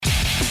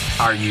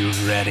Are you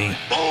ready?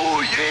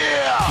 Oh,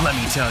 yeah! Let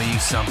me tell you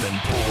something,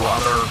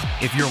 brother.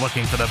 If you're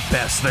looking for the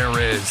best there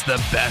is,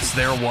 the best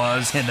there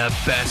was, and the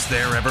best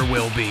there ever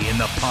will be in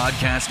the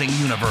podcasting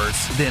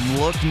universe, then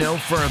look no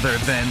further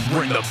than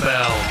Ring the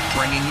Bell,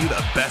 bringing you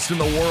the best in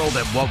the world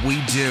at what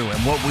we do. And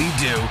what we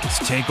do is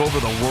take over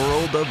the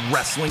world of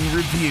wrestling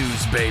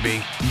reviews,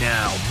 baby.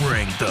 Now,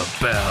 ring the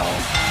bell.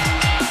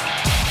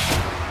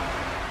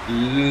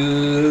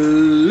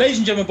 Ladies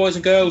and gentlemen, boys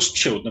and girls,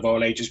 children of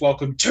all ages,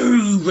 welcome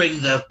to Ring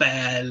the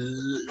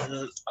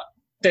Bell.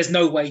 There's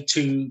no way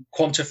to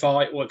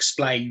quantify or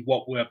explain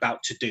what we're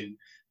about to do.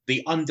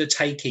 The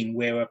undertaking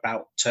we're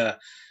about to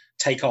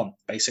take on,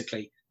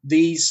 basically.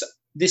 This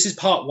is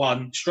part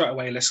one. Straight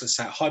away, let's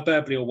say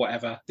hyperbole or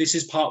whatever. This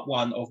is part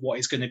one of what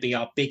is going to be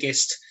our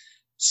biggest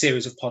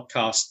series of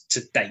podcasts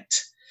to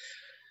date.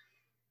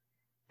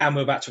 And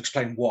we're about to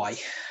explain why.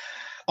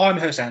 I'm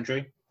host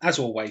Andrew. As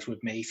always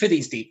with me, for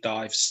these deep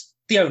dives,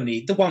 the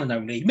one and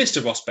only,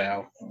 Mr. Ross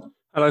Bell.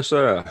 Hello,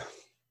 sir.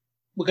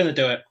 We're going to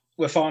do it.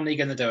 We're finally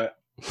going to do it.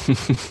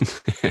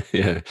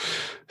 Yeah,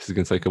 this is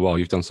going to take a while.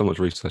 You've done so much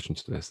research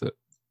into this that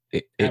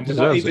it and we're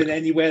not even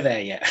anywhere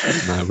there yet.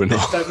 No, we're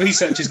not. That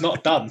research is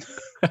not done.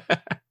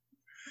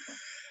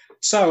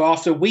 So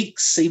after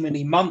weeks,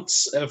 seemingly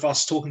months of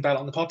us talking about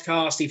it on the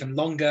podcast, even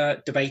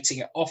longer, debating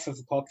it off of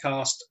the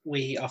podcast,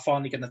 we are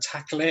finally going to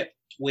tackle it.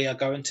 We are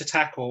going to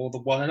tackle the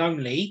one and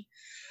only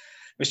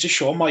Mr.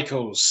 Shawn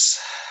Michaels.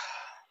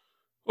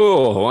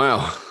 Oh,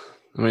 wow.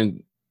 I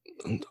mean,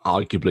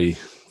 arguably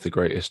the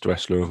greatest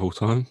wrestler of all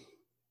time.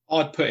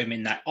 I'd put him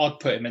in that. I'd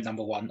put him at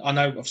number one. I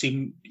know,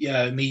 obviously,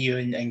 me, you,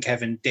 and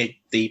Kevin did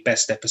the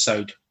best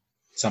episode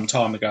some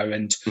time ago,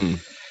 and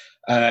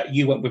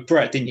you went with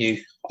Brett, didn't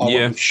you? I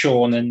went with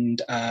Shawn,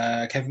 and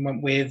Kevin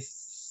went with,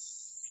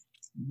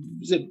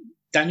 was it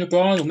Daniel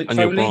Bryan or Mick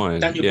Foley?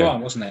 Daniel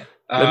Bryan, wasn't it?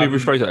 Let me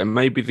rephrase that. It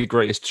may be the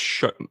greatest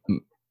show.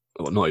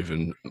 Well, not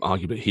even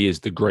arguably, he is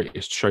the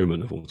greatest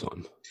showman of all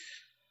time.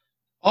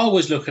 I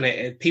always look at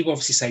it. People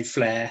obviously say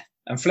Flair,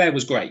 and Flair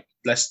was great.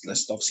 Let's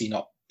obviously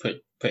not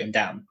put him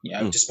down. You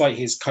know, despite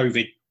his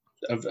COVID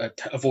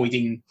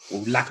avoiding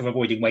or lack of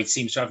avoiding weight he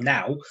seems to have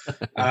now,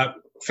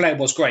 Flair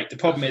was great. The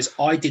problem is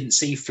I didn't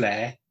see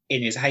Flair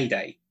in his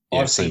heyday.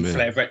 I've seen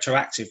Flair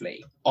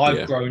retroactively.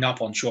 I've grown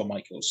up on Shawn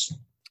Michaels.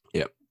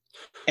 Yeah,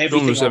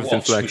 everything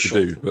Flair could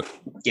do, but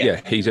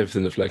he's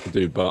everything that Flair could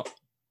do, but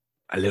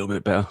a little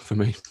bit better for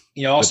me.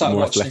 You know, I started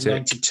watching in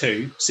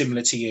 '92,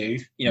 similar to you.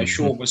 You know,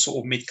 Shawn was sort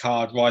of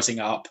mid-card, rising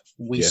up.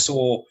 We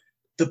saw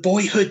the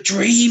boyhood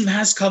dream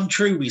has come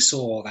true. We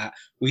saw that.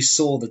 We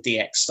saw the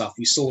DX stuff.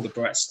 We saw the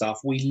Brett stuff.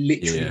 We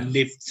literally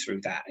lived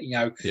through that. You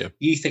know,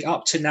 you think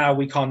up to now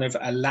we kind of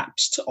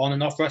elapsed on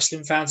and off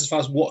wrestling fans as far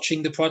as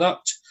watching the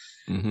product.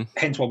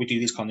 Hence why we do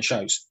these kind of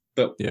shows.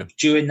 But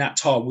during that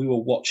time, we were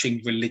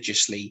watching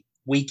religiously,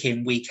 week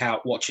in, week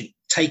out,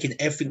 taking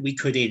everything we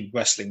could in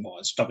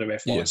wrestling-wise,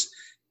 WWF-wise.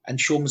 And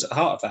Shawn was at the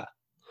heart of that.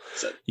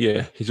 So,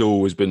 he's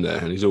always been there,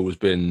 and he's always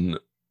been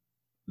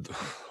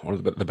one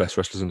of the best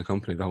wrestlers in the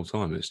company the whole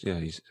time. I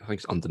think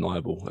it's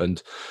undeniable.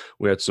 And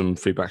we had some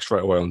feedback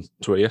straight away on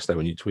Twitter yesterday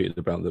when you tweeted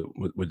about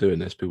that we're doing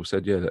this. People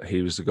said, that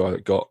he was the guy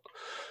that got.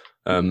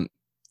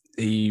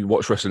 He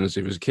watched wrestling as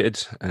he was a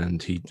kid,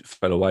 and he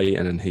fell away,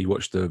 and then he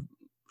watched the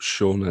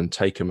Shawn and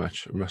Taker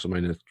match at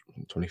WrestleMania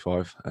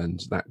 25, and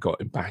that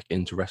got him back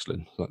into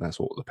wrestling. Like, that's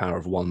what the power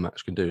of one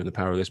match can do, and the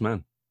power of this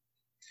man.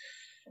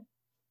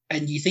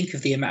 And you think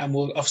of the amount, and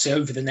we'll obviously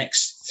over the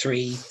next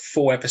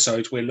 3-4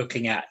 episodes we're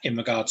looking at in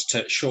regards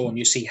to Shawn,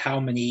 you see how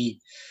many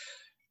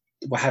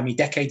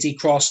decades he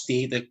crossed,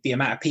 the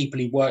amount of people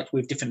he worked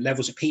with, different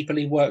levels of people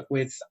he worked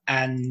with,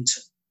 and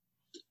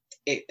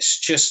it's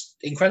just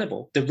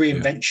incredible. The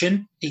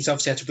reinvention, he's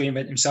obviously had to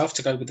reinvent himself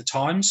to go with the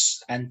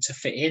times and to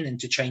fit in and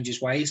to change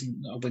his ways.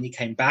 And when he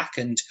came back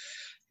and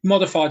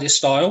modified his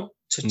style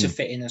to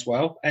fit in as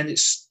well. And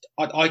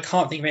I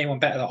can't think of anyone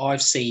better that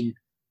I've seen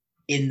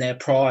in their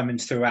prime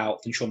and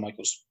throughout than Shawn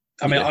Michaels.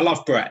 I mean, I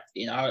love Brett.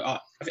 You know,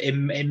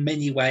 in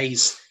many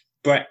ways,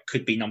 Brett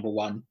could be number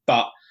one,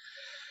 but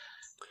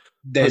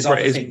there's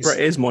other things. Brett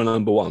is my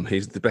number one.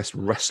 He's the best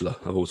wrestler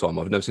of all time.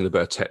 I've never seen a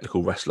better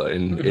technical wrestler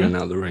in and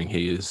out of the ring.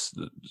 He is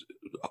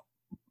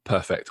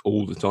perfect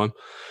all the time.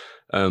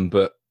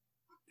 But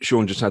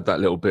Shawn just had that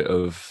little bit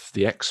of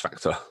the X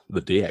factor,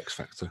 the DX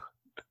factor.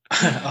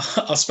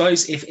 I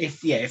suppose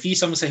if you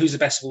someone say who's the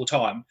best of all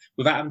time,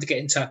 without having to get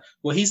into,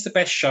 well, he's the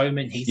best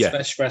showman, he's the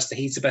best wrestler,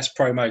 he's the best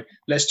promo.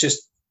 Let's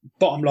just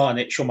bottom line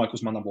it. Shawn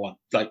Michaels my number one.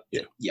 Like,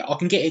 I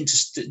can get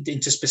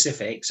into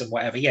specifics and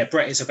whatever. Yeah,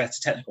 Brett is a better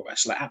technical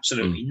wrestler,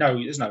 absolutely. No,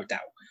 there's no doubt.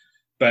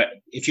 But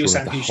if you're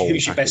saying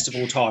who's your best of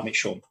all time, it's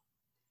Shawn.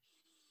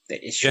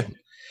 It's Shawn.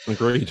 Yeah,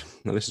 agreed.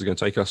 Now this is going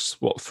to take us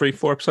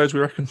 3-4 episodes, we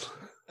reckon.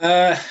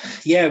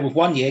 With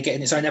 1 year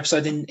getting its own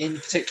episode in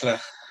particular.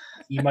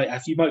 You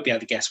might be able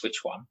to guess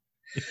which one.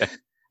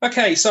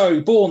 Okay,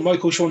 so born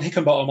Michael Sean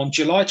Hickenbottom on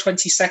July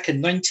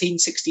 22nd,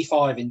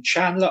 1965 in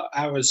Chandler,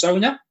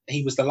 Arizona.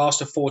 He was the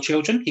last of 4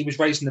 children. He was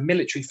raised in a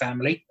military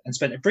family and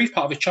spent a brief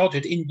part of his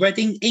childhood in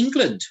Reading,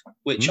 England,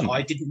 which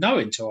I didn't know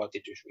until I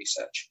did this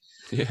research.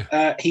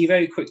 Yeah. He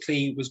very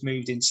quickly was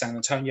moved in San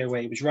Antonio,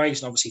 where he was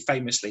raised, and obviously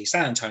famously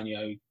San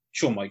Antonio,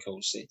 Shawn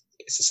Michaels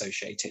is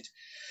associated.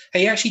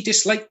 He actually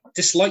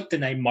disliked the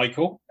name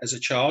Michael as a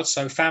child,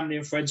 so family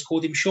and friends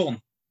called him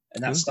Sean,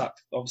 and that stuck,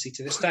 obviously,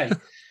 to this day.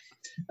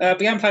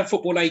 Began playing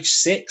football at age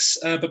 6,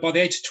 but by the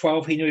age of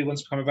 12, he knew he wanted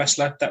to become a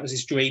wrestler. That was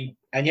his dream.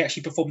 And he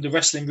actually performed a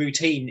wrestling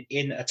routine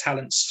in a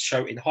talent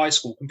show in high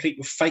school, complete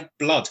with fake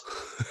blood.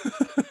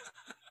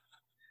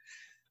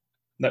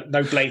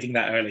 No blading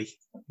that early.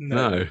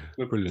 No,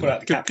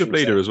 brilliant. Good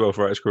leader as well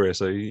throughout his career,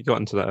 so he got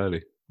into that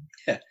early.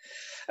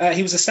 Yeah.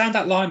 He was a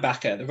standout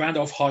linebacker at the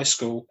Randolph High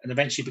School and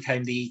eventually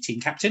became the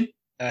team captain.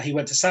 He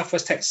went to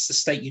Southwest Texas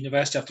State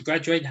University after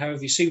graduating. However,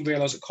 he soon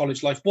realized that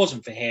college life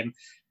wasn't for him,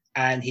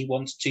 and he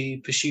wanted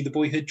to pursue the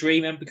boyhood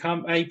dream and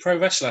become a pro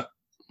wrestler.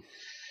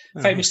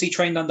 Famously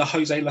trained under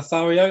Jose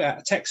Lothario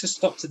at Texas,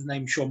 adopted the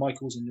name Shawn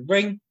Michaels in the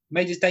ring,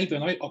 made his debut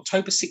on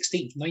October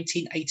 16th,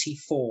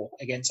 1984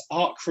 against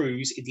Art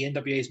Cruz in the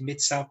NWA's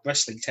Mid-South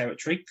Wrestling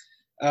territory.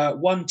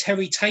 One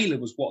Terry Taylor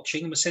was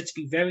watching and was said to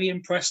be very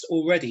impressed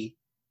already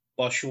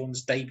by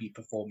Shawn's debut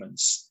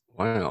performance.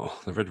 Wow,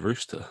 the Red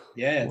Rooster.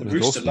 Yeah, the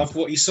Rooster loved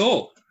what he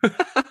saw.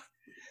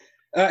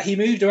 He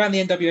moved around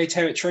the NWA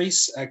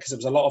territories because there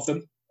was a lot of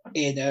them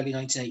in early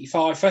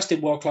 1985. First in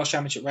World Class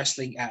Championship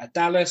Wrestling at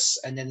Dallas,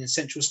 and then in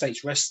Central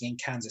States Wrestling in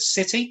Kansas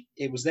City.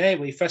 It was there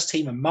where he first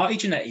teamed with Marty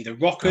Jannetty. The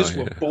Rockers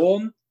were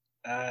born.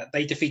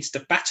 They defeated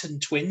the Batten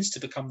Twins to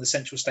become the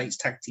Central States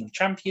Tag Team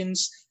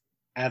Champions.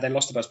 They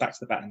lost the belts back to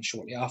the Batten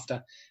shortly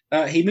after.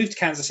 He moved to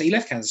Kansas City,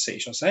 left Kansas City,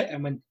 shall I say,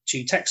 and went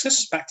to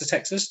Texas, back to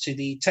Texas, to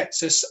the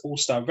Texas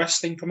All-Star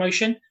Wrestling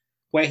promotion,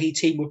 where he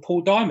teamed with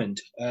Paul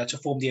Diamond to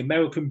form the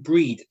American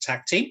Breed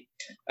tag team.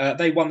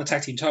 They won the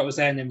tag team titles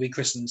there and then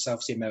rechristened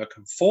themselves the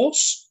American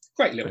Force.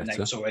 Great little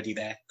names already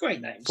there.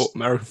 Great names.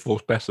 American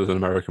Force better than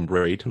American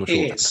Breed. I'm not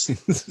sure it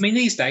is. I mean,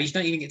 these days, you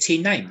don't even get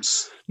team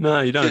names.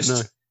 No, you don't,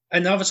 no.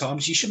 And other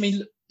times, you should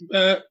mean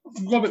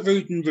Robert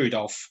Roode and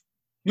Rudolph.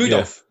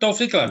 Rudolph. Dolph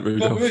Ziggler.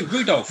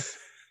 Rudolph.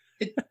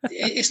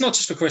 It's not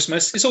just for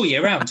Christmas. It's all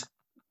year round.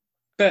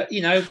 But,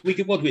 you know, we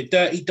could what with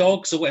Dirty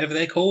Dogs or whatever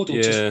they're called,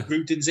 or just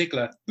Rude and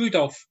Ziggler.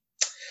 Rudolph.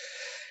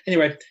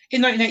 Anyway,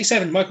 in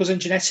 1987, Michaels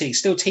and Jannetty,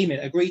 still teaming,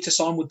 agreed to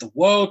sign with the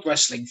World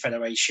Wrestling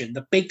Federation.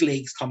 The big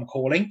leagues come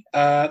calling.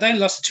 They only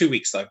lasted 2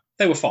 weeks, though.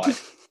 They were fired.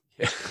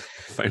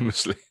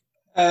 Famously.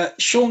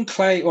 Shawn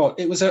Clay, well,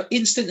 it was an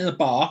incident in a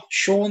bar.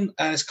 Shawn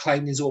has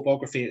claimed in his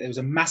autobiography that there was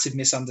a massive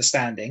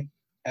misunderstanding.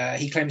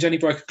 He claims he only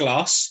broke a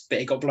glass, but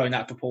it got blown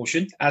out of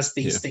proportion, as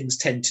these things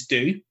tend to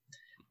do.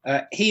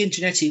 He and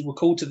Jannetty were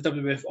called to the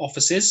WWF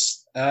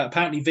offices.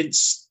 Apparently,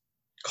 Vince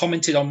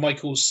commented on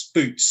Michael's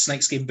boots,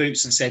 snakeskin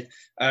boots, and said,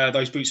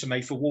 those boots are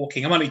made for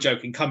walking. I'm only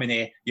joking. Come in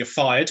here. You're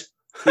fired.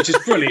 Which is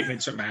brilliant,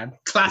 Vince McMahon.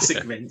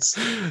 Classic Vince.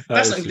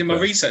 That's not even in my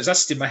research.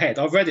 That's just in my head.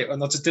 I read it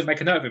and I just didn't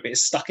make a note of it, but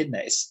it's stuck in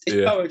there. It's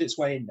burrowed its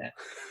way in there.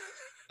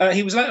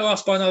 He was later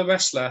asked by another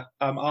wrestler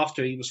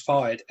after he was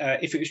fired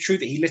if it was true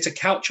that he lit a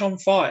couch on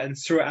fire and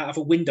threw it out of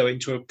a window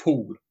into a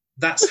pool.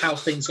 That's how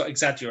things got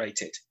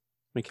exaggerated.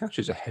 I mean,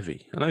 couches are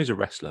heavy. I know he's a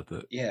wrestler,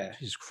 but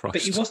Jesus Christ.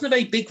 But he wasn't a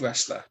very big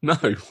wrestler. No,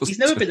 he's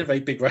never been a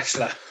very big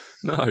wrestler.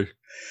 No,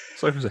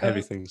 sofas are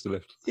heavy things to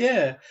lift.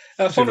 Yeah,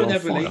 following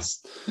their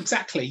release,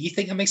 exactly. You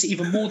think that makes it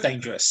even more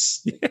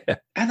dangerous? Yeah,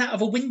 and out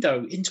of a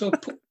window into a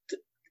pool.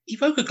 He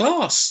broke a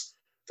glass,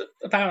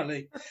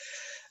 apparently.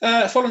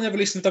 Following their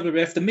release from the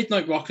WWF, the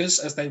Midnight Rockers,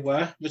 as they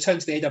were,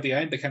 returned to the AWA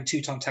and became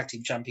 2-time tag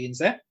team champions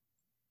there.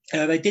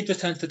 They did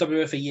return to the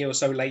WWF a year or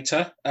so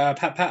later.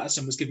 Pat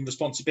Patterson was given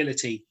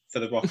responsibility for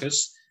the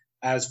Rockers,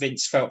 as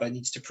Vince felt they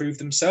needed to prove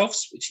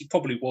themselves, which he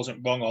probably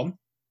wasn't wrong on,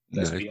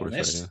 let's be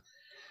honest.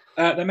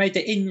 They made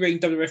the in-ring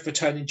WWF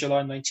return in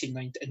July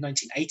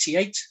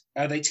 1988.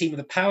 They teamed with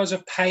the Powers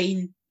of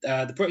Pain,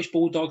 the British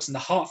Bulldogs, and the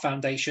Hart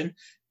Foundation,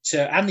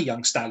 and the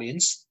Young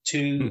Stallions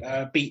to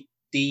beat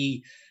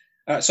the...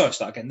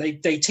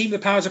 They teamed the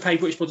Powers of Pain,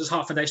 British Bulldogs,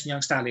 Hart Foundation,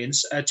 Young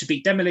Stallions to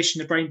beat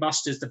Demolition, the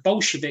Brainbusters, the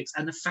Bolsheviks,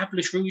 and the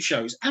Fabulous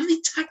Rougeaus. How many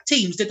tag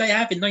teams did they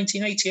have in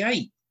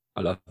 1988?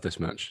 I love this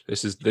match.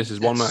 This is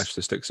one match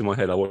that sticks in my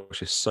head. I watched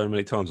this so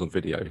many times on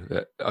video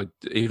that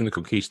even the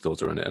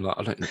Conquistadors are in it, and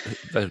I don't.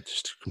 They're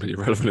just completely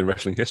irrelevant in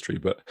wrestling history.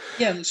 But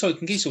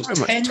Conquistadors,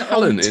 so 10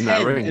 on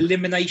 10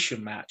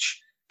 elimination match.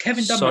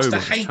 Kevin Dunn must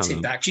have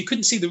hated that because you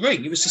couldn't see the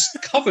ring; it was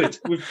just covered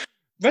with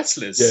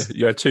wrestlers. Yeah,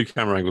 you had 2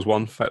 camera angles,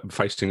 one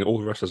facing all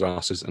the wrestlers'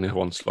 asses, and the other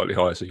one slightly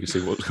higher, so you could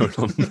see what was going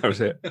on. That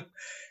was it.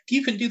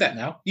 You can do that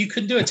now. You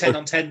can do a 10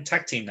 on 10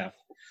 tag team now.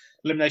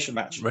 Elimination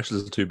match.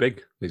 Wrestlers are too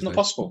big. It's not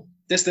possible.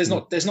 There's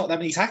not that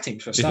many tag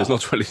teams for a start.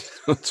 There's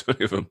not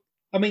 20 of them.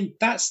 I mean,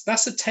 that's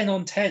a 10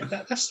 on 10.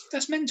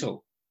 That's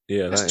mental.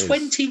 Yeah, that's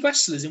 20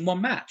 wrestlers in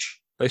one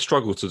match. They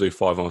struggle to do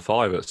 5 on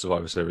 5 at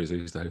Survivor Series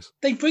these days.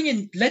 They bring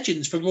in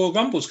legends for Royal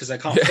Rumbles because they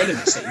can't fill them,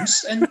 it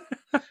seems. And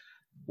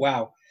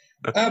wow.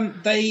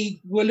 They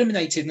were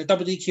eliminated in the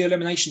WDQ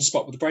elimination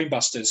spot with the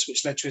Brainbusters,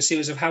 which led to a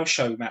series of house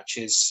show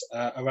matches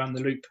around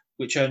the loop,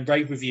 which earned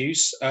rave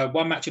reviews.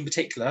 One match in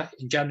particular,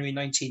 in January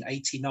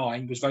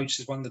 1989, was voted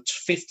as one of the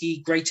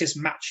 50 greatest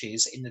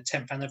matches in the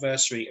 10th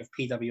anniversary of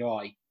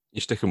PWI.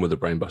 You're sticking with the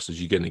Brainbusters,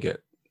 you're going to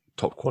get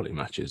top quality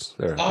matches.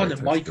 Arn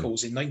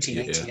Michaels in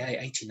 1988,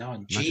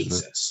 89.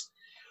 Jesus.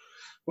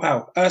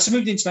 Wow. So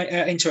moved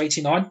into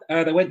 89.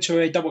 They went to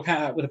a double count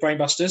out with the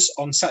Brainbusters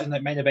on Saturday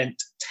Night Main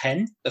Event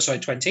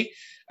 20.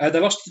 They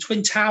lost to the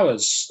Twin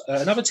Towers,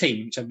 another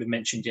team which hasn't been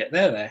mentioned yet.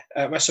 They're there.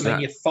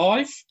 WrestleMania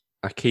 5.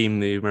 Akeem,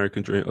 the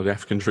American Dream, or the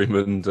African Dream,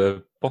 and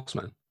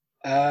Bossman.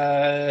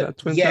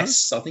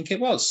 Yes, Towers? I think it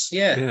was.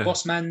 Yeah.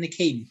 Bossman and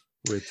Akeem.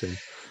 Weird team.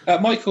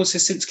 Michaels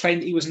has since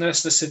claimed he was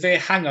nursing a severe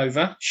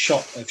hangover,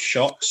 shot of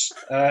shocks,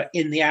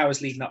 in the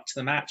hours leading up to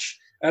the match.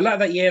 Later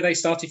that year, they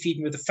started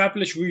feuding with the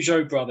fabulous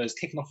Rougeau brothers,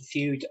 kicking off a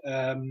feud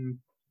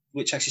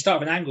which actually started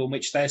with an angle in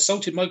which they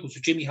assaulted Michaels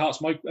with Jimmy Hart's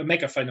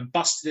megaphone and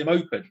busted him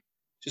open,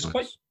 which is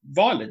quite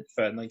violent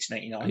for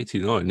 1989.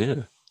 89,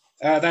 yeah.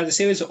 They had a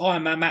series of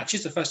Iron Man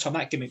matches, the first time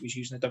that gimmick was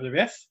used in the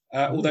WWF,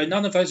 although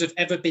none of those have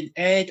ever been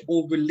aired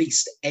or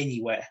released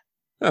anywhere.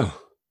 Oh,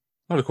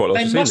 I'd have quite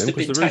liked to see them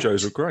because the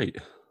Rougeaus were great.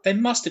 They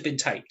must have been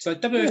taped. So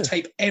WWF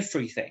tape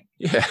everything.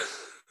 Yeah.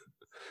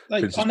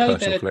 Like, I know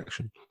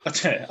collection.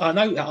 I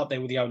know that up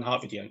there with the Owen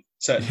Hart video,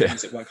 certain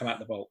things that won't come out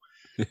the vault.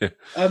 Yeah.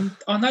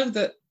 I know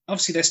that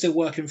obviously they're still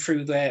working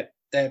through their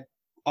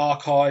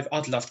archive.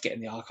 I'd love to get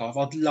in the archive.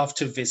 I'd love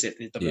to visit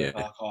the WWF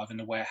archive in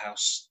the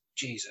warehouse.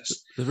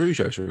 Jesus. The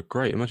Rougeaus are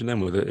great. Imagine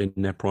them in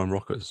their prime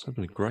rockers. That'd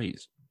been a great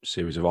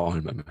series of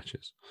Iron Man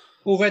matches.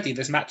 Already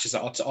there's matches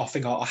that I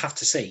think I have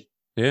to see.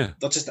 Yeah.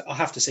 I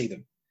have to see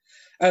them.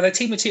 They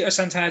teamed with Tito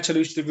Santana to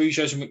lose to the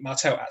Rougeaus and Rick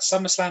Martel at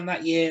SummerSlam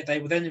that year. They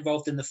were then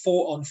involved in the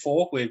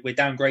 4-on-4. We're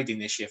downgrading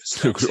this year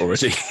for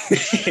already.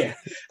 Yeah.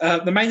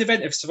 The main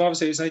event of Survivor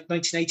Series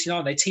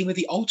 1989, they teamed with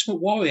the Ultimate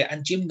Warrior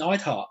and Jim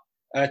Neidhart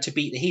to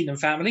beat the Heenan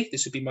family.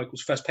 This would be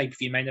Michael's first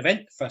pay-per-view main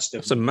event. That's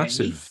a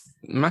massive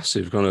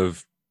kind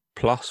of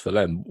plus for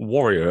them.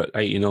 Warrior at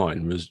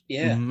 89 was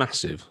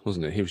massive,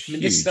 wasn't it? He was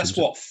huge. That's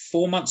what,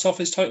 4 months off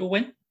his title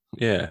win?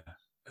 Yeah.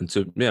 And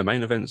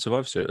main event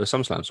Survivor Series,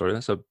 SummerSlam, sorry,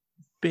 that's a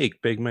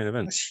big main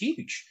event. That's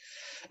huge.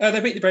 They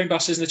beat the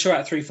Brainbusters in the 2 out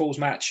of 3 falls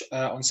match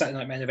on Saturday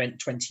Night Main Event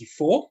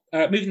 24.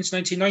 Moving into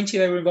 1990,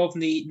 they were involved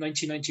in the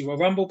 1990 Royal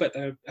Rumble, but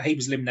he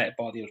was eliminated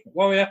by the Ultimate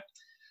Warrior.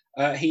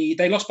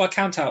 They lost by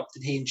count-out,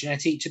 he and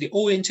Jannetty, to the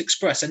Orient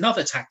Express,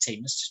 another tag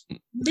team. There's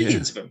just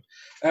millions of them.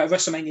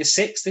 WrestleMania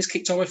 6, this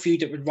kicked off a feud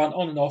that would run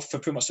on and off for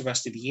pretty much the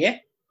rest of the year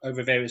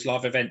over various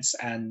live events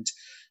and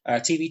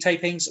TV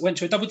tapings. Went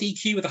to a double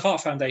DQ with the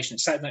Hart Foundation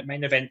at Saturday Night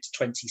Main Event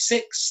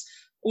 26.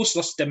 Also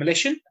lost to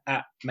Demolition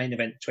at Main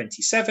Event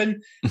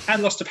 27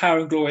 and lost to Power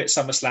and Glory at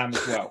SummerSlam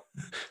as well.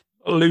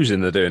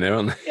 Losing they're doing there,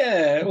 aren't they?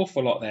 Yeah,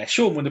 awful lot there.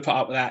 Sean wouldn't have put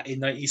up with that in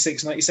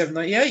 96, 97,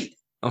 98.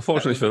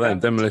 Unfortunately for them,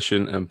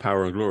 Demolition and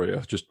Power and Glory are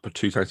just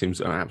 2 tag teams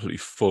that are absolutely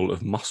full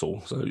of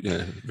muscle. So,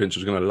 Vince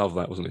was going to love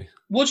that, wasn't he?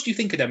 What did you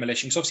think of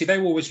Demolition? Because obviously they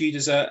were always viewed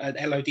as an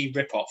LOD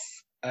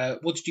rip-off.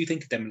 What did you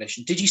think of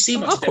Demolition? Did you see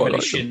much of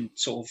Demolition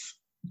sort of...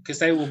 Because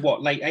they were,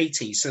 late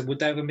 80s? So would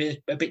they have been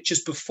a bit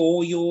just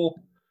before your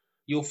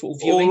sort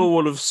of viewing? All I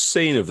would have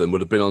seen of them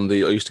would have been on I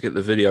used to get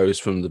the videos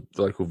from the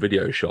local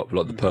video shop,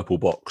 like the purple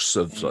box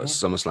of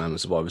SummerSlam and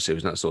Survivor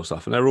Series and that sort of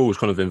stuff. And they were always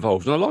kind of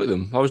involved. And I like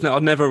them. I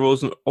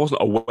wasn't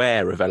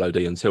aware of LOD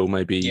until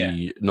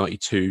maybe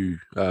 92.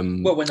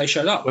 Well, when they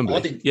showed up, Wembley.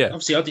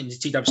 Obviously, I didn't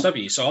do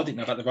TWW, so I didn't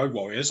know about the Road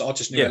Warriors. I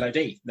just knew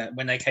LOD. That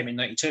when they came in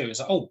 92, it was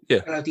like,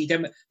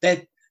 LOD,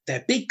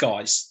 they're big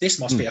guys. This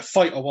must be a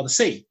fight I want to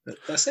see.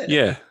 That's it.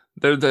 Yeah.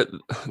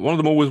 One of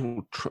them always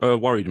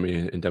worried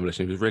me in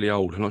Demolition. He was really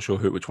old. I'm not sure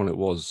which one it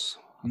was.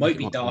 Might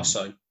be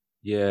Darso.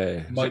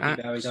 Yeah. Might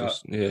be Barry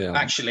Darso. Yeah.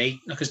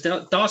 Actually, because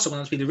Darso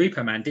wanted to be the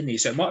Repo Man, didn't he?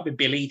 So it might have been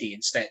Bill Eadie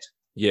instead.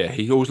 Yeah,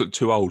 he always looked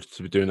too old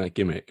to be doing that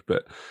gimmick.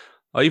 But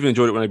I even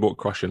enjoyed it when they brought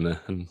Crush in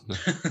there. And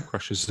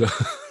Crush's...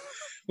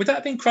 Would that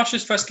have been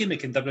Crush's first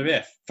gimmick in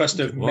WWF? First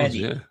of many.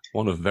 Yeah,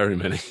 one of very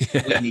many.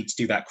 We need to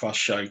do that Crush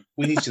show.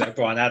 We need to do that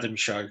Brian Adams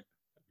show.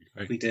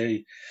 We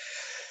do.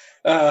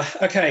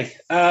 Okay.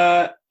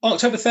 On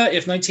October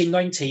 30th,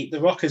 1990,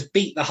 the Rockers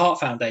beat the Hart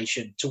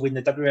Foundation to win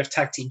the WWF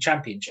Tag Team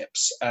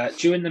Championships.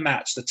 During the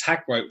match, the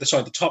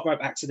top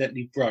rope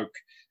accidentally broke,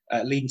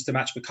 leading to the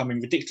match becoming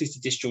ridiculously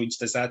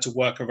disjointed as they had to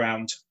work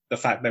around the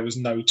fact there was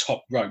no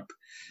top rope.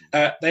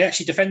 They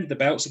actually defended the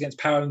belts against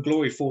Power and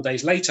Glory 4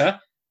 days later,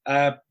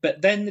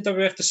 but then the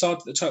WWF decided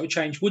that the title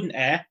change wouldn't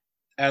air.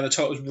 The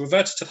title was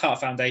reverted to the Hart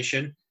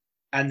Foundation,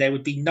 and there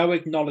would be no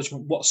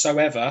acknowledgement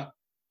whatsoever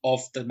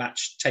of the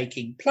match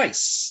taking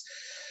place.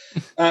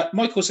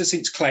 Michaels has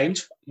since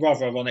claimed,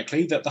 rather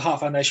ironically, that the Hart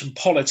Foundation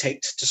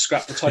politicked to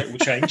scrap the title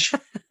change,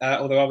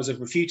 although others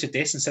have refuted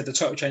this and said the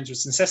title change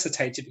was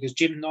necessitated because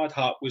Jim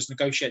Neidhart was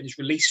negotiating his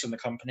release from the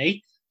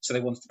company, so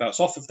they wanted the belts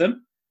off of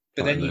them.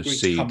 But then he agreed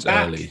to come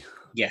back. Early.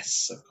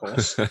 Yes, of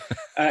course.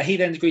 He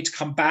then agreed to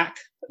come back.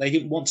 They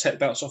didn't want to take the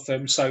belts off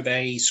them, so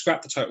they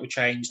scrapped the title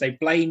change. They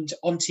blamed,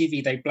 on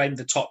TV,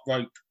 the top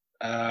rope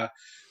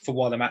for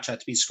why the match had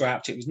to be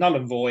scrapped. It was null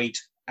and void.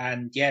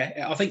 And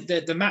yeah, I think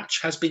the match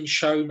has been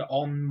shown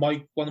on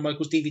one of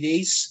Michael's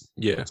DVDs.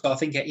 Yeah. So I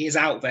think it is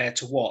out there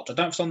to watch. I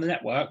don't know if it's on the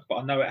network, but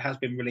I know it has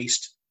been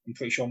released, I'm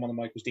pretty sure, on one of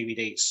Michael's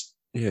DVDs.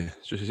 Yeah,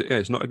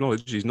 it's not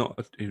acknowledged.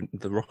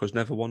 The Rock has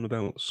never won the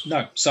belts.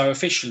 No, so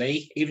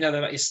officially, even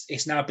though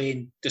it's now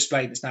being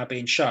displayed, it's now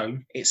being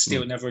shown, it's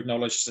still never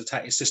acknowledged as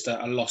it's just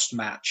a lost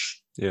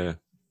match. Yeah.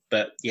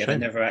 But yeah, Shame.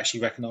 they're never actually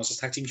recognised as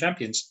tag team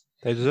champions.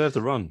 They deserve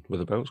the run with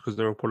the belts because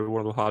they're probably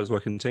one of the hardest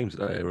working teams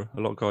at that era.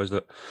 A lot of guys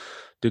that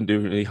didn't do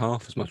nearly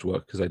half as much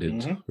work as they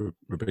did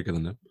were bigger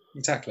than them.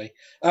 Exactly.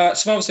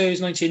 Survivor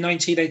Series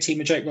 1990, they teamed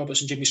with Jake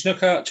Roberts and Jimmy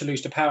Snuka to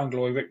lose to Power and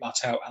Glory, Rick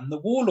Martel and the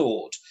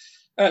Warlord.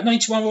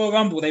 91 Royal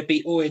Rumble, they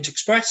beat Orient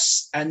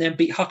Express and then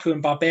beat Haku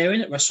and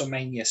Barbarian at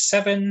WrestleMania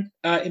 7.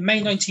 In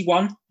May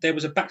 91, there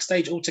was a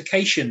backstage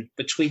altercation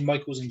between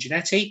Michaels and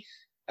Jannetty,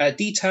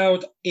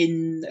 detailed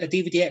in a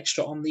DVD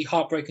extra on the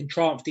Heartbreak and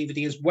Triumph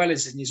DVD, as well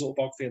as in his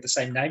autobiography of the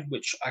same name,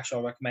 which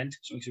actually I recommend.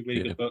 So it's a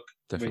really good book.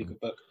 Definitely. Really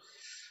good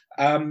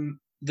book.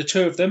 The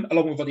two of them,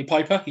 along with Roddy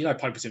Piper,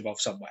 Piper's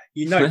involved somewhere.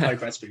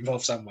 Piper has been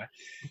involved somewhere.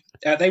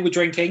 They were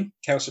drinking,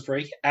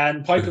 Kelsey,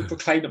 and Piper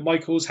proclaimed that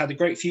Michaels had a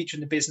great future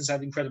in the business,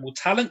 had incredible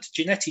talent.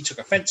 Jannetty took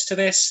offence to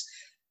this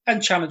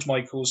and challenged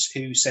Michaels,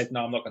 who said,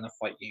 "No, I'm not going to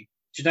fight you."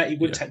 Jannetty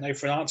wouldn't take no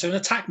for an answer and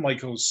attack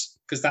Michaels,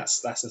 because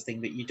that's the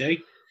thing that you do.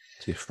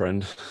 It's your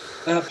friend.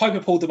 Piper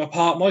pulled them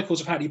apart. Michaels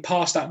apparently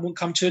passed out and wouldn't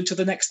come to until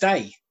the next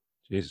day.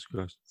 Jesus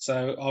Christ.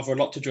 So either a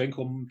lot to drink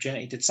or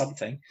Jannetty did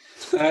something.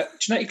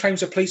 Jannetty claims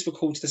the police were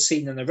called to the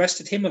scene and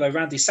arrested him, although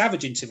Randy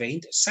Savage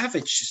intervened.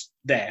 Savage is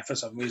there for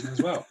some reason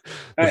as well.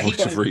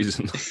 Voice of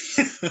reason.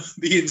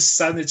 The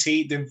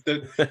insanity,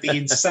 the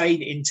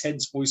insane,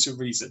 intense voice of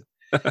reason.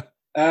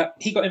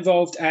 He got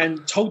involved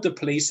and told the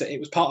police that it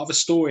was part of a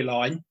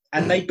storyline,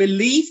 and they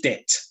believed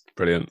it.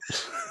 Brilliant.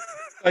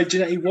 So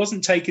Jannetty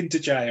wasn't taken to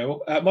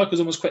jail. Michaels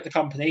almost quit the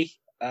company,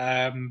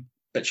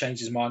 but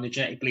changed his mind.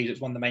 Jannetty believed it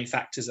was one of the main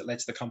factors that led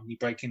to the company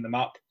breaking them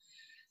up.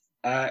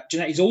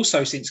 Jannetty's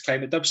also since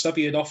claimed that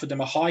WWE had offered them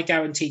a high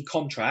guaranteed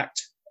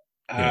contract,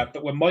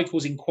 but when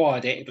Michaels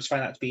inquired it was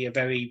found out to be a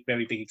very,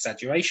 very big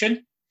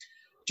exaggeration.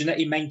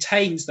 Jannetty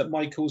maintains that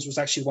Michaels was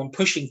actually the one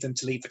pushing them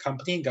to leave the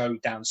company and go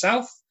down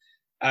south.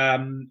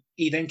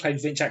 He then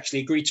claimed Vince actually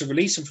agreed to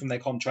release them from their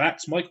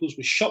contracts. Michaels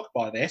was shocked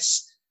by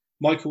this.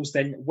 Michaels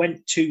then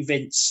went to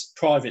Vince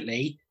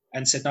privately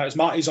and said, "No, it's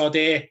Marty's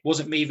idea.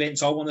 Wasn't me,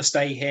 Vince. I want to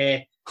stay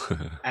here."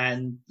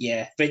 And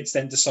yeah, Vince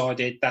then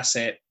decided, that's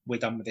it. We're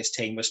done with this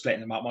team. We're splitting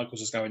them up.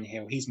 Michaels was going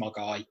here. He's my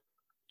guy. Do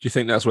you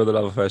think that's where the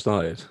love affair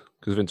started?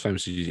 Because Vince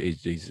famously,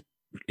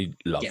 he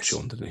loved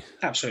Shawn, didn't he?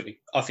 Absolutely.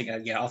 I think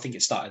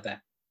it started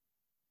there.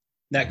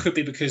 Now, it could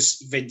be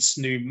because Vince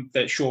knew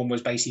that Shawn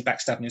was basically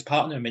backstabbing his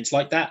partner, and Vince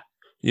liked that.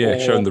 Yeah,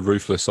 showing the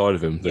ruthless side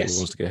of him, that he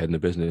wants to get ahead in the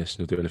business and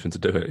he'll do anything to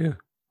do it, yeah.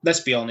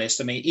 Let's be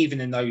honest. I mean,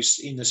 even in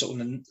the sort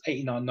of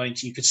 89,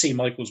 90, you could see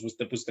Michaels was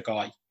the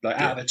guy.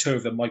 Like out of the two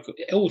of them,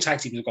 all tag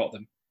teams have got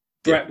them.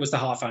 Brett was the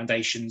Hart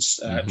Foundations.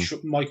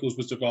 Michaels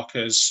was the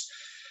Rockers.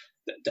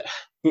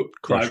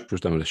 Crush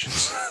was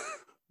Demolitions.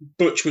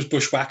 Butch was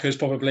Bushwhackers,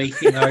 probably.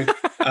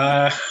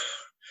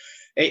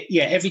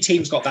 Every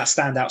team's got that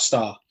standout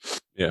star.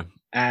 Yeah.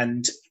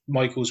 And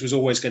Michaels was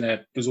always going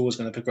to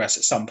progress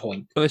at some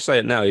point. But they say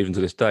it now, even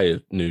to this day,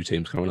 of new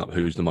teams coming up.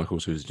 Who's the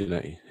Michaels? Who's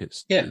Jannetty?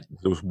 There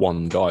was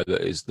one guy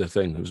that is the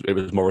thing. It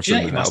was Morrison.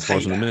 It was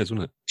Morrison and Miz,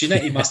 wasn't it?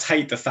 Jannetty must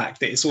hate the fact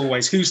that it's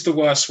always who's the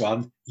worst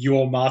one.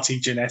 You're Marty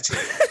Jannetty.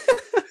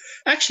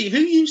 Actually, who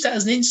used that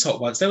as an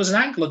insult once? There was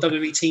an angle on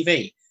WWE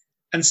TV,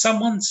 and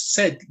someone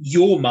said,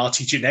 "You're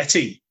Marty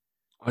Jannetty."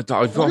 I've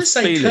got a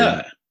feeling.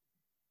 Kurt.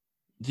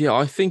 Yeah,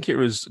 I think it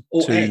was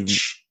to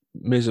Edge.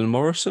 Miz and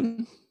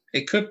Morrison.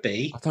 It could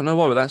be. I don't know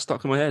why, but that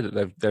stuck in my head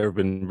that they've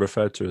been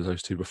referred to as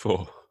those two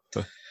before.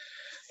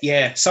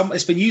 Yeah,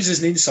 it's been used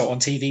as an insult on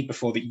TV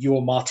before that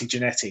you're Marty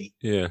Jannetty.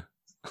 Yeah.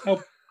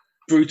 How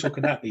brutal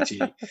can that be to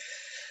you?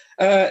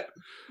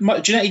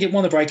 Jannetty didn't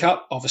want to break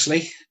up,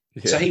 obviously,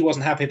 so he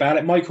wasn't happy about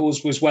it.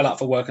 Michaels was well up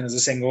for working as a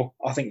single.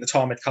 I think the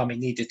time had come he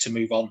needed to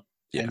move on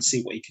and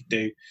see what he could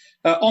do.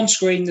 On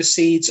screen, the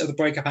seeds of the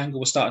breakup angle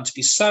were starting to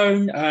be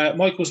sown.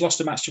 Michaels lost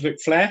a match to Ric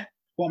Flair.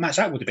 What match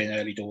that would have been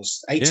early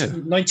doors?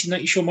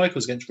 1990 Shawn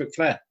Michaels against Ric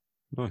Flair.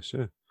 Nice,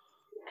 yeah.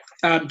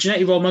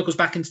 Jannetty rolled Michaels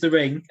back into the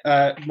ring.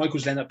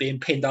 Michaels ended up being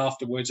pinned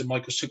afterwards, and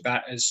Michaels took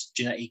that as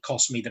Jannetty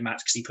cost me the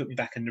match because he put me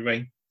back in the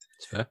ring.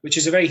 That's fair. Which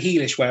is a very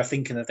heelish way of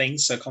thinking of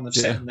things, so kind of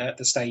setting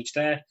the stage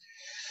there.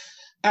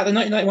 At the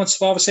 1991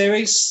 Survivor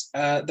Series,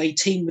 they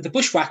teamed with the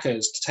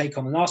Bushwhackers to take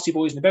on the Nasty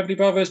Boys and the Beverly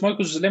Brothers.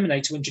 Michaels was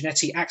eliminated when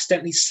Jannetty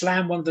accidentally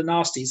slammed one of the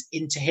Nasties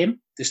into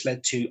him. This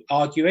led to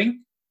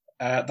arguing.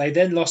 They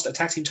then lost a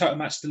tag team title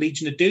match to the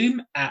Legion of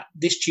Doom at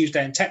this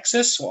Tuesday in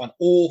Texas. What an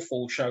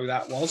awful show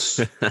that was.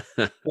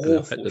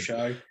 Awful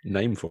show.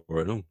 Name for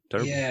it all.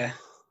 Terrible. Yeah.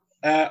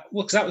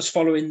 Because that was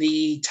following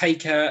the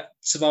Taker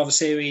Survivor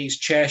Series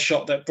chair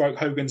shot that broke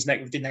Hogan's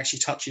neck but didn't actually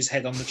touch his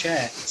head on the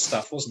chair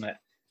stuff, wasn't it?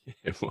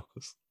 It was.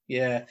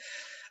 Yeah.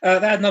 They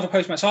had another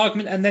post-match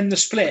argument, and then the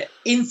split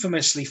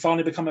infamously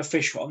finally become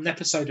official on an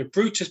episode of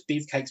Brutus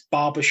Beefcake's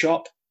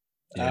Barbershop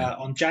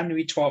on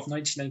January 12th,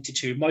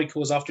 1992.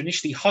 Michaels, after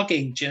initially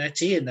hugging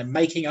Jannetty and then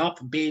making up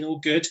and being all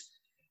good,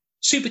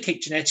 super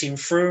kicked Jannetty and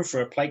threw him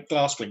through a plate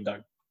glass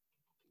window.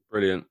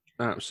 Brilliant.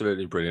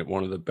 Absolutely brilliant.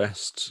 One of the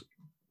best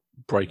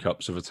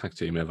breakups of a tag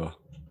team ever.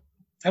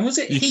 And was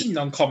it Heenan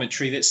on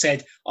commentary that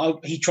said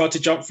he tried to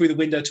jump through the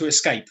window to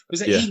escape?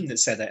 Was it Heenan that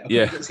said it?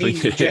 Yeah, it was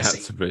Heenan and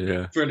Jesse.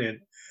 Brilliant.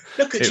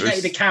 Look at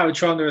Jannetty the coward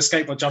trying to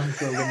escape by jumping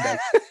through a window.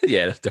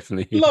 Yeah, that's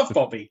definitely. Love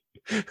Bobby.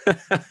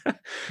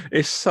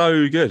 It's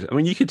so good. I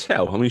mean, you could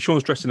tell. I mean,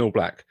 Sean's dressed in all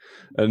black,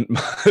 and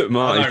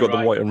Marty's got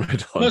the white and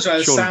red on. Also,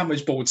 a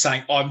sandwich board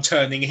saying, "I'm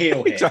turning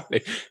heel here."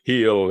 Exactly,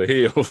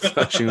 heel,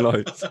 flashing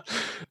lights.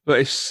 But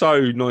it's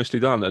so nicely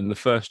done, and the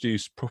first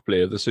use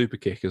properly of the super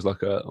kick is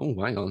like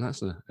hang on,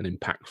 that's an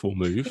impactful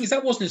move. Because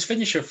that wasn't his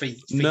finisher for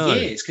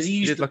years, because he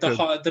used the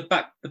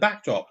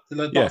backdrop,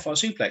 the butterfly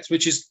suplex,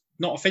 which is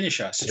not a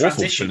finisher. It's a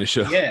transition.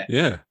 Finisher.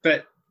 Yeah.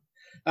 But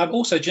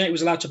also, Jannetty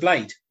was allowed to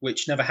blade,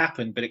 which never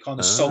happened, but it kind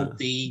of sold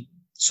the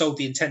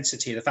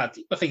intensity of the fact.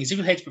 The thing is, if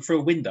you head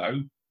through a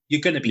window, you're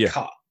going to be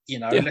cut.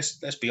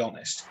 Let's be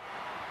honest.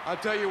 I'll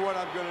tell you what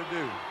I'm going to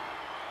do.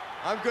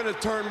 I'm going to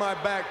turn my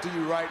back to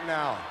you right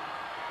now.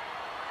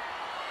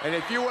 And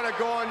if you want to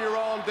go on your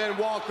own, then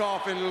walk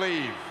off and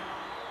leave.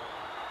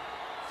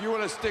 If you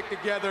want to stick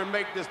together and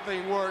make this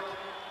thing work,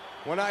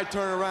 when I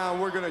turn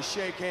around, we're going to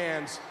shake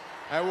hands,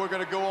 and we're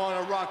going to go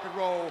on a rock and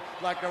roll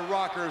like the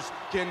Rockers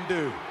can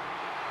do.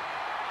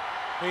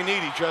 They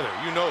need each other.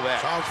 You know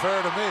that. Sounds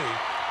fair to me.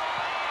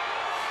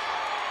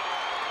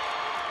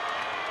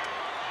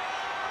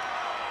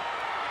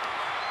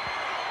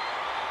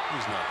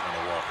 He's not going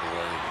to walk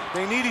away.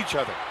 They need each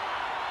other.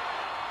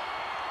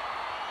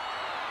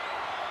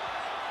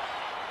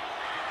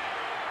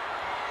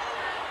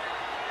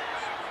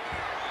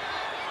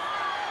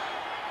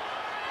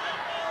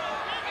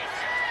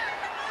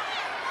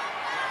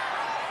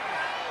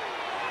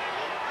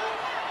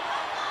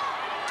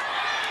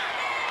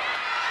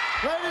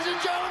 Ladies and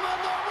gentlemen,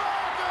 the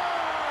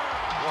Rockers!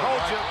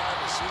 Told you. Glad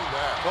to see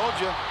that. Told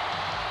you.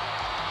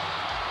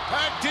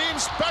 Tag team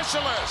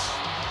specialists.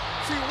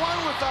 See, one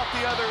without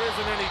the other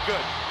isn't any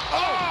good.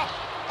 Oh,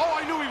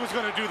 I knew he was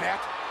going to do that.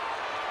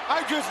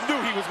 I just knew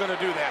he was going to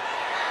do that.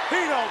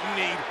 He don't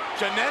need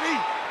Jannetty.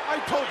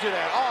 I told you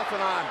that off and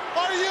on.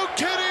 Are you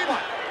kidding?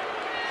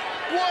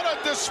 What a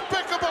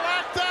despicable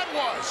act that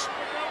was.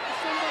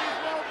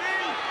 No!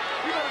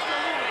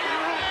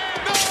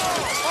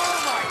 Oh,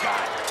 my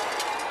God.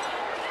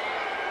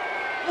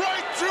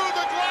 Right through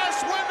the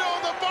glass window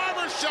of the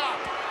barber shop.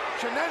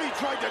 Jannetty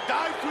tried to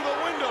dive through the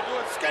window to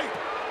escape.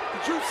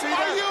 Did you see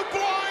that? Are you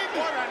blind?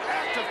 What an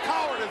act of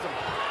cowardism.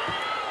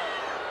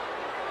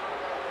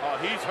 Oh,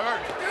 he's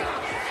hurt.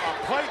 A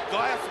plate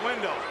glass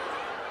window.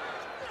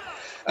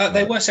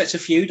 They were set to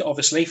feud,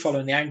 obviously,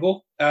 following the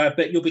angle,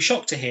 but you'll be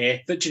shocked to hear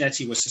that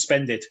Jannetty was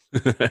suspended.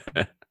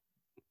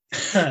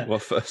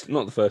 Well,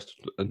 not the first,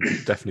 and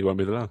definitely won't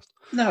be the last.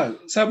 No.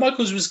 So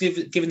Michaels was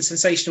given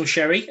sensational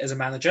Sherry as a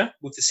manager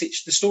with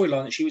the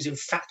storyline that she was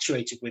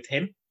infatuated with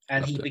him,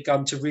 and he'd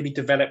begun to really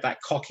develop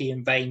that cocky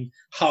and vain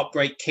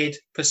Heartbreak Kid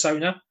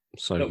persona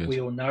that we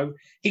all know.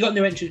 He got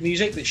new entrance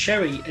music that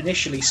Sherry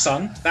initially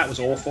sung. That was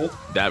awful.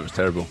 That was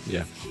terrible,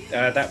 yeah.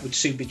 That would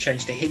soon be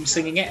changed to him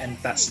singing it, and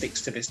that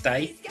sticks to this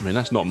day. I mean,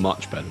 that's not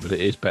much better, but it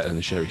is better than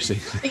the Sherry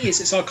singing. The thing is,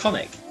 it's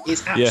iconic.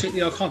 It's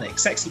absolutely iconic.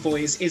 Sexy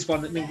Boy is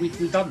one that, I mean,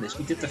 we've done this.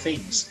 We did the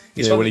themes.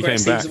 It's one when of he the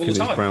came back in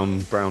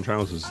his brown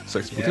trousers,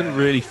 Sexy Boy didn't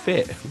really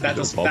fit.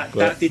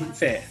 That didn't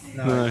fit.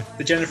 No.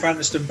 The Jennifer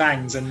Aniston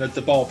bangs and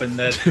the bob and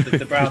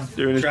the brown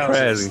doing his trousers.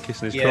 prayers and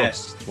kissing his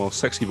cross while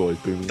Sexy Boy's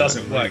booming.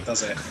 Doesn't work,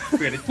 does it?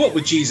 Really? What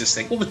would Jesus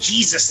think? What would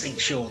Jesus think,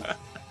 Sean?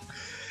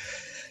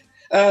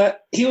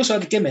 He also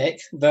had a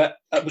gimmick that,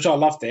 which I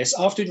love this.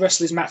 After he'd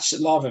wrestled his match at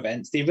live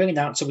events, the ring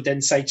announcer would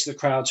then say to the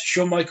crowd,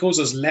 Shawn Michaels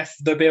has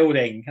left the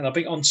building. And I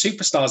think on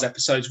Superstars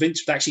episodes,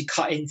 Vince would actually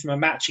cut in from a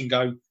match and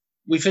go,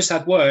 we've just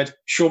had word,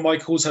 Shawn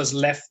Michaels has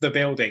left the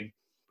building.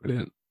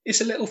 Brilliant.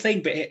 It's a little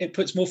thing, but it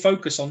puts more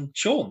focus on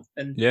Shawn.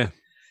 And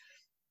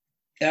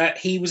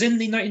he was in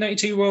the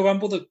 1992 Royal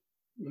Rumble,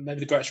 maybe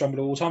the greatest Rumble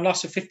of all time,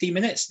 lasted 15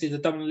 minutes, did a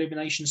double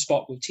elimination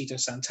spot with Tito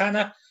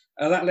Santana.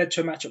 That led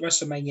to a match at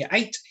WrestleMania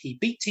 8. He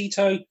beat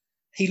Tito.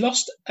 He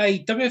lost a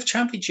WWF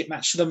Championship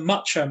match to the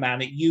Macho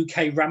Man at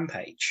UK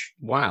Rampage.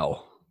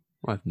 Wow.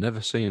 I've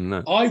never seen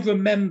that. I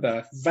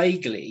remember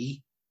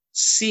vaguely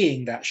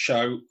seeing that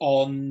show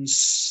on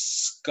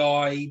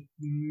Sky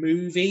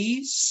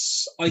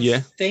Movies, I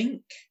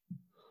think.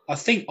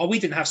 We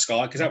didn't have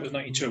Sky because that was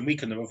 92 and we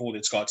couldn't have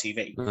afforded Sky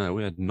TV. No,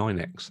 we had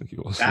 9X, I think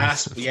it was.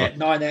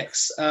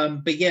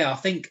 9X. But yeah, I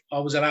think I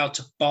was allowed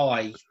to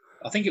buy,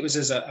 I think it was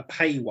as a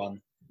pay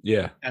one.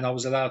 Yeah. And I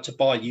was allowed to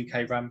buy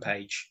UK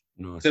Rampage.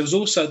 Nice. There was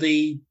also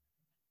the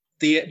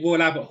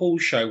Royal Albert Hall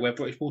show where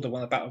British Bulldog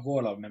won the Battle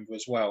Royal, I remember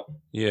as well.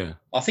 Yeah.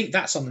 I think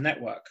that's on the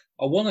network.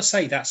 I want to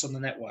say that's on the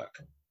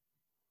network.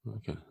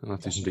 Okay, I'll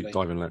have to do some Possibly. deep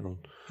diving later on.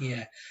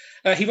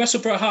 Yeah. He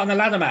wrestled Bret Hart in a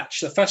ladder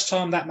match, the first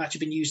time that match had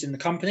been used in the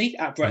company,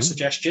 at Bret's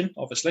suggestion,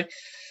 obviously.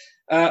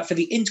 For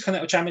the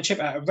Intercontinental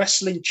Championship at a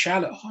Wrestling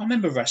Challenge. Oh, I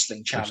remember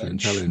Wrestling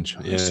Challenge. Wrestling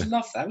Challenge, I used to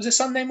love that. Was it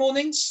Sunday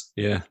mornings?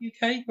 Yeah.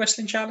 UK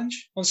Wrestling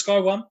Challenge on Sky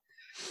One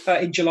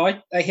in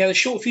July. He had a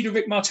short feud with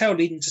Rick Martel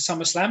leading to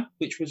SummerSlam,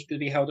 which was going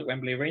to be held at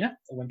Wembley Arena,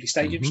 or Wembley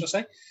Stadium, should I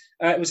say.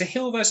 It was a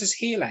heel versus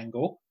heel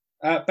angle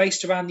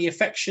based around the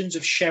affections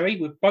of Sherry,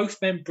 with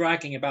both men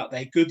bragging about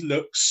their good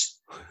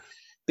looks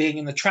being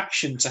an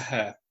attraction to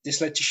her.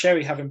 This led to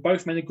Sherry having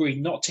both men agree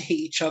not to hit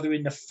each other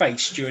in the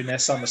face during their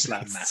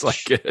SummerSlam match. It's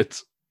like good.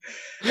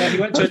 He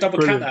went to a double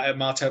Brilliant.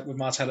 count out with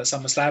Martel at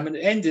SummerSlam, and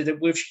it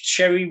ended with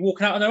Sherry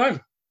walking out on her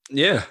own.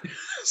 Yeah.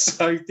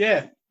 So,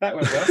 yeah, that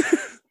went well.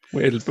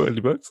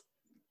 Weirdly booked.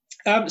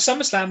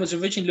 SummerSlam was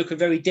originally looking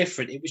very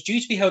different. It was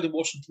due to be held in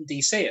Washington,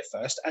 D.C. at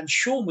first, and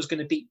Shawn was going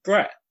to beat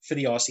Bret for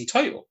the RC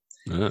title.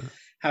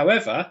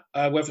 However,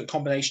 whether the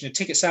combination of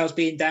ticket sales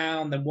being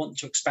down, then wanting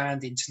to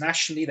expand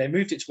internationally, they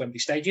moved it to Wembley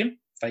Stadium,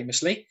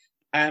 famously.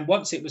 And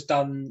once that was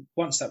going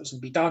to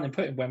be done and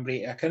put in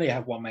Wembley, I can only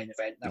have one main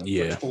event. That was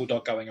British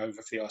Bulldog going over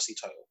for the RC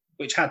title,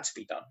 which had to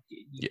be done.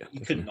 You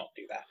could not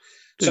do that.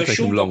 Didn't take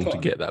him long to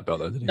get that belt,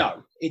 though, did he?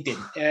 No, it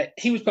didn't.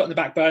 He was put on the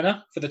back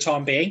burner for the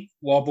time being,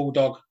 while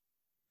Bulldog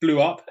blew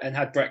up and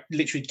had Bret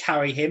literally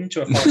carry him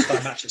to a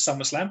 5-star match at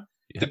SummerSlam.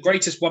 The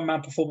greatest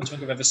one-man performance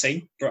I've ever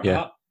seen. Bret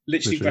Hart,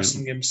 literally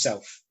wrestling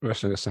himself.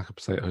 Wrestling a sack of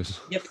potatoes.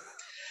 Yep.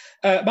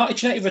 Marty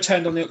Jannetty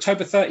returned on the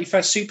October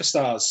 31st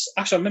Superstars.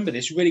 Actually, I remember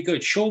this really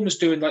good. Shawn was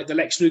doing like the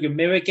Lex Luger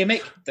mirror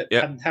gimmick that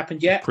hadn't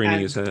happened yet.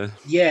 Preening his hair.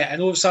 Yeah,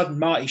 and all of a sudden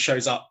Marty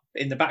shows up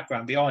in the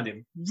background behind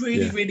him.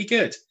 Really, really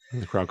good.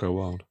 And the crowd go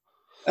wild.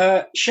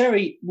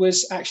 Sherry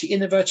was actually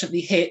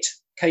inadvertently hit,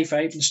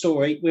 kayfabe and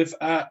story, with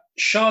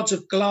shards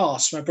of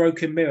glass from a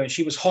broken mirror, and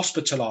she was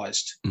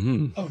hospitalised.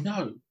 Oh,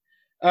 no.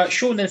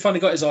 Shawn then finally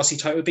got his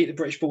RC title, beat the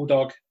British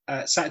Bulldog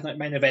Saturday Night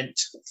Main Event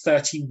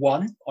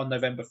 31 on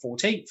November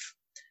 14th.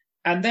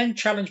 And then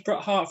challenged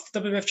Bret Hart for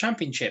the WWF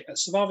Championship at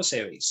Survivor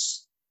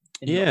Series.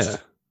 Yeah.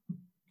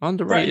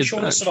 Underrated Bret and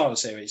Shawn match. at Survivor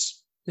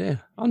Series. Yeah,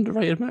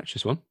 underrated match,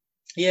 this one.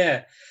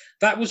 Yeah.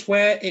 That was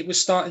where it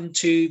was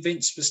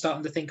Vince was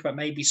starting to think about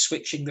maybe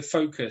switching the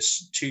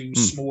focus to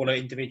smaller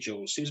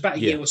individuals. It was about a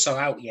year or so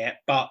out yet,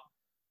 but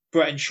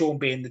Bret and Shawn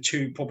being the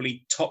two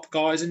probably top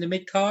guys in the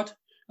mid-card.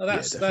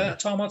 That's that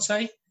time, I'd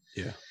say.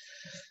 Yeah.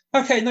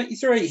 Okay,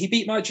 93. He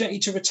beat Marty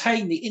Jannetty to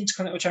retain the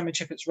Intercontinental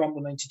Championship at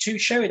Rumble 92.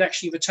 Sherry had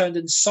actually returned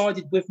and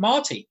sided with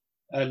Marty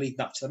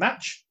leading up to the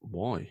match.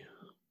 Why?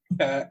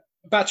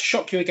 About to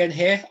shock you again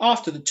here.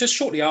 Just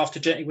shortly after,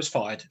 Jannetty was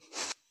fired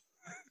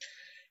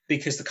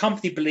because the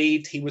company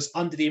believed he was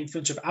under the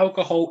influence of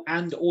alcohol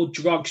and or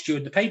drugs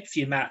during the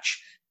pay-per-view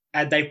match,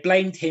 and they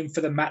blamed him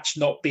for the match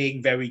not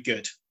being very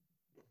good.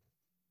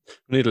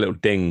 We need a little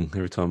ding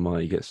every time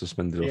Marty gets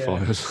suspended or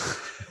fired.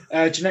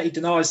 Jannetty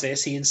denies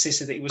this. He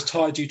insisted that he was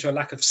tired due to a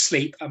lack of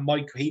sleep, and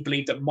he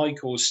believed that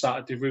Michael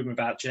started the rumour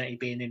about Jannetty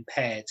being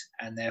impaired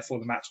and therefore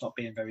the match not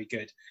being very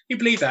good. You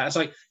believe that? It's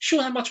like, sure,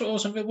 that match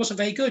wasn't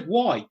very good.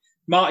 Why?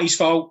 Marty's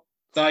fault.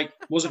 Like,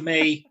 wasn't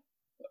me.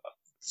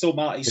 It's all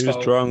Marty's fault. He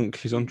was drunk.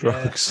 He's on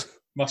drugs.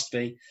 Must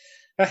be.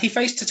 He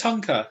faced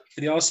Tatanka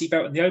for the RC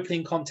belt in the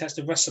opening contest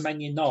of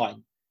WrestleMania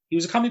 9. He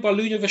was accompanied by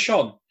Luna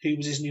Vachon, who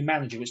was his new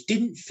manager, which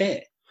didn't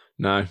fit.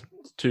 No,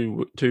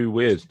 too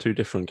weird, two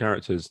different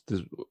characters.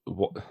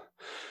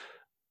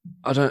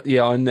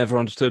 I never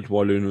understood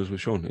why Luna was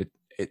with Shawn.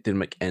 It didn't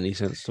make any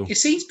sense at all. It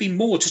seems to be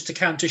more just to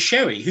counter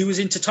Sherry, who was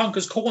in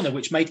Tatanka's corner,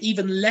 which made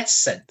even less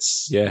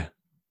sense. Yeah.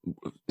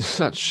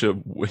 Such a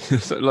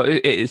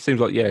it seems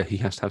like he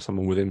has to have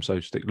someone with him, so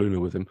stick Luna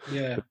with him.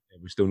 Yeah. But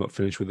we're still not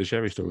finished with the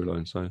Sherry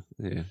storyline, so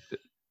yeah,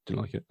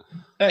 didn't like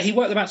it. He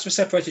worked the match with a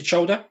separated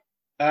shoulder.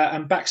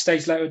 And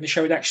backstage later in the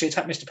show, he'd actually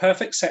attacked Mr.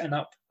 Perfect, setting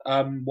up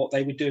what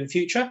they would do in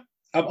future.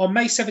 On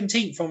May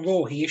 17th on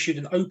Raw, he issued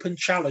an open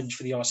challenge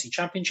for the RC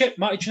Championship.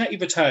 Marty Jannetty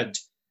returned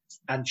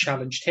and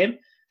challenged him.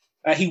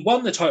 He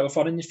won the title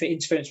following for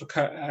interference with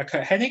Kurt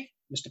Hennig,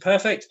 Mr.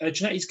 Perfect.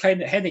 Jannetty's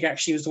claimed that Hennig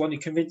actually was the one who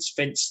convinced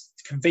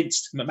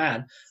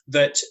McMahon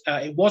that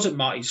it wasn't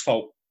Marty's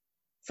fault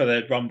for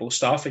the Rumble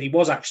stuff, and he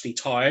was actually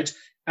tired,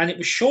 and it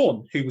was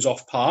Shawn who was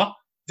off par.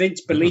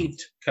 Vince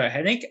believed Kurt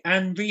Hennig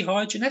and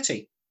rehired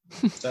Jannetty.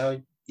 So,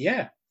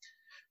 yeah,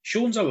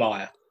 Shawn's a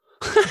liar.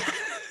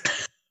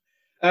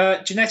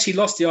 Jannetty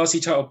lost the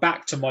RC title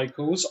back to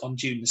Michaels on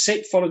June the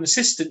 6th, following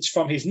assistance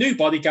from his new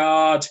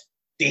bodyguard,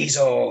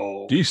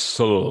 Diesel.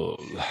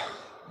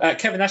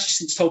 Kevin Nash has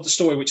since told the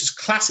story, which is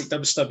classic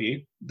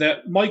WCW,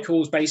 that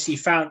Michaels basically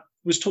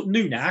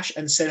knew Nash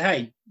and said,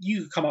 "Hey,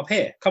 you come up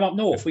here, come up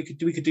north. We could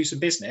do some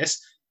business."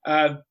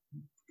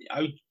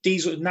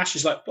 Diesel Nash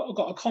is like, "But I've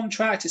got a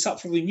contract. It's up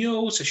for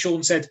renewal." So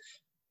Shawn said,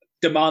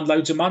 "Demand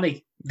loads of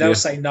money." They'll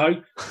say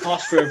no,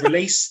 ask for a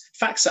release,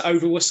 fax it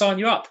over, we'll sign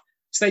you up.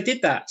 So they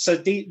did that.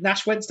 So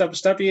Nash went to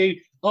WCW,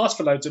 asked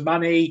for loads of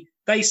money.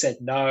 They said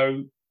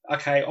no.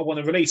 Okay, I want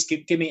a release.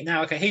 Give me it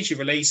now. Okay, here's your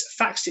release.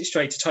 Faxed it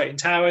straight to Titan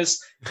Towers,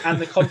 and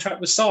the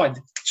contract was signed,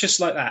 just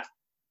like that.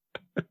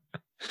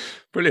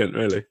 Brilliant,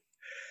 really.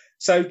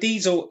 So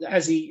Diesel,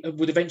 as he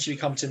would eventually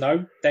come to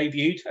know,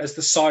 debuted as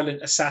the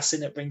silent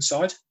assassin at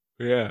ringside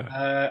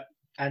Yeah.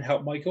 and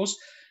helped Michaels.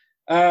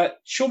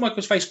 Shawn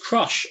Michaels faced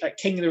Crush at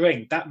King of the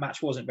Ring. That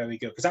match wasn't very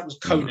good because that was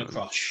Kona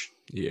Crush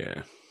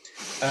Yeah.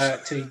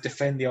 to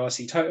defend the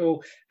IC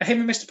title. Him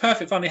and Mr.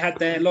 Perfect finally had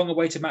their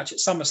long-awaited match at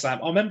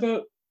SummerSlam. I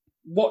remember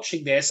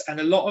watching this, and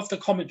a lot of the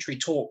commentary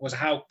talk was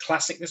how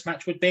classic this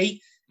match would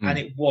be, and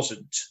it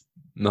wasn't.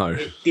 No.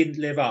 It didn't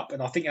live up,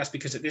 and I think that's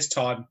because at this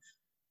time,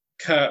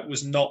 Kurt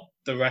was not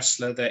the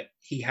wrestler that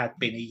he had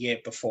been a year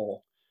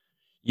before.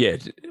 Yeah,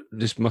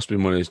 this must have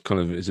been one of his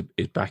kind of his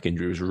back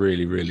injury was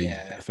really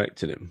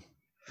affected him,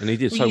 and he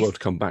did well to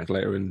come back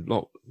later in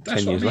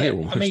 10 years later.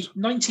 Almost. I mean,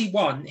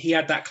 91, he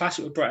had that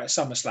classic with Bret at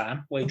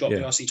SummerSlam where he dropped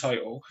the IC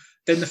title.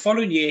 Then the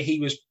following year, he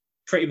was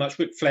pretty much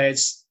Ric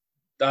Flair's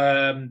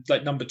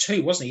number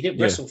 2, wasn't he? He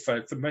didn't wrestle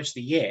for most of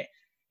the year.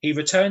 He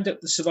returned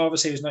at the Survivor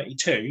Series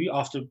 92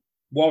 after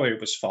Warrior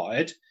was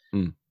fired,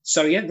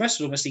 so he hadn't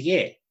wrestled almost a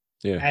year.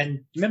 Yeah,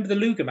 and remember the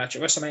Luger match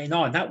at WrestleMania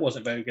 9? That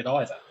wasn't very good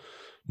either.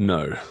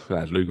 No, that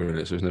had Luger in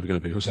it, so it's never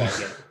going to be, was it? Well,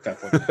 fair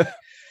point.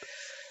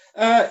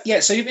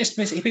 So he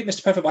beat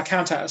Mr. Perfect by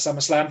count out at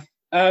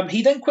SummerSlam.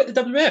 He then quit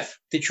the WWF,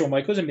 did Shawn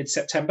Michaels, in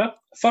mid-September,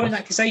 following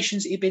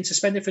accusations he'd been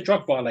suspended for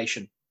drug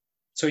violation.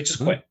 So he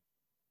just quit.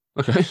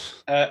 Okay.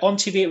 On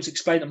TV, it was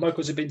explained that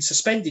Michaels had been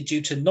suspended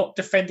due to not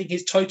defending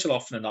his title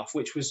often enough,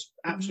 which was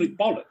absolute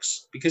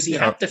bollocks because he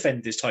had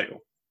defended his title.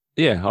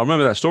 Yeah, I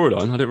remember that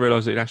storyline. I didn't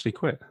realise he'd actually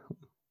quit.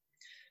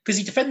 Because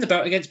he defended the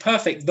belt against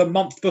Perfect the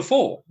month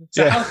before.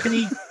 So how can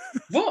he...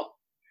 What?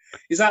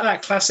 Is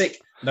that classic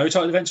no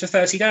title events for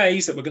 30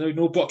 days that we're going to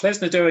ignore Brock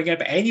Lesnar doing it,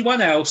 but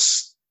anyone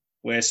else,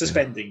 we're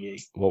suspending you?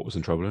 Walt was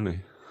in trouble, isn't he?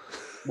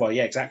 Well,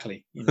 yeah,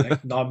 exactly.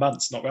 9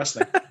 months not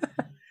wrestling.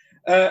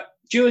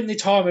 During the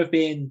time of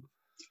being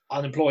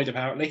unemployed,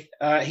 apparently,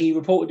 he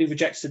reportedly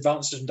rejected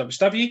advances from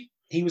WCW.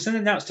 He was then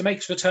announced to make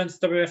his return to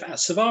WWF at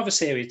Survivor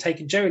Series,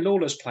 taking Jerry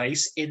Lawler's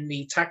place in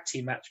the tag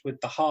team match with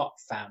the Hart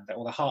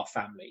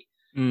family.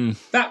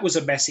 That was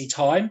a messy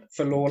time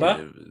for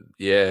Lawler.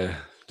 Yeah,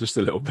 just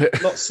a little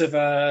bit. Lots of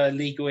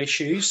legal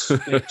issues,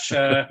 which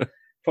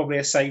probably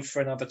are saved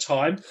for another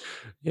time.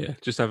 Yeah,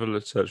 just have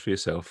a search for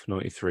yourself.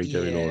 93,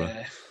 Jerry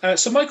Lawler.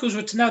 So Michaels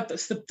would now.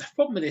 The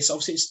problem with this,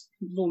 obviously, it's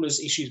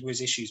Lawler's issues were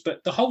his issues,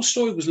 but the whole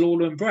story was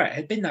Lawler and Brett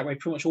had been that way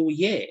pretty much all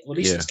year, or at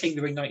least since King of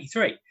the Ring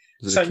 93.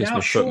 So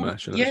now Shawn,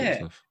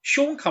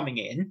 Shawn coming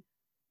in,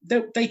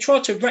 they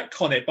tried to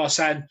retcon it by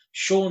saying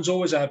Shawn's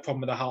always had a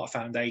problem with the Hart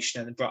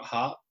Foundation and Bret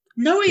Hart.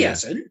 No, he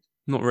hasn't.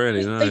 Not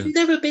really, no. They've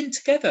never been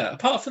together.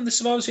 Apart from the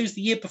Survivor Series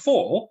the year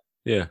before,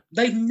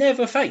 they've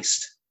never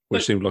faced.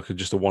 Which seemed like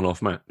just a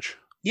one-off match.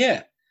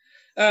 Yeah.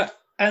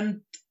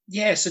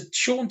 So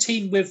Shawn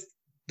teamed with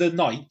the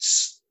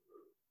Knights,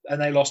 and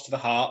they lost to the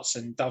Hearts,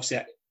 and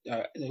obviously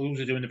they were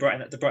also doing the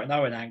Bret and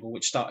Owen angle,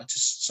 which started to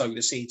sow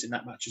the seeds in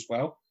that match as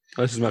well.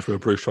 This is a match where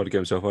Bruce tried to get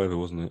himself over,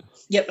 wasn't it?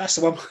 Yep, that's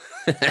the one.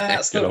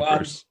 That's the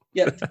one.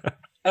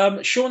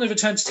 Yep. Shawn had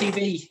returned to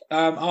TV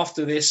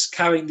after this,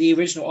 carrying the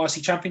original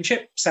IC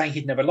Championship, saying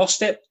he'd never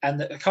lost it,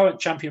 and that the current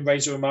champion,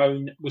 Razor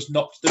Ramon, was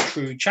not the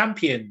true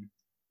champion.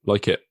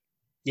 Like it.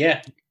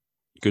 Yeah.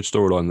 Good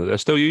storyline that they're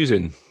still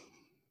using.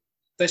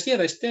 They still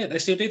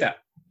do that.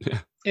 Yeah.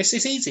 It's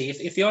easy.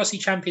 If the IC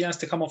champion has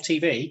to come off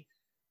TV,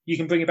 you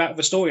can bring about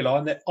with a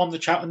storyline that on the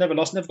chat, I never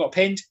lost, never got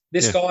pinned.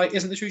 This guy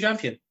isn't the true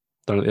champion.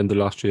 Done at the end of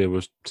last year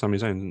was Sami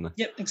Zayn, didn't they?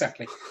 Yep,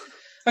 exactly.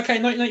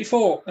 Okay,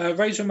 1994,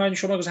 Razor Ramon and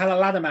Shawn Michaels had a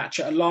ladder match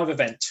at a live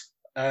event,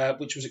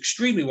 which was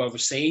extremely well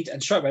received,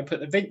 and straight away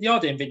put the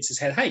idea in Vince's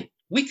head, hey,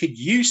 we could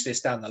use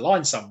this down the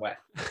line somewhere.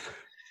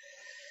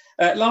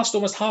 Lasted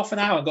almost half an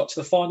hour and got to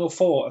the final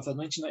 4 of the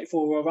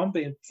 1994 Royal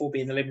Rumble before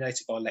being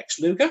eliminated by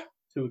Lex Luger,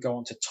 who would go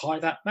on to tie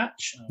that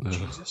match. Oh,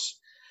 Jesus.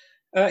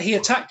 He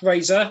attacked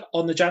Razor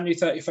on the January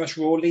 31st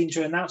Raw, leading to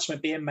an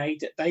announcement being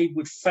made that they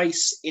would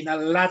face in a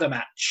ladder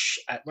match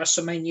at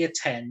WrestleMania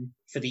 10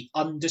 for the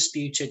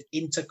undisputed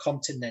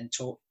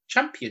Intercontinental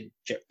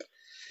Championship.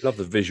 Love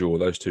the visual of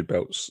those two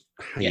belts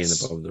hanging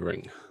above the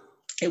ring.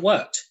 It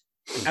worked.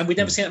 And we'd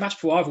never seen that match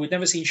before either. We'd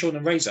never seen Shawn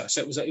and Razor.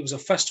 So it was a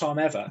first time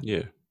ever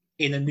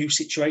in a new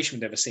situation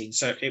we'd never seen.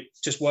 So it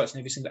just worked in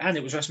every single... And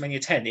it was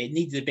WrestleMania 10. It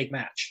needed a big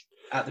match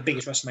at the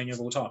biggest WrestleMania of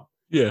all time.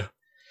 Yeah.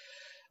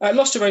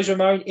 Lost to Razor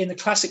Ramon in the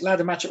classic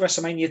ladder match at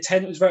WrestleMania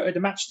 10. It was voted the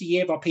match of the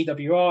year by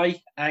PWI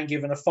and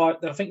given I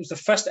think it was the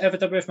first ever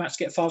WWF match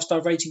to get a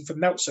 5-star rating from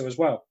Meltzer as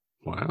well.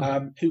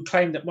 Wow. Who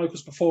claimed that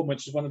Michaels'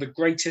 performance was one of the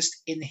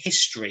greatest in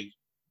history.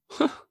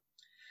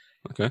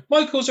 Okay.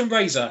 Michaels and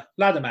Razor,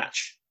 ladder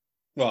match.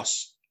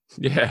 Ross.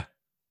 Yeah.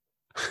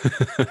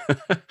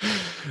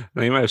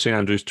 Now, you may have seen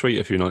Andrew's tweet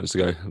a few nights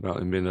ago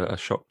about him being a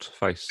shocked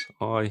face.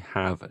 I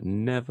have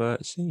never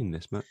seen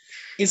this match.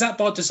 Is that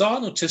by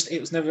design or just it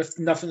was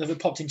nothing ever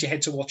popped into your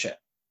head to watch it?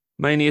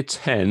 Mania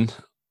 10,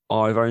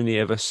 I've only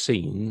ever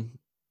seen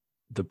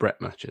the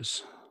Brett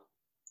matches.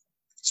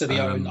 So the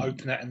Owen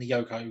opener and the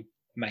Yoko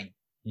main.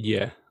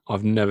 Yeah.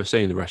 I've never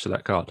seen the rest of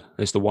that card.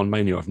 It's the one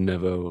Mania I've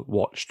never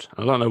watched.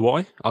 I don't know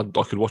why. I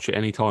could watch it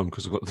any time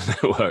because I've got the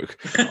network.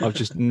 I've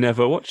just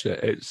never watched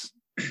it. It's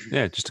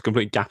just a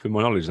complete gap in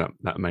my knowledge,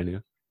 that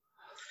Mania.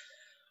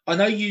 I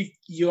know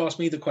you asked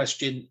me the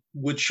question,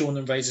 would Shawn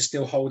and Razor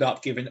still hold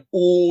up given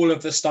all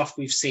of the stuff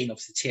we've seen of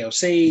the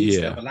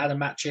TLCs, the ladder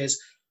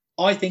matches?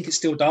 I think it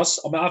still does.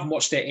 I mean, I haven't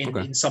watched it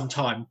in some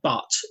time,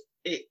 but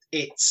it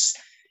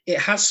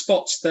has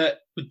spots that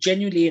were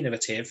genuinely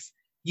innovative.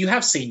 You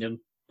have seen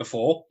them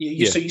before.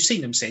 So you've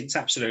seen them since,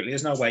 absolutely.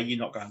 There's no way you're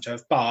not going to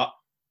have, but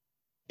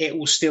it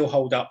will still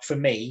hold up for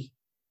me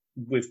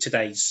with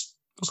today's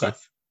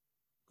stuff.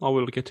 I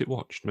will get it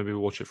watched. Maybe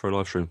we'll watch it for a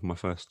live stream for my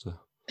first...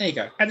 There you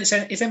go. And it's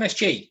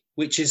MSG,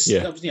 which is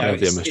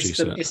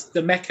it's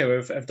the mecca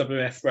of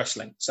WWF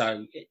wrestling.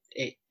 So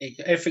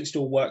everything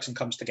still works and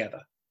comes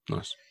together.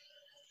 Nice.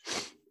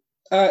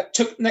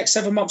 Took the next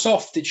 7 months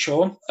off, did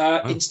Shawn,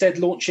 instead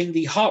launching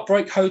the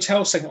Heartbreak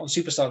Hotel segment on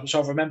Superstars, which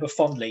I remember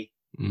fondly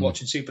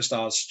watching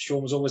Superstars.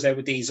 Shawn was always there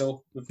with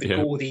Diesel, with the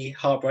gaudy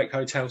Heartbreak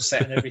Hotel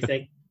set and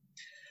everything.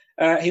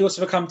 He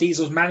also became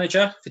Diesel's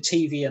manager for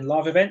TV and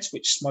live events,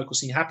 which Michael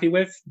seemed happy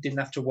with. Didn't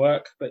have to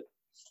work, but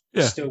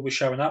still was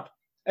showing up.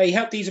 He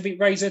helped Diesel beat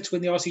Razor to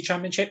win the RC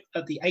Championship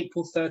at the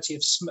April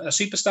 30th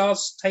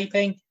Superstars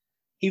taping.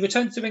 He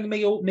returned to the ring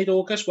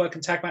mid-August,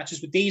 working tag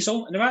matches with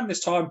Diesel. And around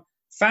this time,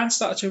 fans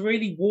started to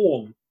really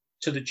warm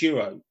to the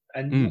duo.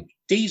 And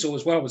Diesel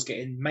as well was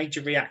getting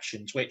major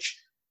reactions, which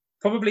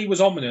probably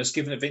was ominous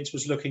given that Vince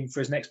was looking for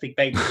his next big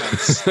baby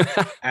face.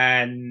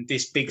 And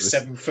this big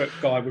 7-foot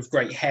guy with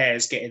great hair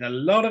is getting a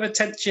lot of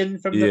attention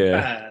from the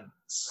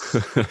fans.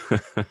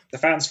 The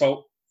fans'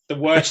 fault. The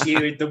worst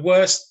year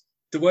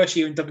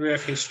in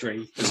WWF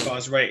history as far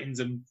as ratings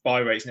and buy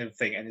rates and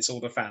everything, and it's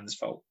all the fans'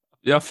 fault.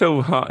 Yeah,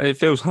 it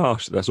feels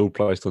harsh that that's all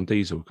placed on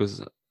Diesel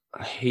because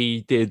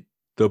he did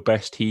the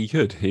best he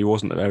could. He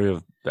wasn't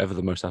ever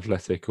the most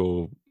athletic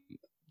or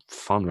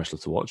fun wrestler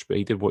to watch, but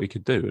he did what he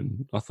could do,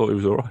 and I thought he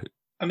was all right.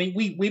 I mean,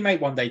 we may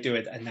one day do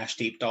a Nash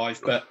deep dive,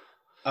 but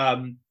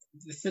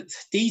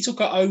Diesel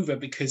got over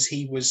because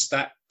he was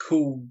that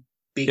cool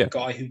big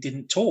guy who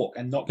didn't talk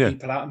and knock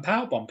people out and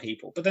powerbomb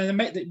people. But then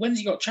when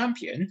he got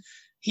champion,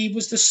 he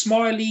was the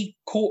smiley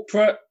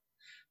corporate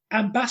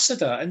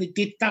ambassador, and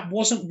that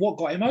wasn't what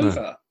got him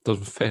over.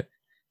 Doesn't fit.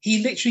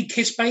 He literally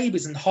kissed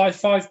babies and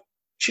high-fived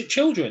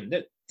children.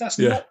 That's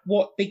not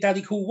what Big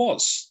Daddy Cool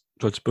was.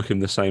 Tried to book him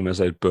the same as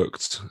they'd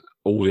booked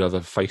all the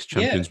other face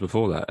champions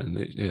before that, and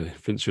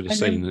Vince should have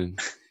seen.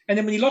 And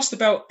then when he lost the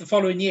belt the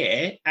following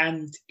year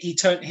and he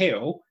turned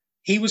heel,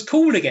 he was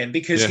cool again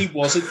because he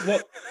wasn't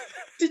what.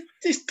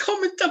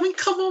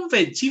 Come on,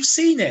 Vince, you've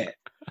seen it.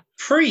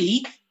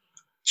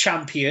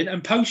 Pre-champion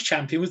and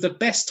post-champion was the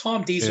best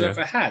time Diesel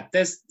ever had.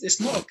 It's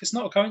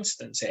not a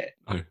coincidence here.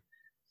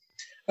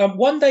 No.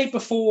 One day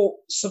before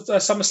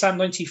SummerSlam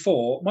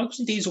 '94, Michaels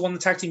and Diesel won the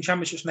tag team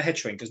championships from the Head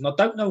Shrinkers, and I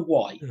don't know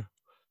why. Yeah.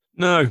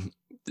 No,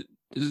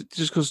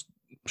 just because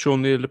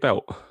Shawn needed a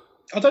belt.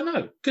 I don't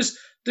know, because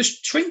the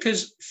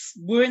Shrinkers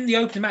were in the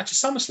opening match of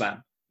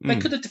SummerSlam. They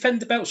could have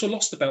defended the belts or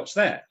lost the belts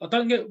there. I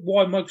don't get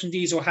why Michaels and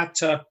Diesel had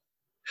to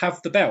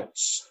have the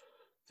belts.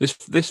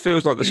 This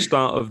feels like the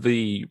start of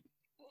the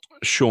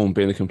Shawn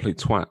being a complete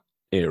twat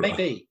era.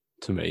 Maybe.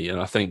 To me, and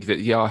I think that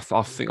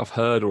I think I've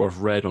heard or I've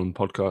read on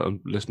podcast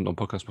and listened on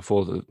podcasts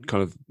before that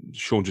kind of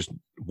Shawn just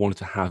wanted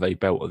to have a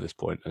belt at this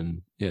point,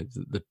 and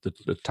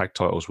the tag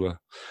titles were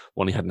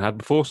one he hadn't had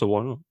before, so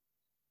why not?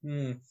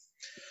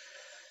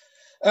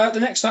 The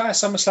next night at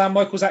SummerSlam,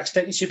 Michaels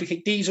accidentally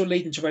superkicked Diesel,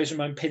 leading to Razor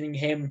Ramon pinning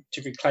him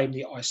to reclaim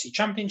the IC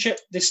Championship.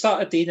 This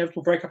started the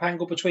inevitable breakup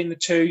angle between the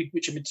two,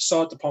 which had been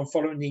decided upon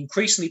following the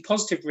increasingly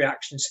positive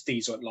reactions to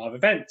Diesel at live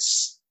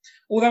events.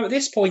 Although at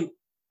this point,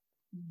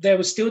 there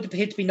was still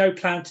appeared to be no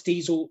plan to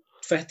Diesel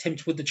for him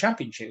to win the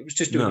championship. It was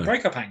just doing a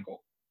breakup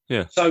angle.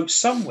 Yeah. So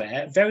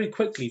somewhere, very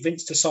quickly,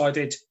 Vince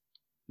decided,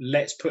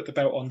 let's put the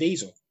belt on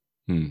Diesel.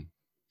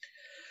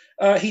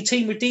 He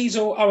teamed with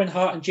Diesel, Owen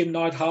Hart, and Jim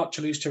Neidhart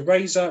to lose to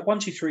Razor,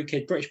 1-2-3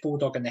 Kid, British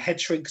Bulldog, and the Head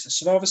Shrinks at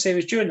Survivor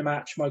Series. During the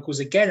match, Michaels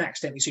again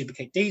accidentally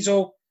superkicked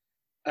Diesel.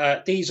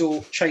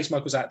 Diesel chased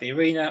Michaels out of the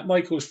arena.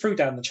 Michaels threw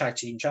down the tag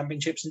team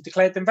championships and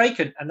declared them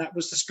vacant, and that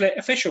was the split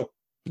official.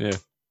 Yeah.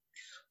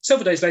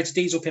 Several days later,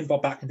 Diesel pinned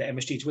Bob back into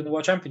MSG to win the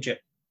World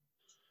Championship.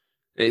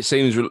 It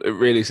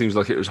really seems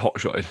like it was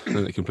hot-shotted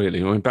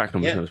completely. I mean,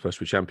 Backlund was never supposed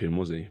to be champion,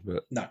 was he?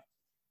 But no.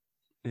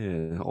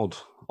 Yeah, odd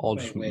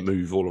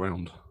move all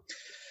around.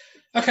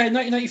 Okay,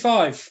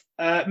 1995.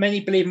 Many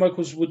believe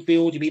Michaels would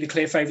already be the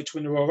clear favourite to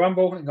win the Royal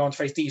Rumble and go on to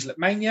face Diesel at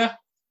Mania,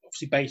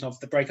 obviously based off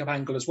the breakup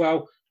angle as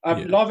well.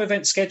 Live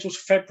event schedules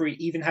for February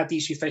even had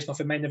these two facing off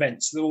in main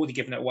events. So they're already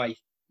giving it away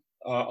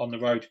on the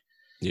road.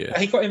 Yeah.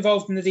 He got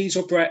involved in the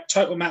Diesel Brett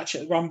title match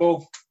at the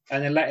Rumble,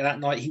 and then later that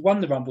night he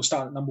won the Rumble,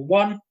 starting at number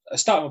 1,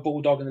 starting with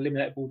Bulldog and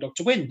eliminated Bulldog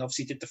to win.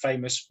 Obviously did the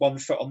famous 1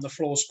 foot on the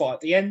floor spot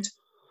at the end,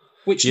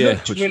 which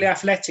looked really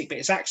athletic, but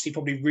it's actually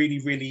probably really,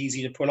 really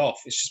easy to pull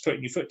off. It's just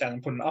putting your foot down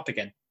and putting it up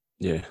again.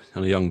 Yeah,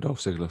 and a young Dolph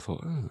Ziggler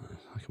thought,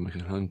 I can make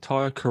an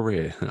entire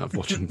career out of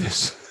watching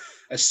this.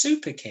 A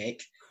super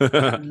kick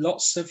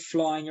Lots of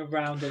flying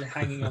around and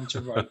hanging onto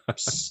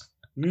ropes.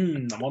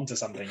 I'm onto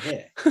something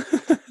here.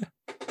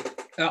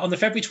 On the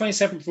February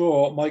 27th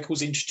Raw,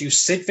 Michaels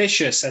introduced Sid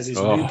Vicious as his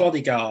new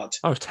bodyguard.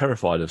 I was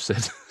terrified of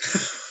Sid.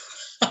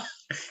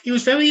 He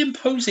was very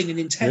imposing and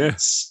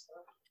intense.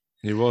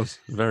 Yeah, he was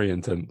very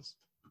intense.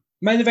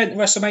 Main event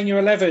WrestleMania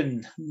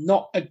 11.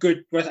 Not a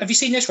good... Have you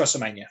seen this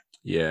WrestleMania?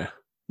 Yeah.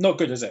 Not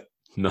good, is it?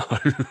 No.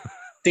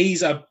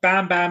 These are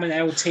Bam Bam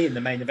and LT in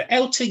the main event.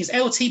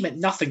 LT meant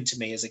nothing to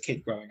me as a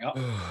kid growing up.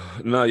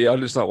 No, yeah, I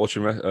just started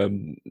watching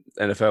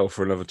NFL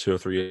for another 2 or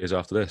 3 years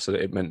after this. So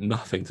it meant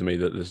nothing to me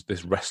that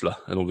this wrestler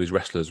and all these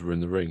wrestlers were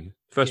in the ring.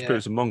 First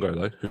appearance of Mongo,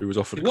 though, who was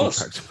offered a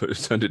contract but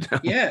has turned it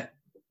down. Yeah.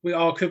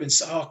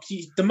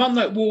 The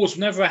Monday Wars would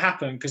never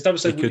happen because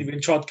WWE wouldn't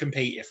even try to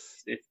compete if...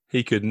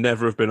 He could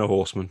never have been a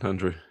horseman,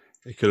 Andrew.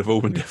 He could have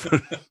all been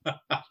different.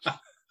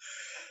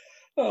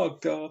 Oh,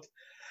 God.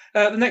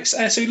 The next,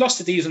 so he lost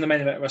to Diesel in the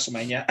main event of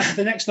WrestleMania.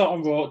 The next night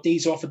on Raw,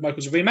 Diesel offered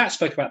Michaels a rematch,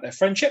 spoke about their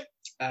friendship.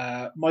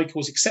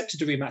 Michaels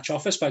accepted the rematch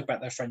offer, spoke about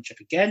their friendship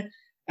again,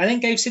 and then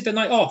gave Sid the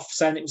night off,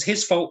 saying it was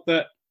his fault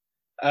that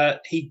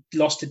he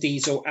lost to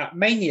Diesel at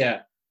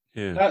Mania.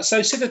 Yeah.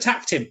 So Sid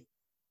attacked him.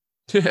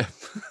 Yeah.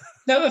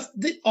 Now,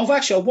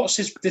 I watched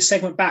this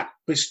segment back,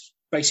 was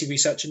basically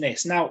researching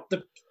this. Now,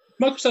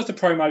 Michaels does the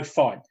promo,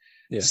 fine.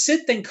 Yeah.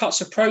 Sid then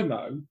cuts a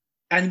promo.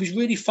 And he was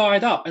really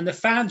fired up, and the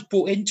fans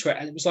bought into it,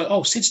 and it was like,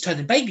 "Oh, Sid's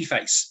turning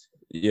babyface."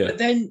 Yeah. But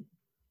then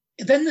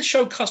the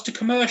show cuts to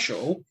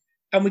commercial,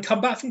 and we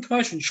come back from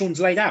commercial, and Sean's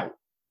laid out.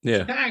 Yeah.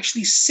 You can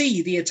actually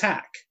see the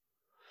attack.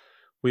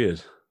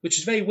 Weird. Which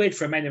is very weird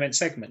for a main event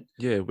segment.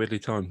 Yeah, weirdly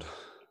timed.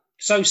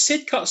 So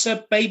Sid cuts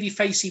a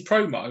babyfacey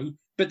promo,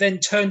 but then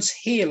turns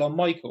heel on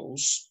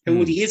Michaels, who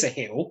already is a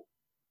heel.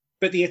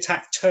 But the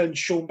attack turns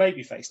Sean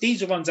babyface.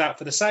 Diesel runs out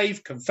for the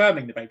save,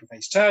 confirming the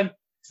babyface turn.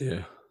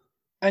 Yeah.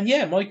 And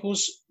yeah,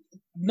 Michaels,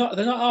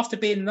 they're not after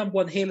being the number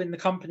one heel in the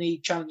company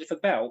challenger for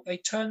the belt, they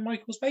turn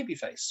Michaels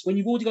babyface when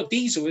you've already got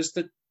Diesel as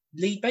the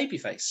lead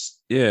babyface.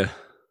 Yeah.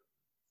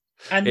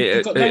 And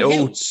you've got no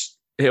heels.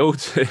 It all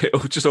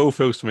just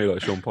feels to me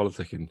like Sean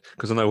politicking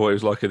because I know what he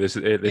was like in this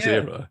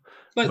era.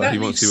 Like that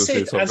leaves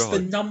Sid as the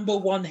number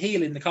one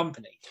heel in the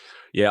company.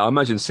 Yeah, I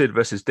imagine Sid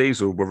versus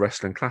Diesel were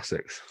wrestling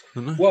classics.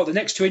 Well, the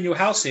next two in your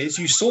houses,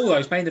 you saw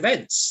those main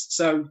events.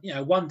 So,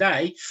 one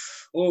day,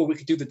 we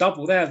could do the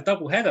double there, the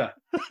double header.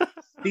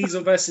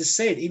 Diesel versus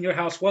Sid in your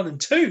house 1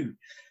 and 2.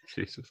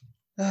 Jesus.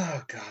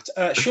 Oh,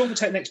 God. Sean will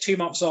take the next 2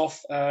 months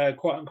off,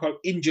 quote unquote,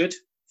 injured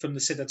from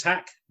the Sid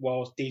attack,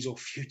 while Diesel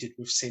feuded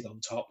with Sid on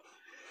top.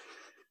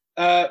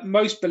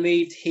 Most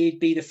believed he'd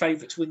be the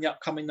favourite to win the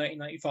upcoming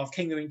 1995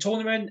 King of the Ring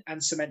tournament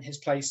and cement his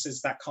place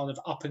as that kind of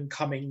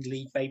up-and-coming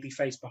lead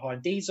babyface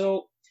behind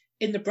Diesel.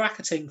 In the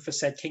bracketing for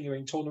said King of the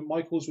Ring tournament,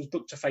 Michaels was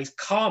booked to face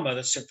Karma,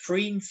 the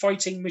Supreme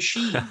Fighting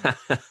Machine,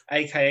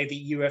 a.k.a.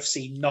 the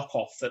UFC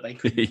knockoff that they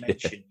couldn't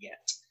mention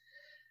yet.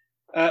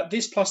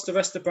 This plus the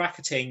rest of the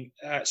bracketing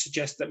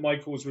suggests that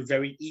Michaels would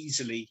very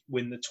easily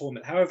win the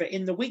tournament. However,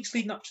 in the weeks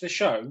leading up to the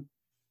show,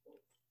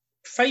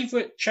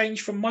 favourite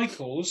change from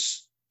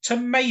Michaels to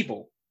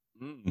Mabel.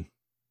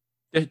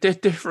 They're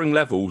differing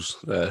levels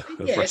there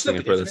of wrestling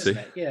ability.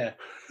 Yeah.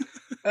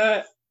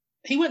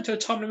 He went to a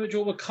time limit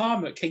draw with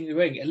Karma at King of the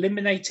Ring,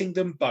 eliminating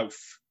them both.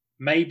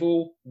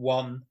 Mabel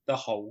won the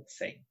whole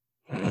thing.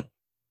 And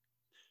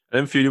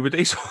then feuded with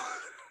Diesel.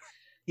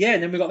 Yeah,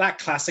 and then we got that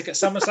classic at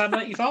SummerSlam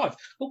 95.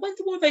 But when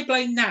were they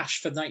blame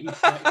Nash for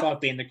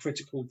 95 being the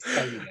critical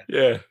failure?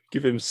 Yeah,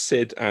 give him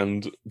Sid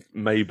and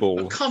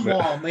Mabel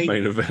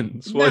main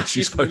events. What is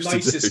he supposed to do?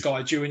 Nash is the nicest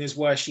guy during his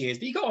worst years,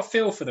 but you got to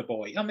feel for the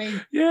boy. I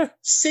mean, yeah,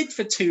 Sid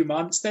for 2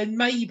 months, then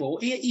Mabel.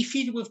 He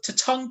feuded with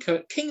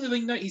Tatanka. King of the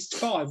Ring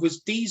 95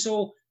 was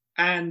Diesel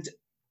and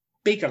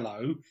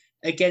Bigelow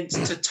against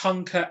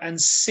Tatanka and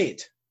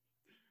Sid.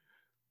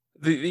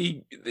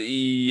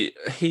 The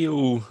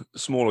heel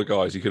smaller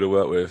guys you could have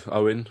worked with,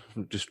 Owen,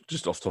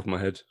 just off the top of my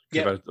head.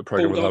 Yeah, the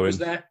program Bulldog with Owen. Was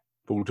there.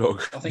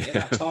 Bulldog. I think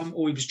at that time,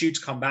 or he was due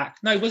to come back.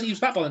 No, he was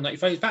back by then. He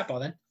was back by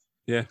then.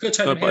 Yeah,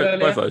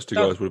 both those two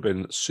guys would have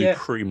been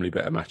supremely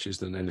better matches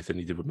than anything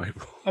he did with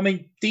Mabel. I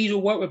mean,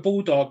 Diesel worked with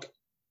Bulldog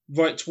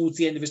right towards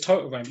the end of his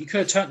title reign. You could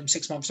have turned him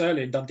 6 months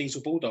earlier and done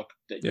Diesel Bulldog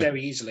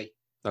very easily.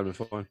 That'd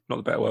been fine.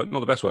 Not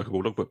the best work of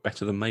Bulldog, but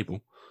better than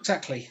Mabel.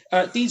 Exactly.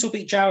 Diesel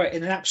beat Jarrett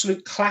in an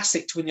absolute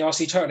classic to win the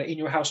RC title in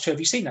your house too. Have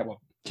you seen that one?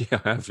 Yeah,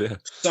 I have. Yeah.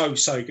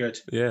 So good.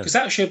 Yeah. Because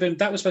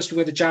that was supposed to be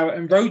where the Jarrett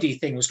and Rhodey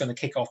thing was going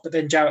to kick off, but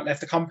then Jarrett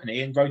left the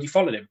company and Rhodey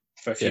followed him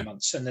for a few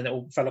months, and then it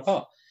all fell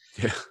apart.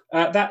 Yeah.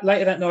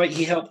 Later that night,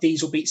 he helped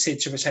Diesel beat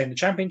Sid to retain the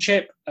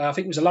championship. I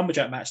think it was a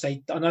lumberjack match.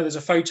 I know there's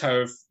a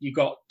photo of you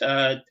got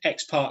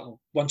X-Pac,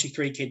 1, 2,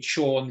 3 Kid,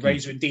 Shawn,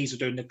 Razor, and Diesel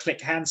doing the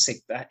click hand sig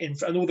there,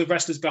 and all the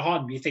wrestlers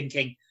behind them. You're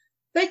thinking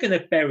they're going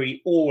to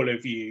bury all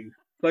of you,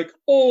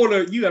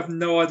 you have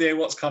no idea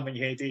what's coming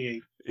here, do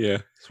you? Yeah,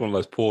 it's one of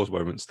those pause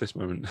moments. This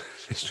moment in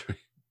history.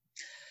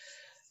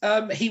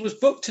 He was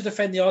booked to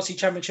defend the RC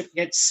Championship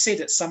against Sid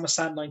at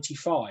SummerSlam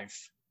 95.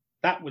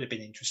 That would have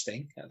been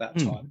interesting at that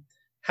time.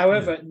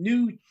 However,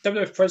 new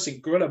WWF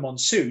President Gorilla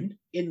Monsoon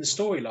in the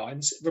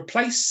storylines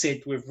replaced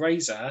Sid with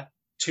Razor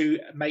to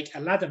make a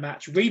ladder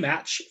match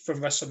rematch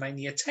from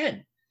WrestleMania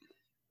 10.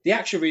 The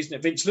actual reason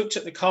that Vince looked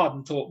at the card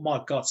and thought,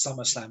 my God,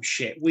 SummerSlam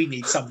shit, we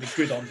need something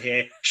good on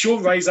here.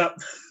 Shawn Razor,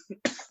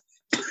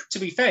 to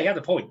be fair, he had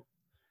a point.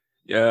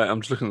 Yeah, I'm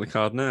just looking at the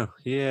card now.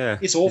 Yeah.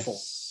 It's awful.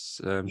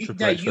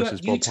 Triple H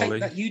versus Bob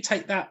Holly. You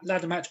take that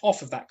ladder match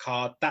off of that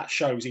card, that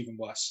show's even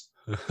worse.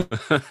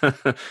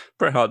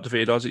 Bret Hart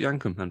defeated Isaac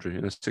Yankem, Andrew,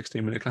 in a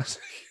 16-minute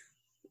classic.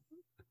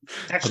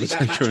 Actually,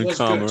 that match was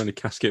good. In a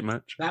casket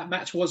match. That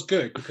match was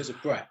good because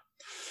of Bret.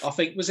 I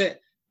think, was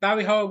it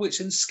Barry Horowitz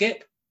and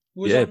Skip?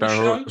 Barry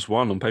Horowitz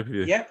won on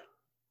pay-per-view.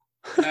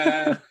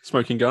 Yep.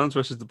 Smoking Guns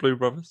versus the Blue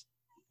Brothers.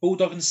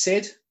 Bulldog and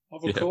Sid, I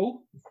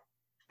recall.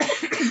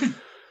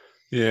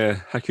 Yeah,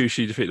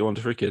 Hakushi defeated the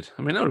Wonder Kid.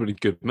 I mean, that would have been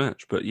a good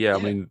match, but I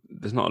mean,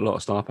 there's not a lot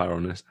of star power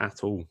on this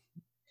at all.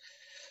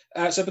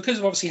 So because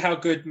of obviously how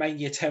good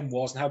Mania 10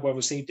 was and how well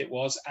received it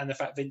was, and the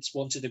fact Vince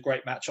wanted a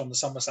great match on the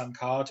SummerSlam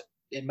card,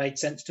 it made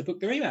sense to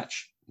book the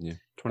rematch. Yeah,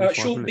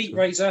 Shawn beat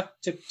Razor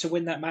to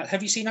win that match.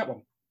 Have you seen that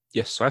one?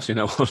 Yes, I've seen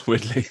that one,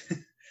 weirdly.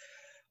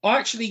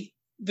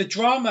 The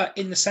drama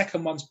in the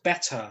second one's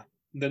better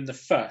than the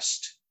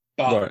first,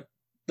 but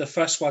the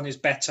first one is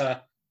better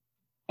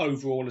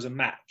overall as a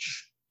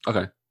match.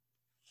 Okay.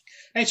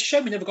 And it's a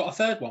shame we never got a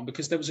third one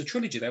because there was a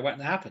trilogy there waiting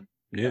to happen.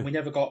 Yeah. And we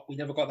never got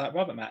that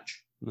rubber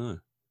match. No.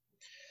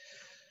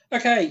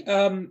 Okay,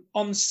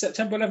 on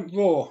September 11th,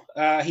 Raw,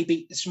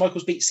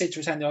 Michaels beat Sid to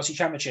retain the RC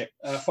Championship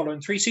following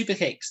 3 super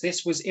kicks.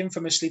 This was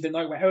infamously the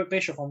night where Eric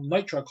Bischoff on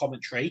Nitro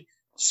commentary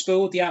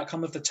spoiled the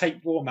outcome of the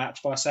taped Raw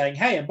match by saying,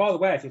 hey, and by the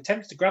way, if you're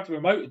tempted to grab the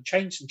remote and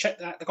change and check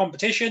the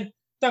competition,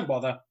 don't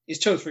bother. It's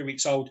 2 or 3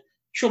 weeks old.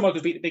 Shawn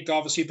Michaels beat the big guy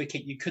with a super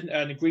kick you couldn't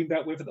earn a green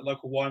belt with at the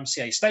local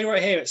YMCA. Stay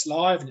right here, it's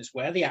live and it's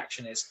where the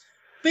action is.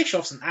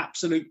 Bischoff's an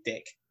absolute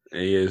dick.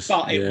 He is.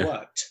 But it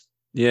worked.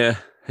 Yeah,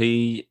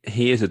 he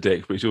is a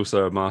dick, but he's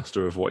also a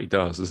master of what he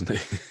does, isn't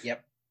he?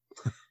 Yep.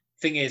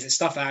 Thing is, it's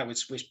stuff out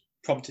which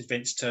prompted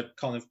Vince to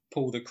kind of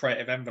pull the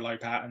creative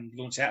envelope out and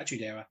launch the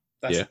Attitude Era.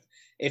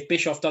 If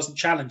Bischoff doesn't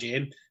challenge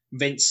him,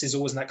 Vince is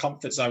always in that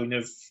comfort zone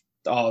of,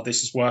 oh,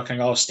 this is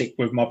working, I'll stick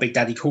with my Big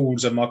Daddy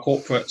calls and my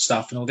corporate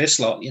stuff and all this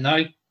lot, you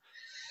know?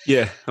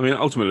 Yeah, I mean,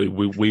 ultimately,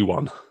 we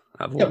won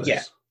out of all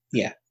this.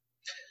 Yeah.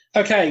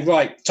 Okay,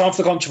 right. Time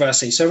for the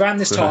controversy. So around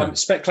this time,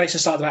 speculation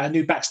started about a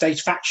new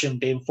backstage faction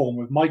being formed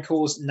with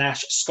Michaels,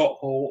 Nash, Scott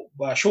Hall,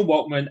 Sean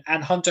Waltman,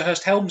 and Hunter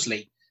Hearst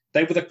Helmsley.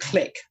 They were the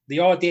Clique.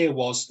 The idea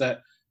was that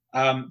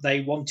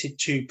they wanted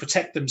to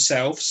protect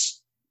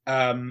themselves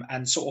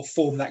and sort of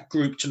form that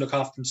group to look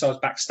after themselves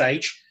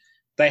backstage.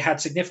 They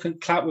had significant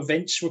clout with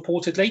Vince,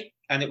 reportedly,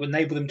 and it would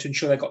enable them to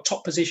ensure they got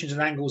top positions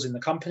and angles in the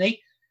company.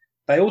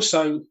 They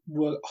also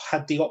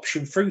had the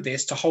option through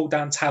this to hold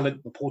down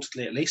talent,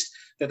 reportedly at least,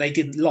 that they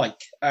didn't like.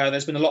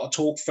 There's been a lot of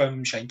talk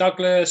from Shane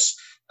Douglas,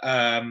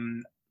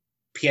 Pierre-Carl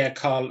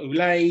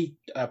Ouellet,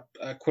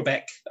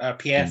 Quebec,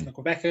 Pierre from the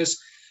Quebecers,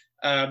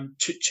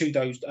 to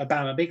those,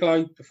 Bam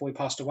Bigelow before he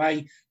passed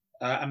away,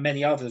 and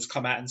many others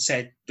come out and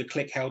said the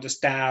Clique held us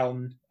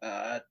down,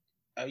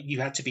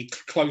 you had to be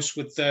close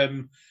with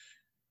them.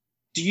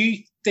 Do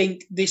you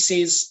think this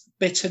is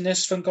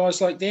bitterness from guys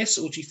like this,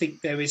 or do you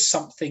think there is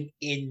something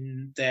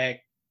in their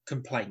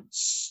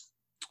complaints?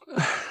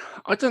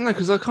 I don't know,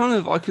 because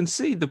I can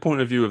see the point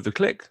of view of the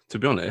Clique, to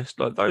be honest.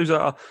 Like, those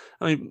are,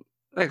 I mean,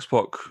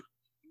 X-Pac,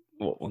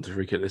 1, 2,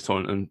 3 at this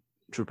time, and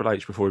Triple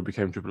H before he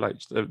became Triple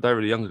H. They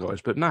were the younger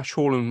guys, but Nash,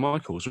 Hall, and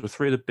Michaels were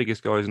 3 of the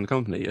biggest guys in the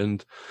company,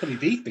 and probably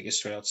the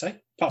biggest 3, I'd say.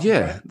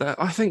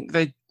 I think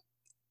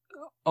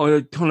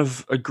I kind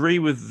of agree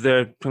with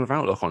their kind of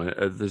outlook on it.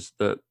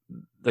 That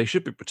they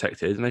should be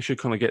protected and they should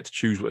kind of get to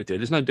choose what they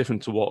did. It's no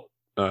different to what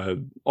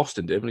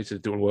Austin did when he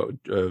said, "Do you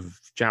want to work with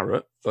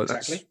Jarrett?" But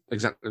that's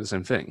exactly the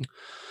same thing.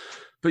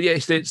 But yeah,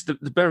 it's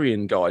the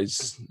burying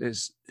guys.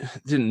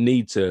 Didn't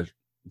need to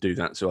do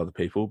that to other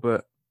people,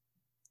 but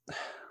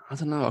I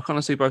don't know. I kind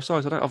of see both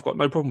sides. I've got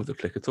no problem with the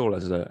Clique at all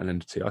as an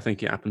entity. I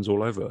think it happens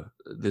all over.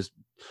 There's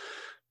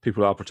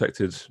people are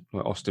protected,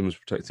 like Austin was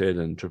protected,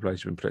 and Triple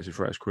H has been protected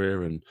throughout his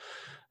career, and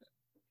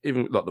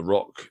even like The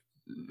Rock,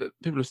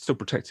 people are still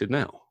protected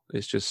now.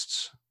 It's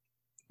just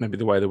maybe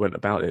the way they went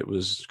about it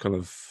was kind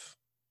of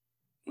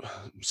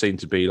seen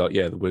to be like,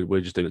 we're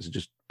just doing it to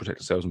just protect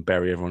ourselves and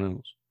bury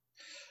everyone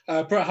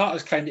else. Bret Hart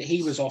has claimed that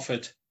he was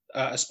offered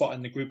a spot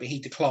in the group, but he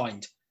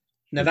declined.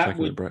 Now that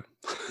would, Bret.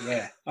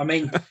 Yeah, I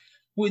mean,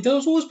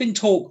 there's always been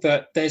talk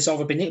that there's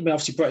either been,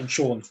 obviously Bret and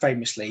Shawn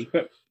famously,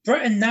 but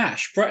Bret and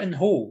Nash, Bret and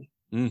Hall,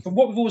 from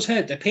what we've always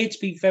heard, they appear to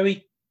be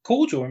very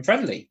cordial and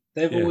friendly.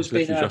 They've always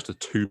been just a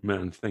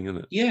 2-man thing, isn't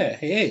it? Yeah,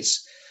 it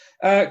is.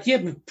 But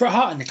Bret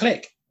Hart and the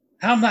Clique.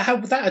 How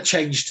would that have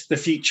changed the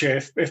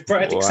future if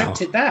Bret had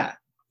accepted that?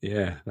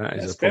 Yeah,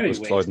 that's a proper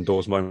sliding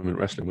doors moment.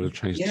 Wrestling would have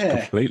changed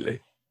completely.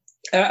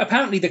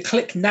 Apparently, the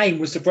Clique name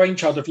was the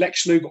brainchild of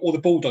Lex Luger or the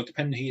Bulldog,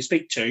 depending on who you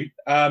speak to,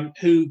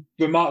 who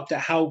remarked at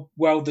how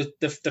well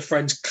the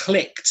friends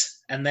clicked,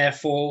 and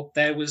therefore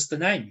there was the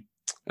name.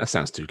 That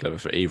sounds too clever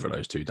for either of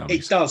those two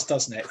dummies. It does,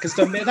 doesn't it? Because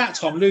at that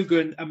time, Luger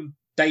and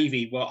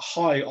Davey were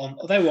high on.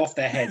 They were off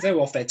their heads. They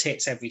were off their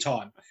tits every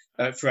time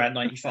throughout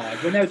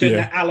 '95. When they were doing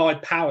the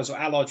Allied Powers or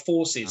Allied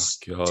Forces,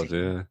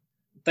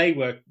 they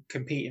were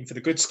competing for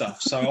the good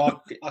stuff. So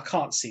I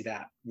can't see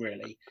that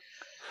really.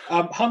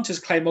 Hunter's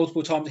claimed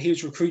multiple times that he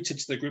was recruited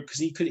to the group because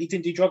he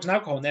didn't do drugs and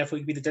alcohol, and therefore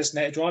he could be the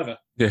designated driver.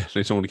 Yeah,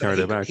 so someone to carry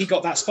their bag. He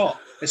got that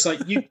spot. It's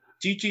like you.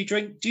 Do you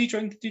drink? Do you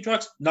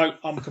drugs? No,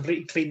 I'm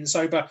completely clean and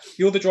sober.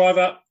 You're the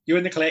driver. You're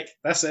in the clique.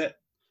 That's it.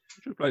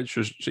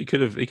 He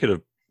could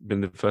have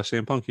been the first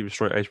CM Punk. He was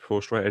straight edge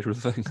before straight edge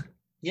was the thing.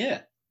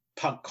 Yeah,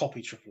 Punk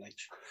copy Triple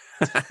H.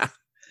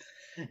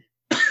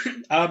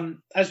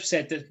 As we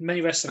said, many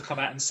wrestlers have come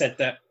out and said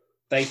that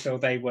they feel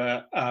they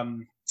were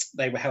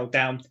held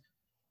down.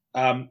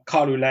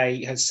 Carl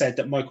Ouellet has said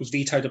that Michaels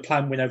vetoed a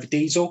planned win over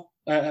Diesel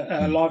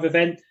at a live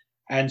event,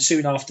 and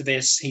soon after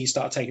this, he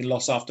started taking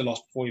loss after loss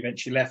before he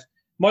eventually left.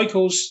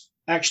 Michaels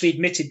actually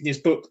admitted in his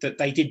book that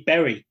they did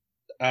bury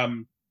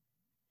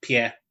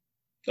Pierre,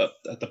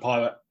 the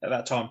pirate, at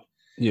that time.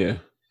 Yeah.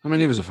 I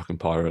mean, he was a fucking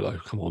pirate, though.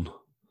 Come on.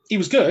 He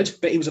was good,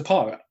 but he was a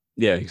pirate.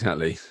 Yeah,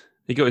 exactly.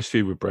 He got his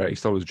feud with Bret. He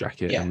stole his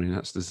jacket. Yeah. I mean,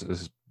 that's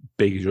as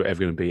big as you're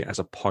ever going to be as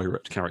a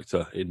pirate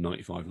character in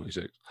 95,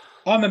 96.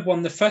 I remember one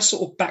of the first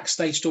sort of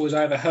backstage stories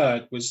I ever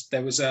heard was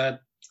there was a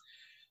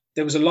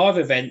live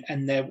event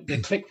and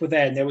the Clique were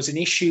there, and there was an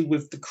issue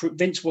with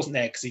Vince wasn't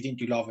there because he didn't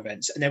do live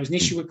events, and there was an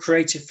issue with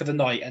creative for the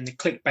night, and the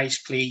Clique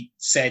basically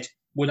said,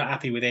 we're not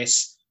happy with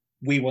this,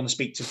 we want to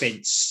speak to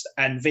Vince,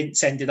 and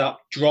Vince ended up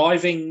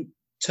driving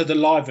to the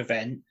live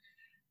event,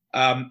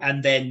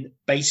 and then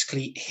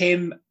basically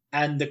him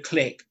and the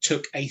Clique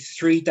took a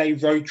 3-day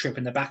road trip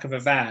in the back of a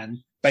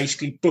van,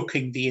 basically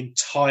booking the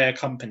entire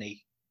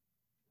company.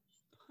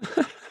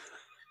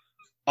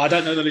 I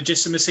don't know the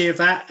legitimacy of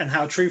that and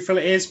how truthful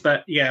it is,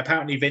 but yeah,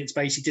 apparently Vince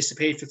basically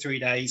disappeared for 3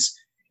 days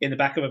in the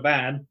back of a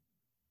van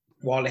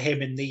while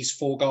him and these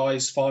 5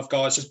 guys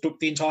just booked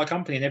the entire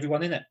company and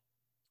everyone in it.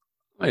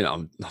 I mean,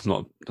 I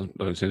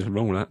don't see anything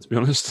wrong with that, to be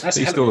honest. That's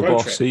He's still the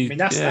boss. I mean,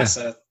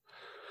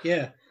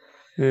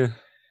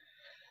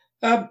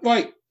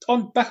 right.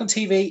 Back on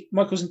TV,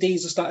 Michaels and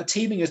Diesel started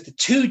teaming as the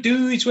two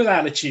dudes with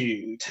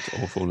attitude.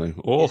 Awful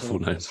name. Awful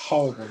name. It's a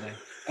horrible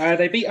name.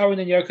 They beat Owen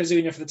and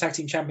Yokozuna for the tag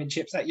team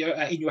championships at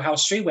In Your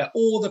House 3, where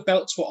all the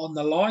belts were on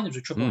the line. It was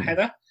a triple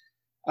header.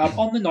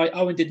 On the night,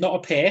 Owen did not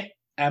appear,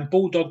 and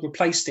Bulldog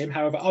replaced him.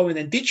 However, Owen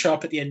then did show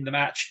up at the end of the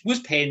match, was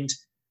pinned,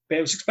 but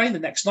it was explained the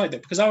next night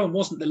that because Owen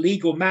wasn't the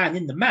legal man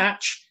in the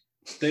match,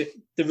 the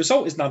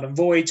result is null and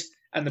void,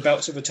 and the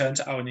belts are returned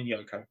to Owen and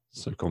Yoko.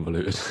 So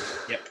convoluted.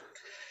 Yep.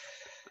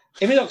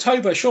 In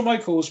mid-October, Shawn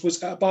Michaels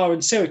was at a bar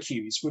in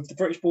Syracuse with the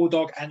British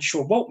Bulldog and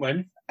Sean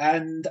Waltman,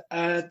 and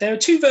there are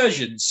 2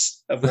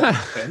 versions of what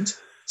happened.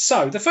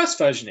 So the first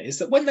version is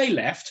that when they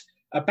left,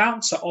 a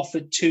bouncer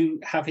offered to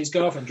have his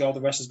girlfriend drive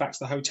the wrestlers back to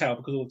the hotel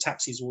because all the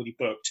taxis were already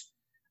booked.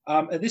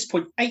 At this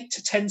point, 8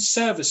 to 10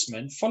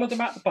 servicemen followed them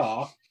at the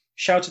bar,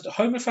 shouted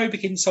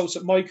homophobic insults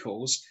at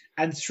Michaels,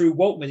 and threw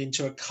Waltman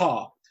into a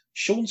car.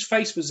 Sean's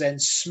face was then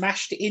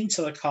smashed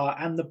into the car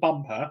and the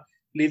bumper,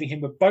 leaving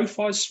him with both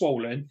eyes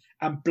swollen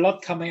and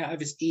blood coming out of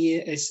his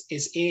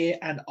ear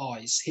and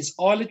eyes. His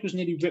eyelid was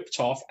nearly ripped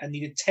off and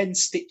needed 10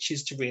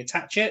 stitches to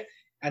reattach it,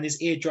 and his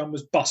eardrum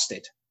was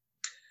busted.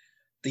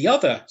 The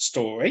other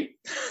story,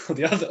 or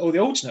the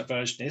alternate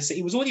version, is that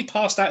he was already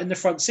passed out in the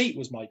front seat,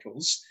 was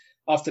Michaels,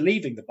 after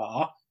leaving the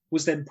bar,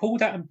 was then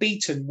pulled out and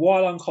beaten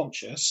while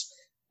unconscious.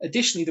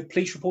 Additionally, the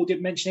police report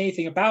didn't mention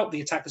anything about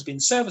the attackers being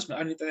servicemen,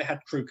 only that they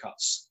had crew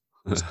cuts.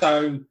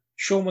 So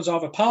Sean was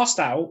either passed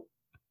out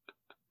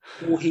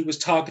or he was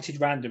targeted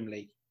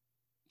randomly.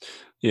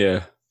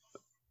 Yeah.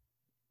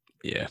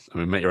 Yeah. I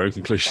mean, make your own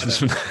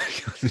conclusions.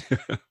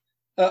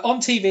 On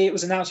TV, it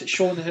was announced that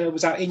Sean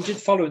was out injured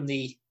following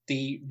the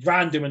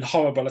random and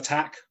horrible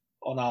attack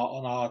on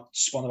one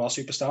of our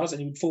superstars, and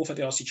he would forfeit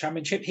the RC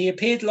Championship. He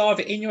appeared live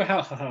at In Your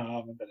House. I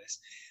remember this.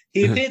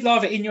 He appeared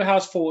live at In Your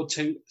House 4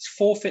 to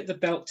forfeit the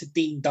belt to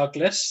Dean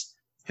Douglas,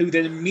 who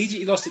then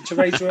immediately lost it to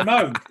Razor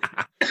Ramon.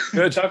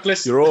 Good.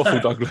 Douglas, you're awful,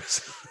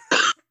 Douglas.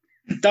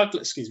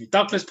 Douglas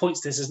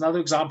points to this as another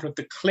example of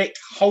the Clique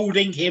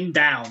holding him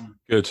down.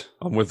 Good.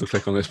 I'm with the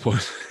Clique on this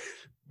point.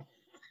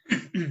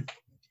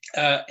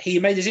 He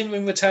made his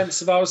in-ring return to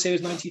Survivor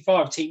Series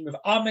 95, teaming with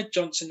Ahmed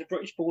Johnson, the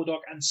British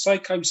Bulldog, and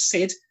Psycho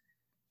Sid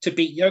to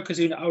beat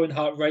Yokozuna, Owen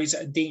Hart, Razor,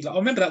 and Dean. I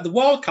remember that the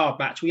wild card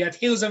match, we had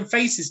heels and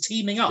faces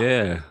teaming up.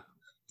 Yeah.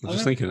 I was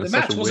just thinking the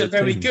match wasn't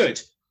very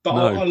good, but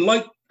no.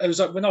 it was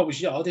like when I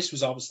was young, I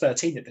was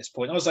 13 at this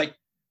point. I was like,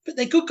 but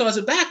they're good guys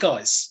and bad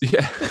guys.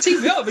 Yeah. They're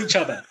teaming up with each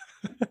other.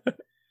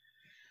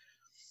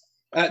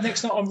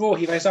 Next night on Raw,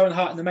 he faced Owen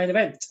Hart in the main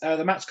event.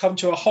 The match come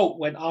to a halt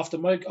when after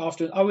an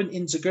Owen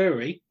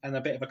Inzaguri and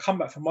a bit of a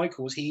comeback from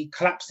Michaels, he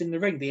collapsed in the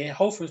ring. The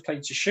whole thing was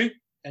played to shoot.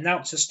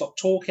 Announcers stopped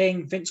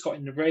talking. Vince got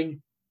in the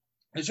ring.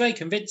 It was very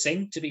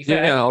convincing, to be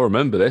fair. Yeah, I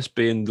remember this,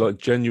 being like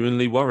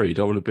genuinely worried.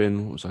 I would have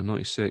been, what was I,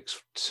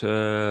 96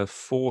 to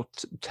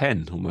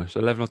 10 almost,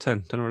 11 or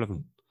 10 or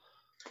 11.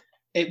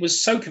 it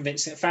was so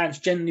convincing that fans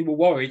genuinely were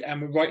worried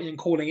and were writing and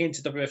calling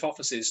into WWF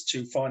offices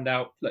to find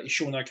out, like, is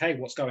Shawn okay?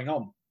 What's going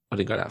on? I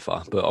didn't go that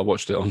far, but I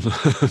watched it on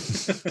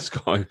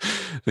Sky,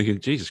 thinking,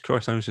 Jesus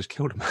Christ, I almost just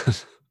killed a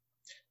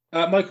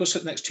man. Michaels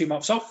took the next 2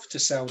 months off to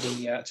sell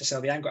the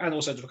angle and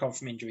also to recover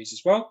from injuries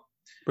as well.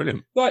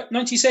 Brilliant. Right,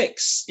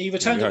 96. He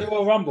returned to the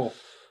Royal Rumble,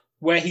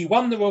 where he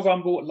won the Royal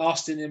Rumble,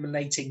 last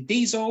eliminating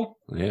Diesel.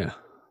 Yeah.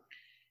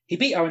 He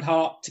beat Owen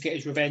Hart to get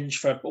his revenge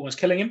for almost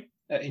killing him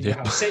in New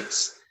House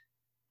 6.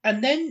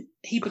 And then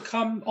he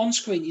become on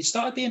screen. He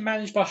started being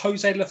managed by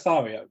Jose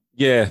Lothario.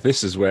 Yeah,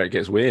 this is where it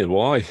gets weird.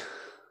 Why?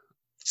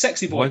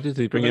 Sexy boy. Why did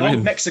he bring with him an in?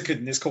 old Mexican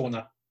in this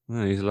corner.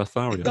 No, he's a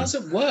Lothario. It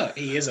doesn't work.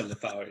 He is a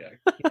Lothario.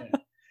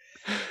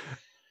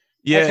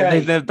 Yeah,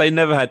 Okay. they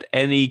never had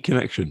any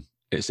connection,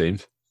 it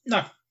seemed.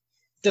 No.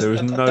 There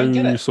was don't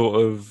get no it.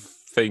 sort of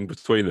thing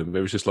between them.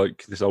 It was just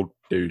like this old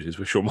dude is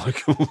with Shawn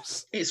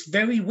Michaels. It's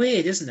very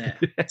weird, isn't it?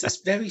 It's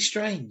just very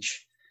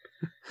strange.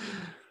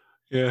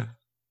 Yeah.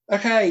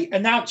 Okay,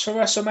 announced for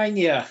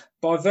WrestleMania.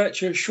 By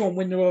virtue of Shawn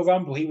winning the Royal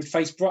Rumble, he would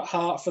face Bret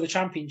Hart for the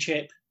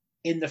championship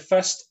in the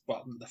first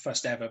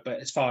ever, but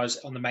as far as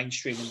on the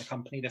mainstream in the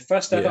company, the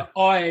first ever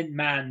Iron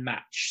Man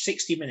match,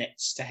 60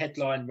 minutes to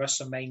headline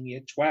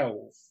WrestleMania 12.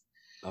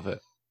 Love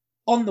it.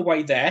 On the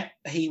way there,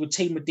 he would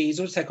team with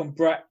Diesel to take on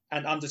Bret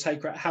and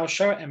Undertaker at House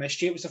Show at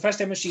MSG. It was the first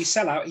MSG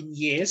sellout in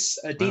years.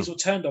 Diesel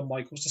turned on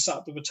Michaels to set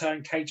up the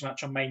return cage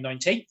match on May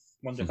 19th.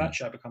 Wonder if that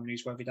should become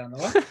newsworthy down the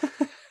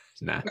line.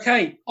 Nah.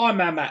 Okay, Iron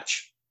Man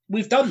match.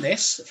 We've done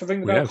this for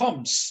Ring the Bell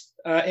Comms.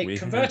 It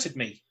converted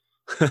me.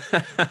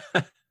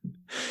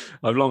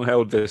 I've long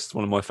held this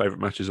one of my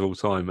favourite matches of all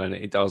time, and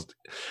it does,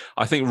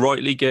 I think,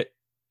 rightly get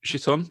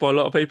shit on by a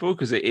lot of people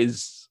because it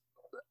is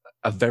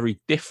a very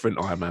different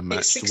Iron Man match.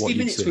 It's 60 to what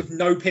minutes with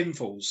no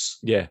pinfalls.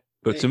 Yeah,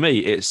 but to me,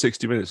 it's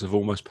 60 minutes of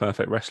almost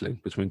perfect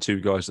wrestling between two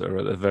guys that are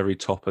at the very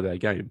top of their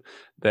game.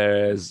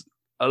 There's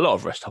a lot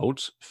of rest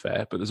holds,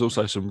 fair, but there's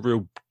also some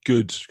real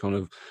good kind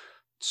of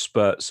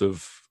spurts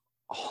of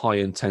high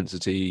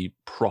intensity,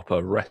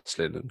 proper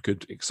wrestling and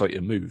good,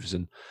 exciting moves.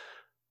 And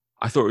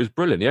I thought it was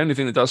brilliant. The only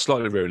thing that does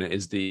slightly ruin it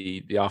is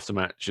the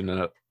aftermatch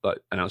and like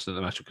announcing that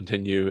the match will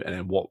continue, and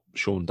then what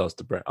Shawn does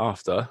to Bret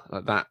after.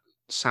 Like that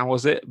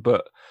sours it.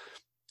 But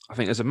I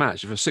think as a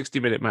match, for a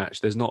 60-minute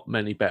match, there's not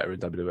many better in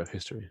WWF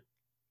history.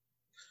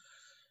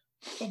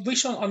 We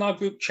saw on our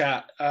group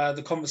chat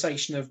the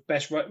conversation of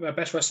best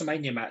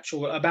WrestleMania match,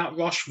 or about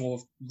Rushmore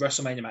of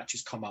WrestleMania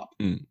matches come up.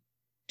 Mm.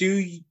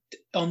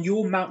 On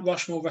your Mount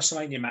Rushmore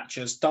WrestleMania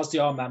matches, does the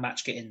Iron Man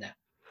match get in there?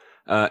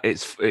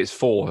 It's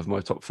 4 of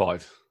my top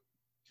 5.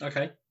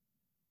 Okay.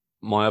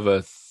 My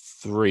other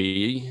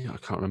 3, I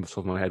can't remember off the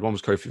top of my head. One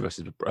was Kofi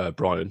versus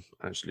Bryan.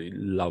 I actually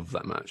love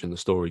that match and the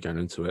story going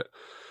into it.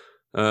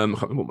 I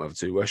can't remember what my other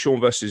 2 were. Shawn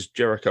versus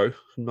Jericho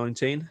from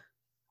 19.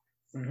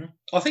 Mm-hmm.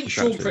 I think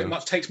Shawn pretty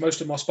much takes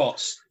most of my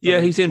spots. Yeah,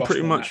 he's in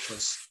pretty Rushmore much.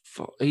 matches.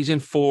 He's in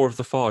 4 of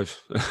the 5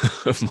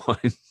 of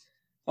mine.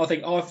 I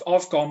think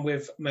I've gone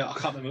with. I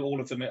can't remember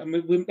all of them. I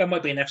mean, there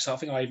might be an episode. I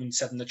think I even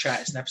said in the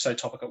chat it's an episode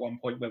topic at one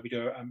point where we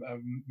do a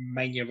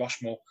Mania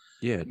Rushmore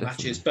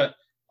matches. But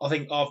I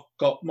think I've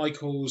got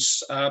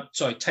Michaels.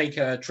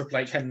 Taker, Triple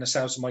H, Hell in a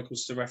Cell, so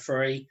Michaels the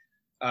referee.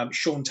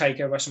 Shawn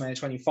Taker, WrestleMania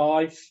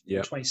 25,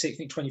 26, I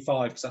think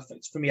 25, because I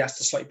think for me that's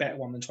the slightly better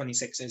one than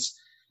 26 is.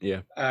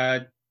 Yeah.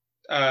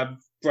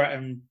 Bret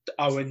and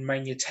Owen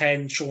Mania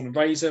 10, Shawn and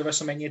Razor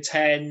WrestleMania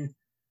 10.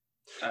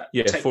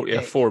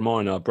 4 of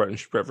mine are Bret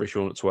versus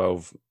Shawn at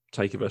 12,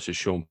 Taker versus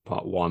Shawn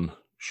Part 1,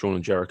 Shawn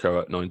and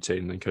Jericho at 19,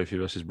 and then Kofi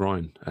versus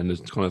Bryan. And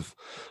there's kind of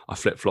I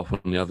flip flop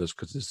on the others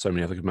because there's so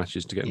many other good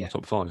matches to get in the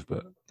top 5.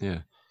 But yeah,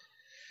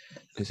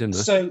 it's in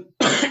there. So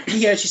as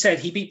you said,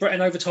 he beat Bret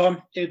in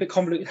overtime. It was a bit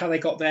convoluted how they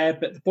got there,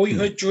 but the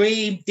boyhood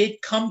dream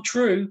did come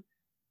true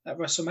at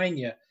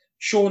WrestleMania.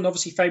 Shawn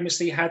obviously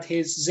famously had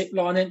his zip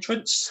line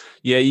entrance.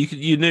 Yeah,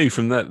 you knew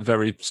from that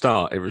very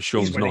start it was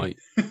Shawn's night.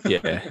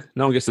 Yeah,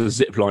 no one gets the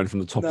zip line from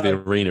the top of the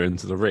arena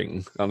into the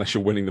ring unless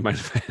you're winning the main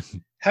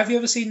event. Have you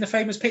ever seen the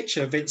famous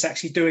picture of Vince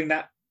actually doing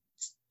that,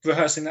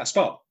 rehearsing that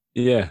spot?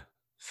 Yeah,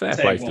 fair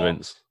play to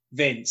Vince.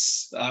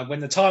 Vince, when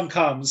the time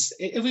comes,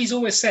 he's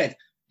always said,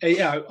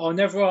 I'll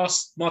never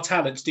ask my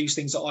talent to do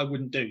things that I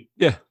wouldn't do.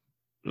 Yeah.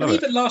 And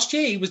even last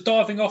year, he was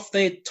diving off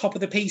the top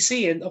of the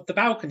PC and of the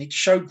balcony to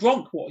show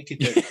Gronk what he could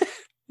do.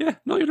 Yeah,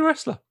 not even a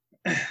wrestler.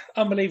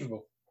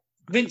 Unbelievable.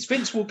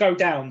 Vince will go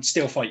down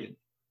still fighting.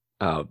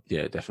 Oh,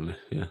 yeah, definitely.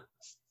 Yeah.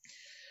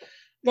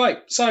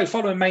 Right. So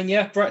following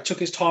Mania, Bret took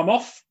his time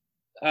off,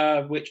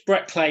 which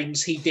Bret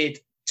claims he did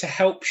to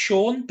help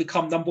Shawn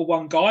become number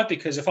one guy,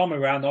 because if I'm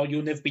around,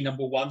 you'll never be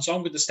number one. So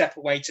I'm going to step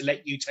away to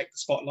let you take the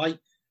spotlight.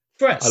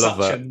 Bret's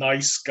such a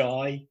nice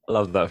guy. I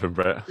love that from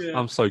Bret. Yeah.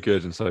 I'm so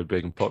good and so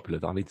big and popular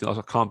that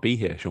I can't be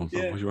here, Shawn.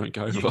 Yeah. You won't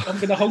go. I'm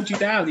going to hold you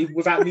down even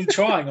without me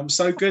trying. I'm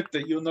so good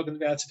that you're not going to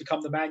be able to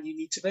become the man you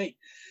need to be.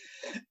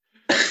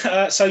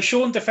 So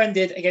Shawn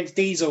defended against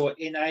Diesel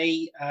in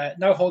a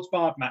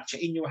no-holds-barred match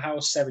at In Your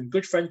House 7.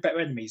 Good Friends, Better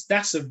Enemies.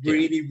 That's a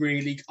really,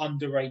 really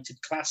underrated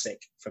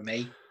classic for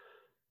me.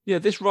 Yeah,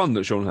 this run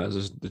that Shawn has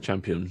as the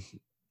champion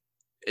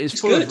It's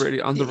full good. of really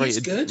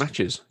underrated good.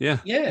 matches. Yeah,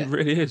 Yeah. it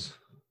really is.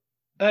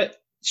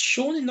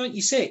 Shawn in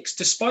 '96,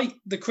 despite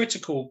the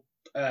critical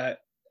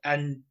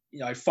and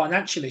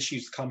financial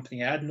issues the company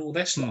had and all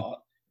this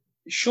lot,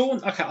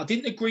 Shawn. Okay, I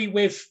didn't agree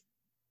with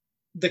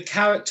the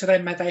character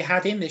they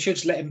had him. They should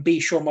just let him be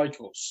Shawn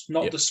Michaels,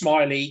 not the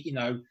smiley,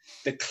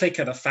 the click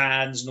of the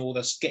fans and all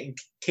this getting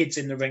kids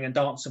in the ring and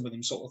dancing with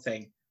him sort of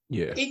thing.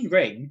 Yeah. In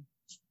ring,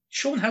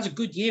 Shawn has a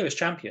good year as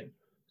champion.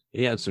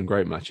 He had some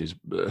great matches.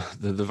 But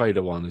the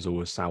Vader one is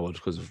always soured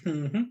because of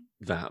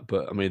that.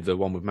 But I mean, the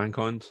one with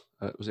Mankind,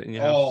 was it in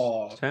your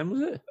house? 10,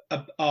 was it?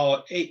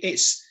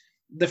 It's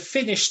the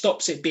finish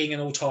stops it being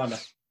an all-timer.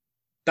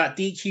 That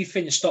DQ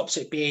finish stops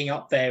it being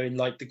up there in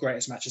like the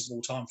greatest matches of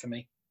all time for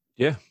me.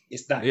 Yeah.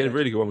 It's that. He had a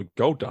really good one with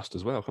Gold Dust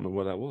as well. I can't remember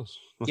what that was.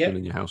 Must have been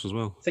in your house as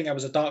well. I think that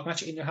was a dark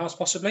match in your house,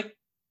 possibly.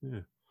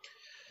 Yeah.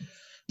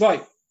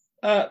 Right.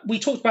 We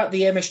talked about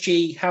the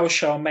MSG House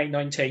show on May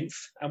 19th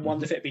and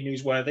wondered if it'd be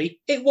newsworthy.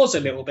 It was a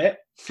little bit.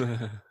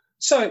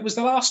 So it was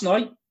the last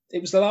night. It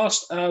was the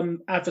last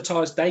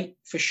advertised date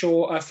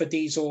for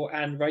Diesel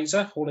and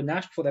Razor, Hall and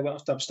Nash, before they went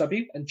off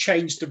WCW and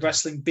changed the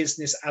wrestling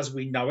business as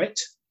we know it.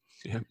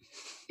 Yeah.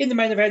 In the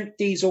main event,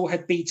 Diesel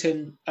had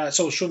beaten,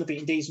 Shawn had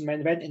beaten Diesel in the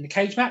main event in the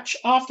cage match.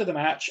 After the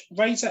match,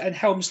 Razor and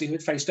Helmsley, who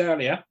had faced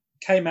earlier,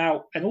 came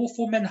out and all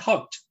four men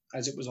hugged,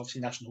 as it was obviously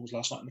National Halls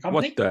last night in the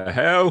company. What the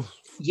hell?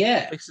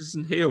 Yeah. Faces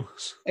and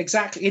heels.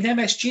 Exactly. In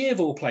MSG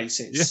of all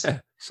places. Yeah,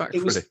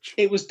 sacrilege.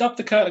 It was dubbed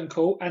the curtain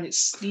call, and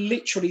it's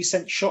literally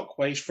sent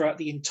shockwaves throughout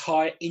the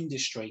entire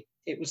industry.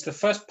 It was the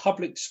first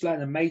public display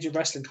in a major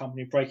wrestling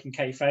company breaking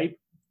kayfabe.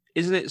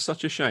 Isn't it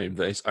such a shame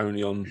that it's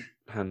only on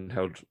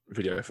handheld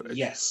video footage?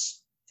 Yes.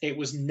 It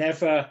was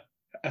never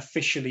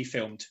officially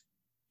filmed.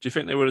 Do you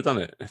think they would have done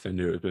it if they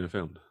knew it was being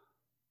filmed?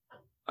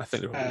 I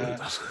think they would have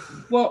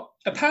done. Well,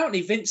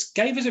 apparently Vince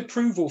gave his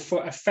approval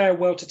for a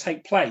farewell to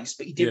take place,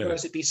 but he didn't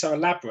realize it'd be so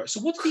elaborate.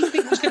 So what did he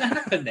think was going to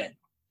happen then?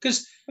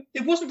 Because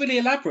it wasn't really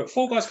elaborate.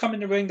 Four guys come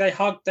in the ring, they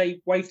hugged,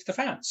 they waved to the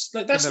fans.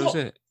 Like that's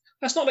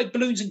not like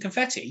balloons and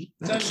confetti.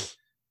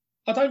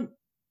 I'm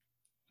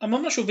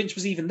not sure Vince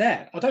was even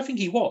there. I don't think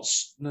he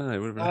was. No, it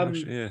would have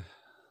been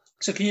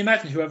So can you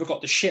imagine whoever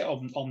got the shit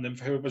on them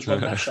for whoever was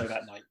running that show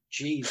that night?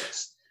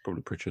 Jesus.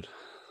 Probably Pritchard.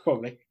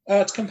 Probably.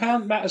 To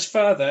compound matters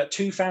further,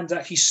 two fans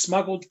actually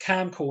smuggled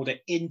camcorder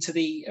into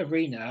the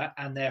arena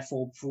and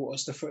therefore brought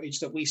us the footage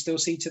that we still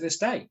see to this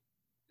day.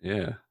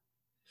 Yeah.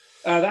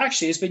 That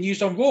actually has been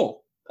used on Raw.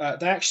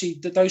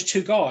 Those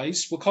two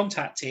guys were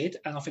contacted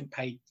and I think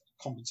paid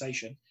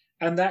compensation.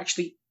 And they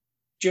actually,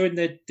 during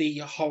the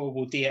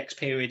horrible DX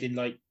period in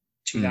like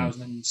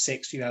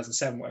 2006,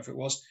 2007, whatever it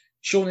was,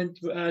 Shawn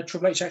and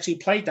Triple H actually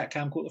played that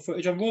camcorder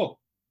footage on Raw.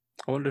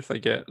 I wonder if they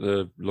get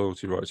the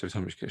loyalty rights every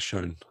time it gets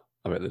shown.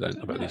 I bet they don't.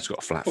 I bet they've got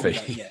a flat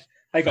fee. Yeah,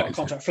 they got a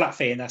contract flat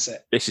fee and that's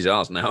it. This is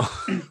ours now.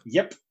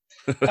 Yep.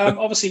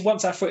 Obviously,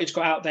 once that footage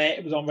got out there,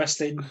 it was on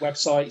wrestling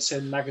websites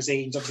and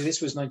magazines. Obviously,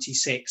 this was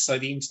 96, so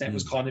the internet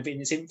was kind of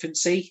in its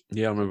infancy.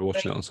 Yeah, I remember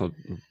watching it on some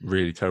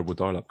really terrible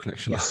dial-up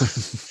connection.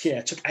 Yes. Yeah,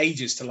 it took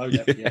ages to load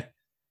it. Yeah.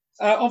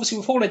 Obviously,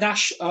 with Hall and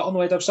Nash on the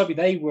way to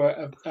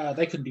WCW,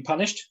 they couldn't be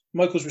punished.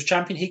 Michaels was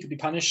champion; he could be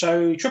punished.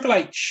 So Triple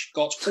H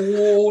got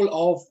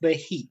all of the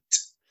heat.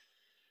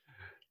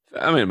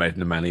 I mean, it made him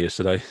the man he is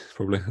today,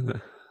 probably.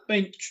 I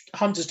mean,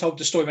 Hunter's told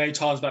the story many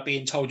times about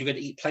being told you're going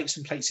to eat plates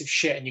and plates of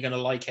shit and you're going to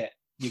like it.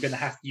 You're going to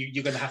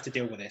have to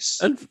deal with this.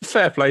 And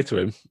fair play to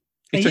him.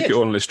 He took it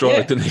all in his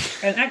stride, didn't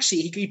he? And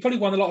actually, he probably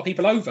won a lot of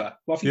people over.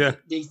 Well, I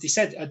think he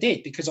said, I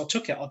did, because I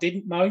took it. I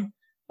didn't moan.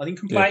 I didn't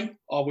complain.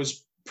 Yeah. I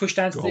was pushed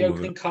down to the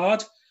opening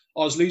card.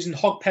 I was losing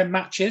hog pen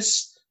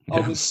matches. Yeah.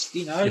 I was,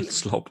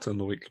 slopped on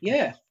the week.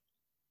 Yeah.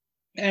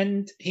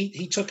 And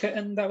he took it,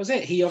 and that was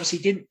it. He obviously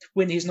didn't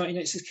win his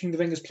 1996 King of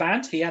the Ring as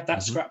planned. He had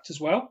that scrapped as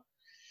well.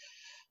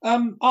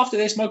 After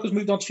this, Michaels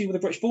moved on to feud with the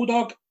British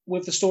Bulldog,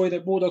 with the story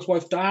that Bulldog's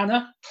wife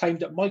Diana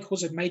claimed that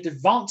Michaels had made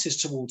advances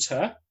towards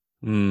her.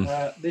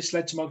 This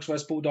led to Michaels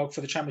vs. Bulldog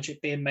for the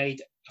championship being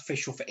made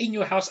official for In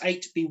Your House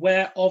 8,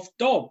 Beware of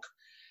Dog.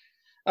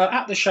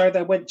 At the show,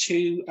 they went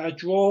to a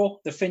draw.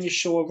 The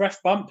finish saw a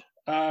ref bump,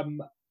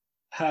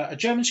 a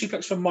German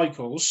suplex from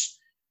Michaels.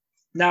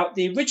 Now,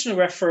 the original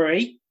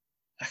referee...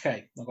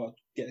 Okay, I've got to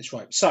get this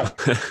right. So,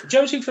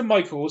 German suplex from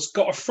Michaels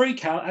got a free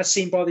count as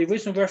seen by the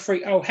original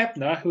referee, Earl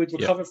Hebner, who had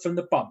recovered from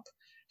the bump.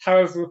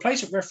 However,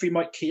 replacement referee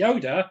Mike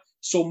Chioda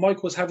saw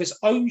Michaels have his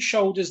own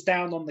shoulders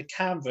down on the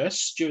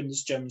canvas during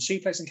this German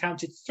suplex and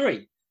counted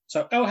 3.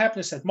 So Earl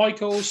Hebner said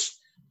Michaels,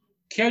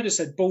 Chioda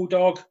said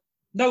Bulldog.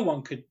 No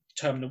one could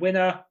determine the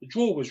winner. The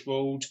draw was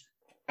ruled,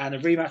 and a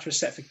rematch was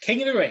set for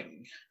King of the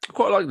Ring. I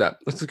quite like that.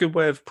 That's a good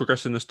way of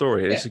progressing the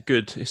story. Yeah.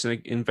 It's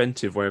an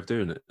inventive way of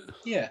doing it.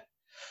 Yeah.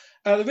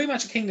 The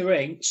rematch of King of the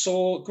Ring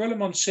saw Gorilla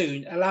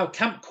Monsoon allow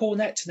Camp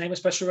Cornette to name a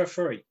special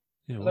referee.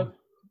 Yeah, well.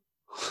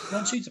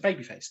 Monsoon's a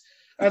babyface.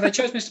 They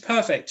chose Mr.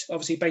 Perfect,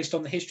 obviously based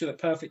on the history that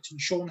Perfect and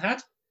Shawn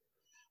had.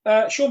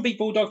 Shawn beat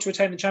Bulldog to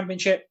retain the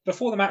championship.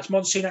 Before the match,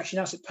 Monsoon actually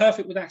announced that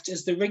Perfect would act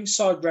as the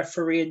ringside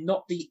referee and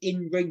not the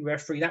in-ring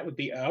referee. That would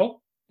be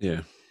Earl.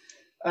 Yeah.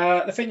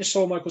 The finish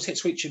saw Michaels hit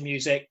Sweet Chin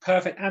Music,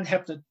 Perfect and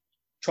Hebner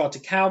tried to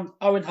count.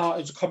 Owen Hart,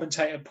 who's a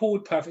commentator,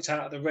 pulled Perfect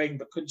out of the ring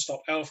but couldn't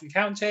stop Earl from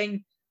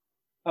counting.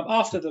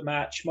 After the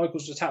match,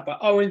 Michaels was attacked by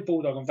Owen,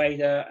 Bulldog and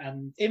Vader,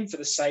 and in for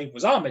the save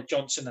was Ahmed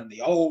Johnson and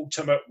the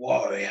Ultimate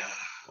Warrior.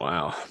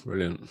 Wow,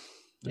 brilliant.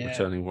 The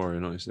returning Warrior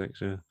 96,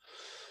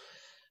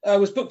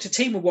 Was booked to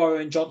team with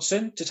Warrior and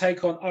Johnson to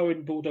take on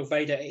Owen, Bulldog,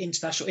 Vader at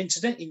International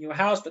Incident in Your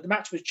House, but the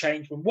match was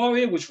changed when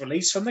Warrior was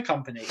released from the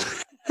company.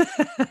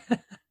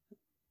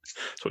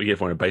 That's what you get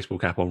for wearing a baseball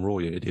cap on Raw,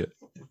 you idiot.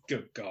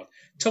 Good God.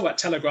 Talk about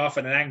telegraph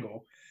and an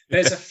angle.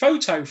 There's a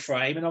photo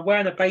frame and I'm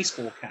wearing a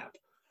baseball cap.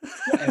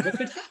 Whatever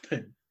could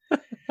happen.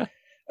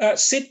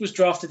 Sid was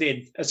drafted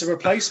in as a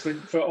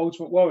replacement for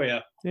Ultimate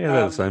Warrior. Yeah,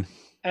 they're the same.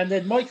 And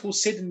then Michael,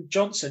 Sid and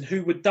Johnson,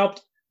 who were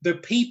dubbed the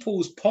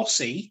People's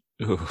Posse.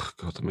 Oh,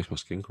 God, that makes my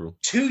skin crawl.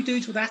 Two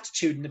dudes with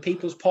attitude in the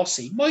People's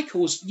Posse.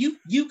 Michaels,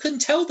 you can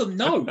tell them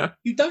no.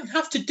 You don't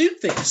have to do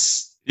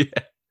this. Yeah.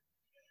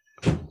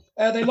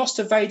 They lost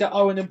to Vader,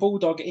 Owen, and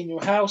Bulldog in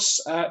Your House.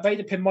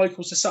 Vader pinned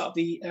Michaels to set up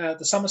the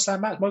SummerSlam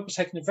match. Michaels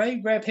taking a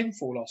very rare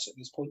pinfall loss at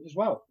this point as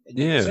well.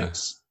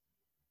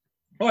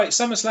 All right,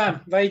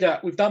 SummerSlam, Vader.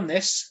 We've done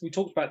this. We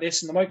talked about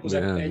this in the Michaels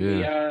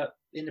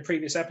in the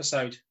previous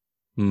episode.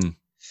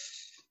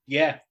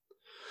 Yeah,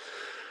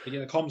 we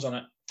did the comms on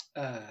it.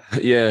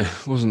 Yeah,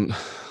 it wasn't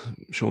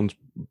Sean's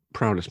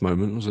proudest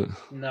moment, was it?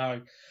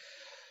 No.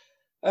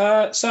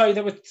 So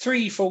there were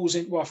three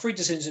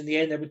decisions in the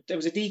end. There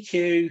was a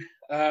DQ,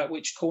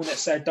 which Cornette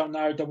said, don't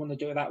want to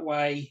do it that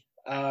way.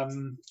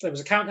 There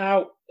was a count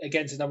out.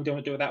 Again, said, no, we don't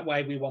want to do it that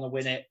way. We want to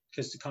win it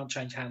because we can't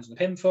change hands on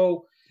the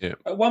pinfall. Yeah.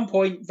 At one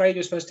point, Vader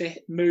was supposed to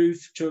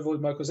move to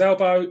avoid Michael's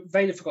elbow.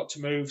 Vader forgot to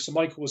move, so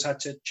Michaels had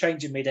to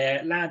change in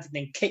midair, land, and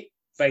then kick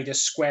Vader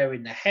square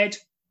in the head.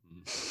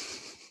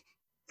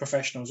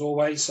 Professionals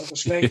always,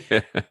 obviously.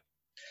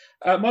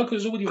 Yeah.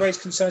 Michaels already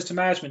raised concerns to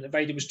management that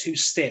Vader was too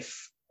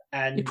stiff.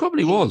 And he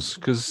probably was,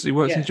 because he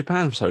worked in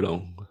Japan for so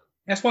long.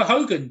 That's why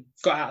Hogan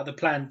got out of the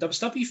planned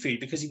WCW feud,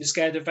 because he was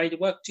scared of Vader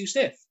work too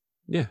stiff.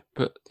 Yeah,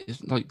 but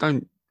it's like,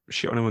 don't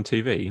shit on him on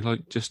TV.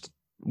 Like, just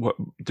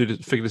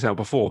figure this out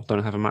before.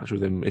 Don't have a match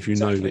with him if you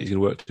know that he's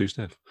going to work too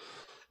stiff.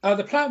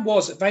 The plan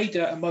was that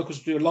Vader and Michaels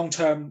would do a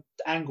long-term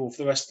angle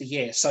for the rest of the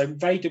year. So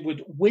Vader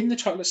would win the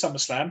title at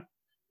SummerSlam.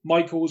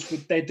 Michaels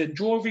would then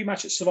draw a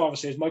rematch at Survivor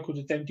Series. Michaels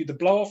would then do the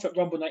blow-off at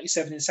Rumble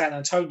 97 in San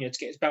Antonio to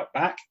get his belt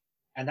back.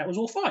 And that was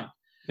all fine.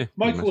 Yeah,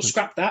 Michaels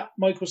scrapped that.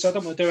 Michaels said, I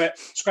don't want to do it.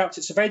 Scrapped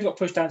it. So Vader got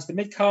pushed down to the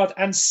mid-card.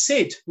 And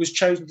Sid was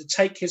chosen to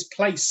take his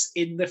place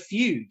in the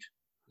feud.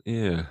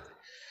 Yeah.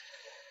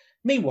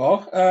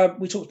 Meanwhile,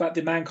 we talked about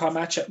the Mankind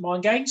match at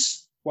Mind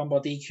Games. Won by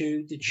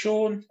DQ, did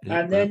Sean.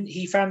 And then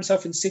he found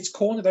himself in Sid's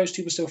corner. Those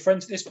two were still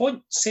friends at this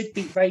point. Sid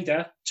beat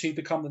Vader to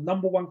become the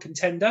number one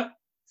contender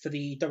for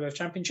the WWF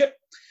Championship.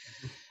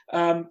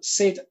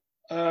 Sid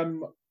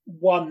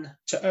won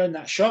to earn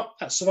that shot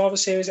at Survivor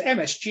Series at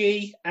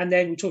MSG. And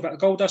then we talked about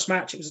the Goldust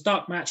match. It was a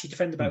dark match. He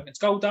defended the belt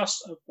against Goldust.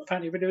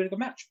 Apparently a really, really good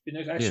match.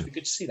 Actually, be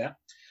good to see that.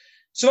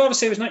 Survivor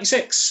Series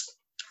 96,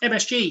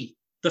 MSG.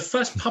 The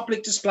first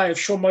public display of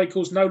Shawn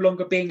Michaels no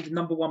longer being the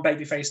number one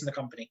babyface in the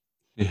company.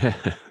 Yeah.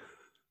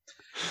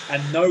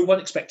 And no one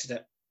expected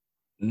it.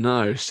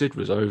 No, Sid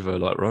was over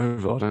like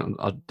Rover.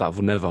 I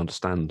will never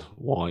understand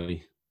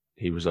why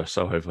he was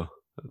so over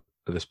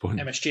at this point.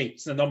 MSG,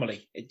 it's an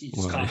anomaly. You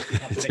just can't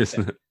predict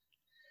it.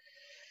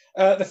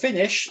 The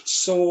finish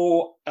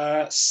saw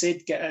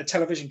Sid get a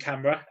television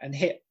camera and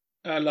hit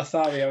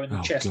Lothario in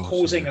the chest,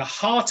 causing a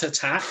heart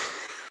attack.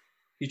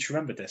 You'd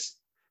remember this.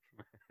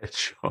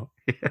 Sure.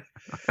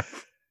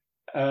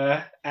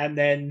 And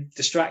then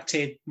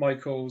distracted,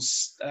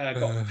 Michaels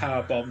got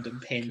power bombed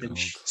and pinned, and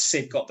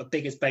Sid got the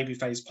biggest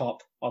babyface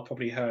pop I've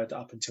probably heard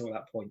up until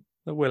that point.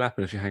 That will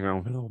happen if you hang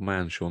around with an old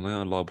man, Sean. They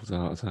are liable to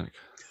heart attack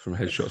from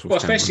headshots. Well,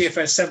 especially if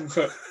a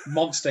 7-foot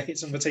monster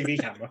hits on the TV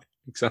camera.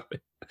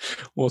 Exactly.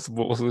 What's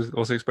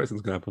he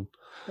expecting to happen?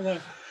 I know.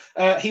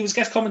 He was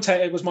guest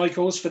commentator, was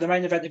Michaels, for the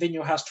main event of In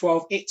Your House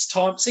 12. It's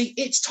time. See,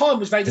 it's time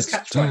was Vader's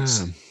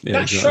catchphrase. Yeah,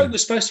 that show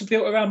was supposed to be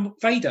built around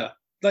Vader.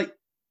 Like,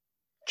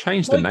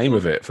 change the name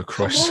of it, for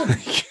Christ's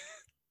sake.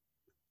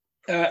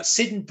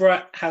 Sid and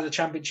Brett had a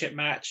championship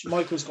match.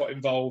 Michaels got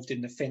involved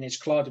in the finish,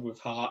 collided with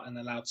Hart, and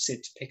allowed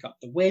Sid to pick up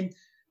the win.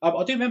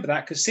 I do remember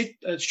that because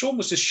Sean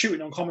was just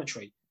shooting on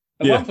commentary.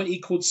 At one point, he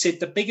called Sid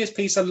the biggest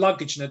piece of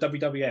luggage in the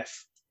WWF.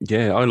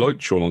 Yeah, I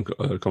liked Sean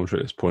on commentary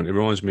at this point. It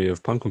reminds me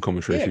of Punk on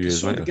commentary a few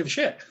years later. Sean didn't give a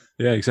shit.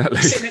 Yeah, exactly.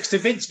 He's sitting next to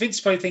Vince. Vince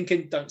probably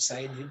thinking, don't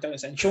say anything, don't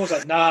say anything. And Sean's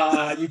like,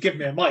 nah, you give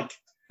me a mic.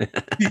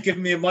 You give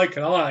me a mic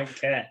and I don't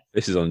care.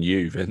 This is on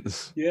you,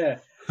 Vince. Yeah.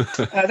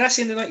 That's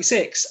in the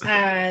 96,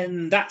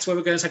 and that's where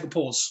we're going to take a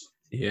pause.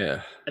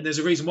 Yeah. And there's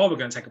a reason why we're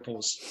going to take a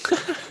pause.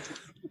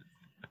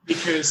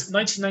 Because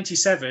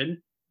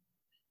 1997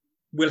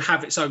 will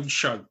have its own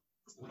show.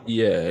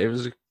 Yeah, it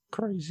was a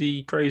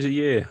crazy, crazy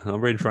year.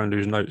 I'm reading for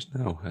Andrew's notes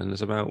now, and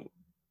there's about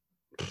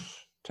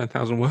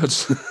 10,000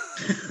 words.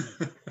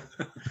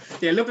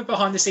 Yeah, a little bit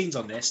behind the scenes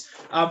on this.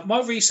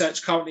 My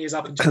research currently is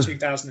up until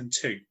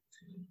 2002.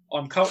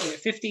 I'm currently at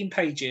 15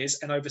 pages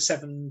and over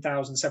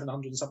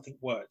 7,700 and something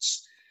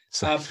words.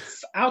 So,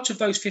 Out of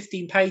those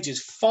 15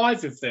 pages,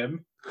 5 of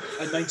them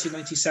are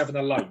 1997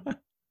 alone.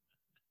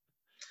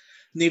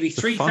 Nearly It's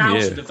a fun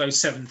 3,000 year. of those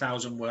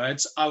 7,000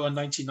 words are on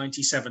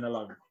 1997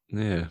 alone.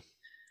 yeah.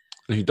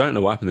 If you don't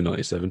know what happened in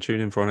 97,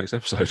 tune in for our next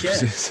episode. Yeah.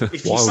 It's a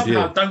If you wild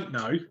somehow year. don't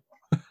know,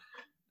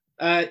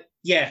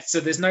 so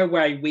there's no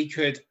way we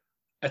could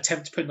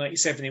attempt to put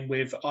 97 in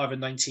with either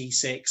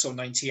 96 or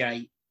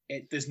 98.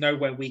 There's no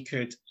way we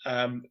could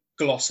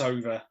gloss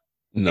over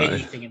No,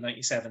 anything in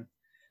 97.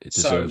 it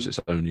deserves its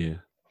own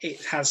year.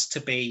 It has to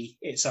be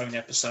its own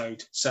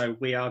episode. So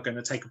we are going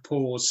to take a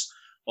pause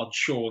on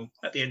Shawn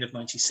at the end of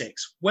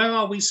 96. Where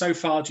are we so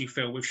far, do you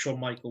feel, with Shawn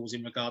Michaels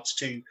in regards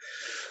to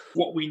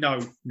what we know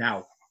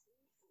now?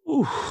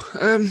 Ooh,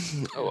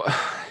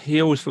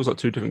 he always feels like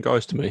two different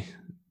guys to me.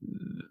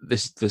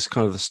 This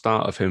kind of the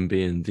start of him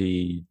being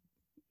the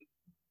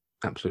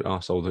absolute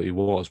arsehole that he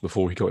was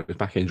before he got his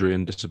back injury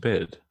and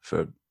disappeared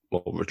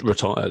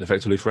retired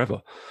effectively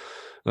forever.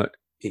 Like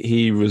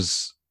he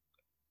was,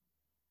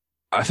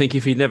 I think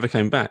if he never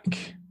came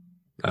back,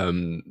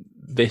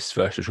 this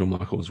version of Shawn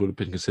Michaels would have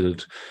been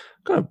considered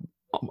kind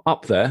of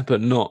up there,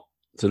 but not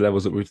to the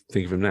levels that we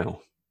think of him now.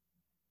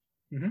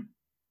 Mm-hmm.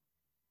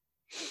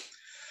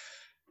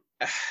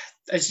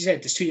 As you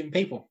said, there's two different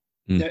people.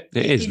 It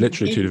is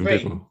literally two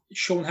different people.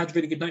 Shawn had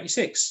really good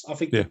 96. I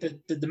think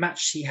the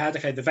match he had,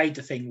 the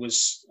Vader thing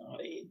was,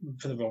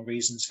 for the wrong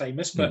reasons,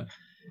 famous, but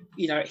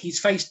he's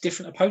faced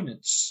different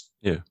opponents.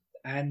 Yeah.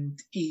 And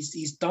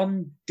he's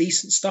done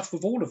decent stuff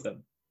with all of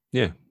them.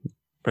 Yeah,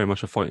 very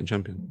much a fighting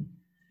champion.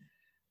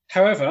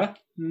 However,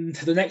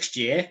 the next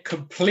year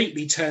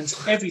completely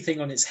turns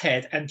everything on its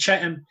head. And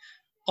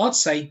I'd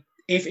say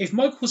if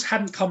Michaels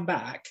hadn't come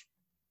back,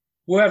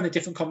 we're having a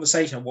different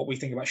conversation on what we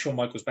think about Shawn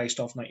Michaels based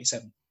off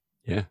 97.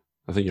 Yeah,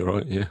 I think you're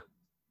right. Yeah.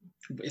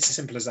 It's as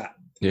simple as that.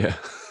 Yeah.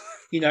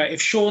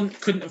 If Shawn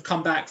couldn't have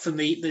come back from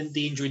the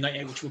injury in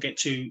 98, which we'll get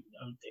to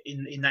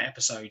in that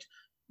episode,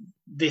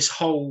 this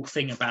whole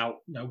thing about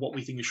what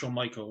we think of Shawn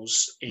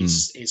Michaels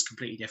is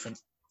completely different.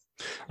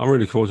 I'm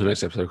really looking forward to the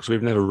next episode because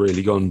we've never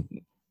really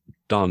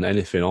done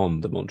anything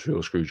on the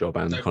Montreal Screwjob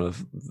and kind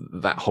of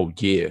that whole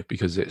year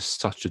because it's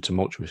such a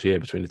tumultuous year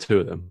between the two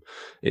of them.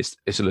 It's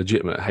a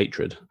legitimate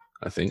hatred,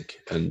 I think,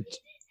 and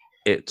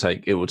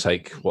it will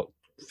take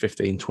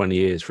 15, 20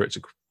 years for it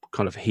to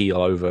kind of heal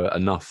over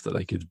enough that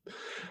they could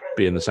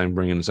be in the same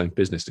ring and the same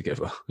business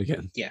together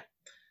again. Yeah.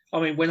 I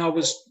mean, when I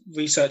was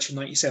researching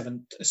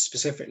 97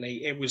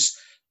 specifically, it was,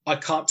 I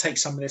can't take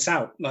some of this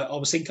out. Like I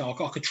was thinking, I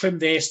could trim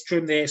this,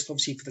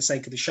 obviously for the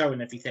sake of the show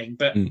and everything,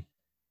 but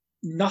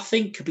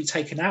nothing could be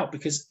taken out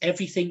because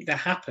everything that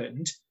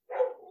happened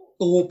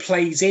all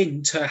plays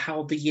into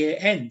how the year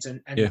ends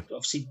and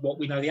obviously what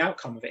we know the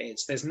outcome of it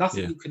is. There's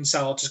nothing you can say,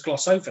 I'll just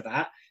gloss over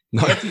that.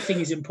 No. Everything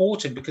is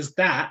important because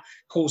that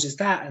causes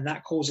that and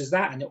that causes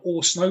that, and it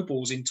all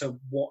snowballs into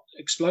what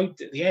exploded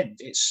at the end.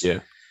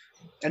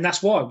 And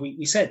that's why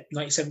we said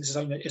 97 is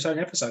its own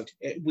episode.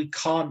 We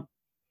can't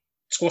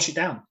squash it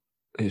down.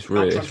 It's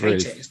got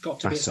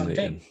to be its own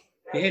thing.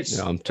 It is.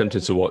 Yeah, I'm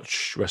tempted to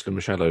watch Wrestling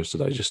with Shadows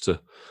today just to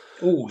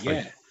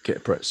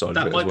get Brett's side of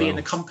it That might as well. be in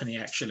the company,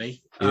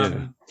 actually.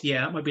 Yeah.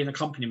 That might be an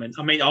accompaniment.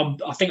 I mean,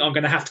 I think I'm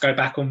going to have to go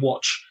back and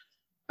watch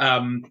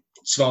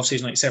Survivor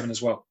Series 97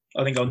 as well.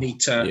 I think I'll need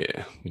to.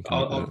 Yeah.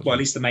 At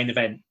least the main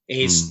event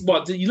is.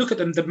 Well, you look at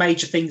them. The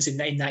major things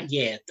in that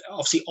year,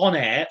 obviously on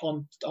air,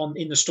 on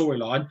in the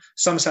storyline.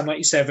 SummerSlam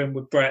 97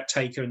 with Brett,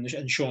 Taker,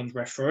 and Shawn's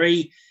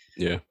referee.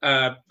 Yeah.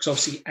 Because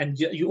obviously, and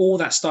you all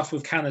that stuff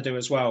with Canada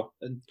as well,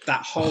 and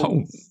that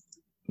whole.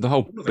 The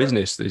whole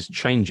business is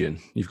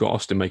changing. You've got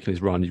Austin making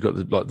his run. You've got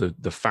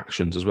the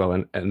factions as well.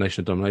 And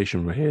Nation of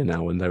Domination are here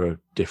now, and they're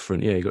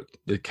different. Yeah, you got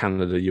the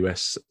Canada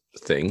US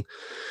thing.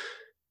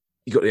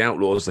 You got the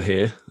Outlaws are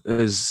here.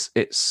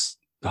 It's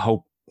the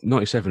whole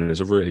 97 is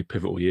a really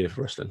pivotal year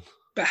for wrestling.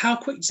 But how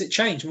quick does it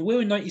change? Well,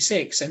 we're in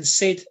 96 and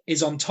Sid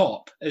is on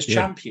top as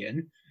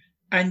champion,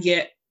 and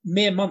yet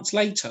mere months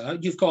later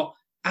you've got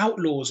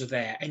Outlaws are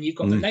there, and you've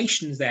got the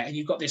Nations there, and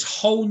you've got this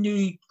whole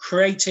new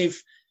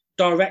creative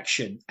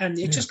direction, and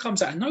it just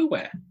comes out of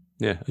nowhere.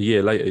 Yeah, a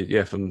year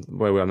later, from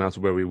where we are now to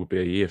where we would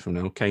be a year from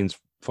now, Kane's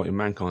fighting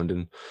Mankind,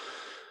 and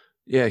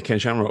Ken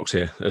Shamrock's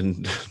here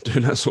and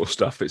doing that sort of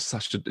stuff. It's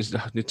an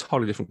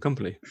entirely different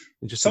company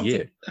in just a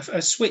year.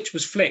 A switch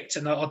was flicked,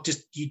 and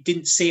you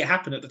didn't see it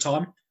happen at the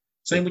time.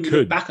 So then when you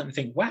look back and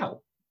think,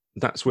 wow,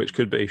 that switch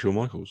could be Shawn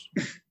Michaels.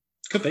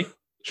 Could be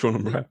Shawn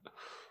and Brett.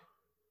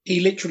 He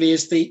literally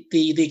is the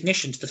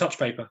ignition to the touch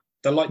paper.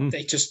 The light,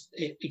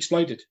 it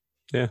exploded.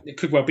 Yeah, it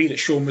could well be that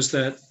Shawn was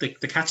the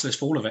catalyst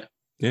for all of it.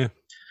 Yeah.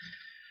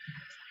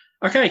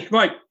 Okay,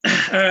 right.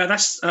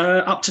 That's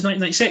up to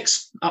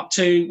 1996, up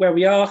to where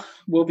we are.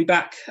 We'll be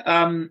back.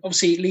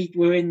 Obviously,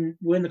 we're in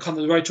the kind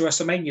of the road to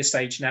WrestleMania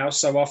stage now,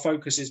 so our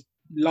focus is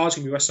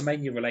largely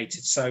WrestleMania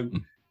related. So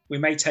we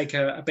may take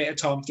a bit of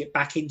time to get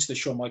back into the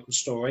Shawn Michaels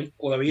story,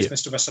 although he is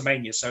Mr.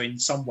 WrestleMania, so in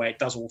some way it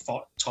does all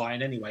tie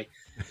in anyway.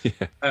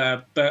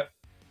 But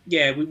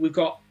yeah, we've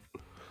got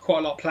quite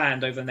a lot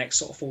planned over the next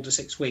sort of 4 to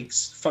 6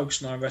 weeks,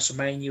 focusing on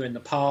WrestleMania in the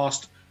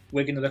past.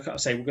 We're going to look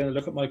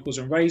at Michaels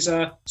and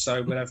Razor.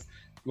 So we'll have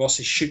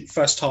Ross's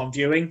first time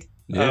viewing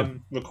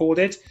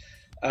recorded.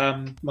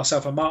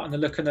 Myself and Martin are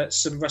looking at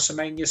some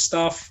WrestleMania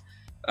stuff.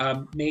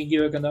 Me and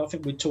you are going to, I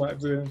think we're talking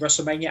about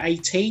WrestleMania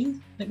 18.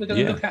 I think we're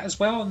going to look at as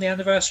well on the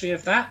anniversary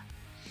of that.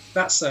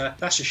 That's a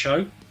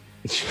show.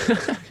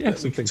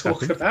 Some things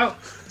talk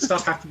about.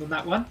 Stuff happened on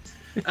that one.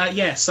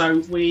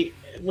 So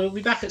we'll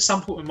be back at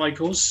some point with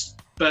Michaels,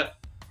 but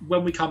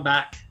when we come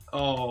back,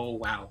 oh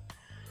wow,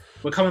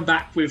 we're coming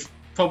back with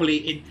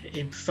probably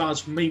in far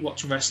as me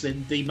watching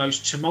wrestling, the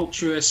most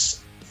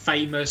tumultuous,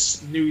 famous,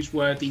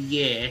 newsworthy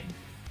year.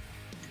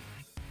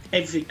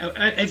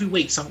 Every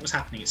week something was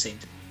happening, it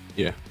seemed.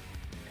 Yeah.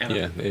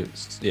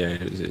 It's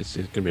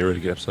going to be a really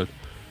good episode.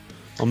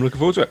 I'm looking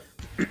forward to it.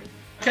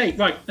 Okay,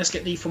 right, let's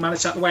get the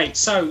formalities out of the way.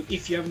 So,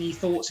 if you have any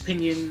thoughts,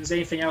 opinions,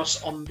 anything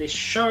else on this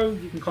show,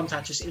 you can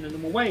contact us in the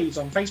normal ways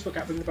on Facebook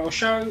at Ring the Bell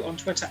Show, on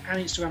Twitter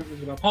and Instagram at Ring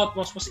the Bell Pod.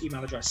 What's the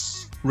email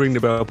address?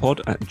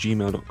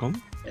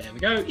 ringthebellpod@gmail.com. There we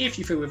go. If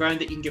you feel we've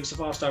earned it, you can give us a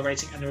 5-star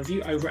rating and a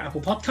review over at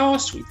Apple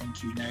Podcasts. We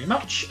thank you very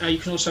much. You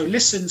can also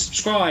listen,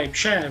 subscribe,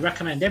 share,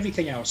 recommend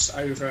everything else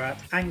over at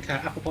Anchor,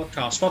 Apple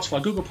Podcasts,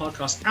 Spotify, Google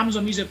Podcasts,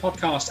 Amazon Music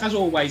Podcasts. As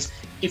always,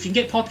 if you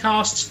can get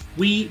podcasts,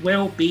 we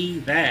will be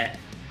there.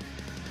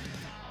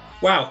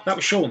 Wow, that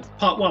was Sean,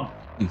 part one.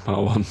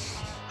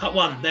 Part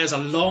one. There's a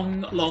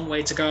long, long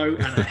way to go and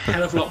a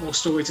hell of a lot more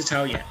story to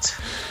tell yet.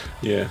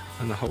 Yeah,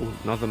 and a whole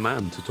another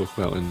man to talk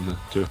about in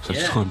 2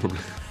 episodes' time, probably.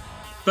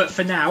 But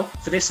for now,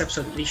 for this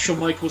episode at least, Shawn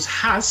Michaels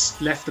has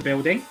left the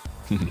building.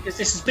 Because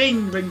this has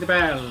been Ring the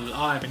Bell.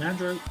 I've been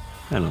Andrew.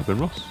 And I've been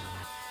Ross.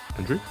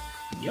 Andrew?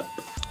 Yep.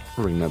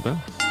 Ring that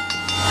bell.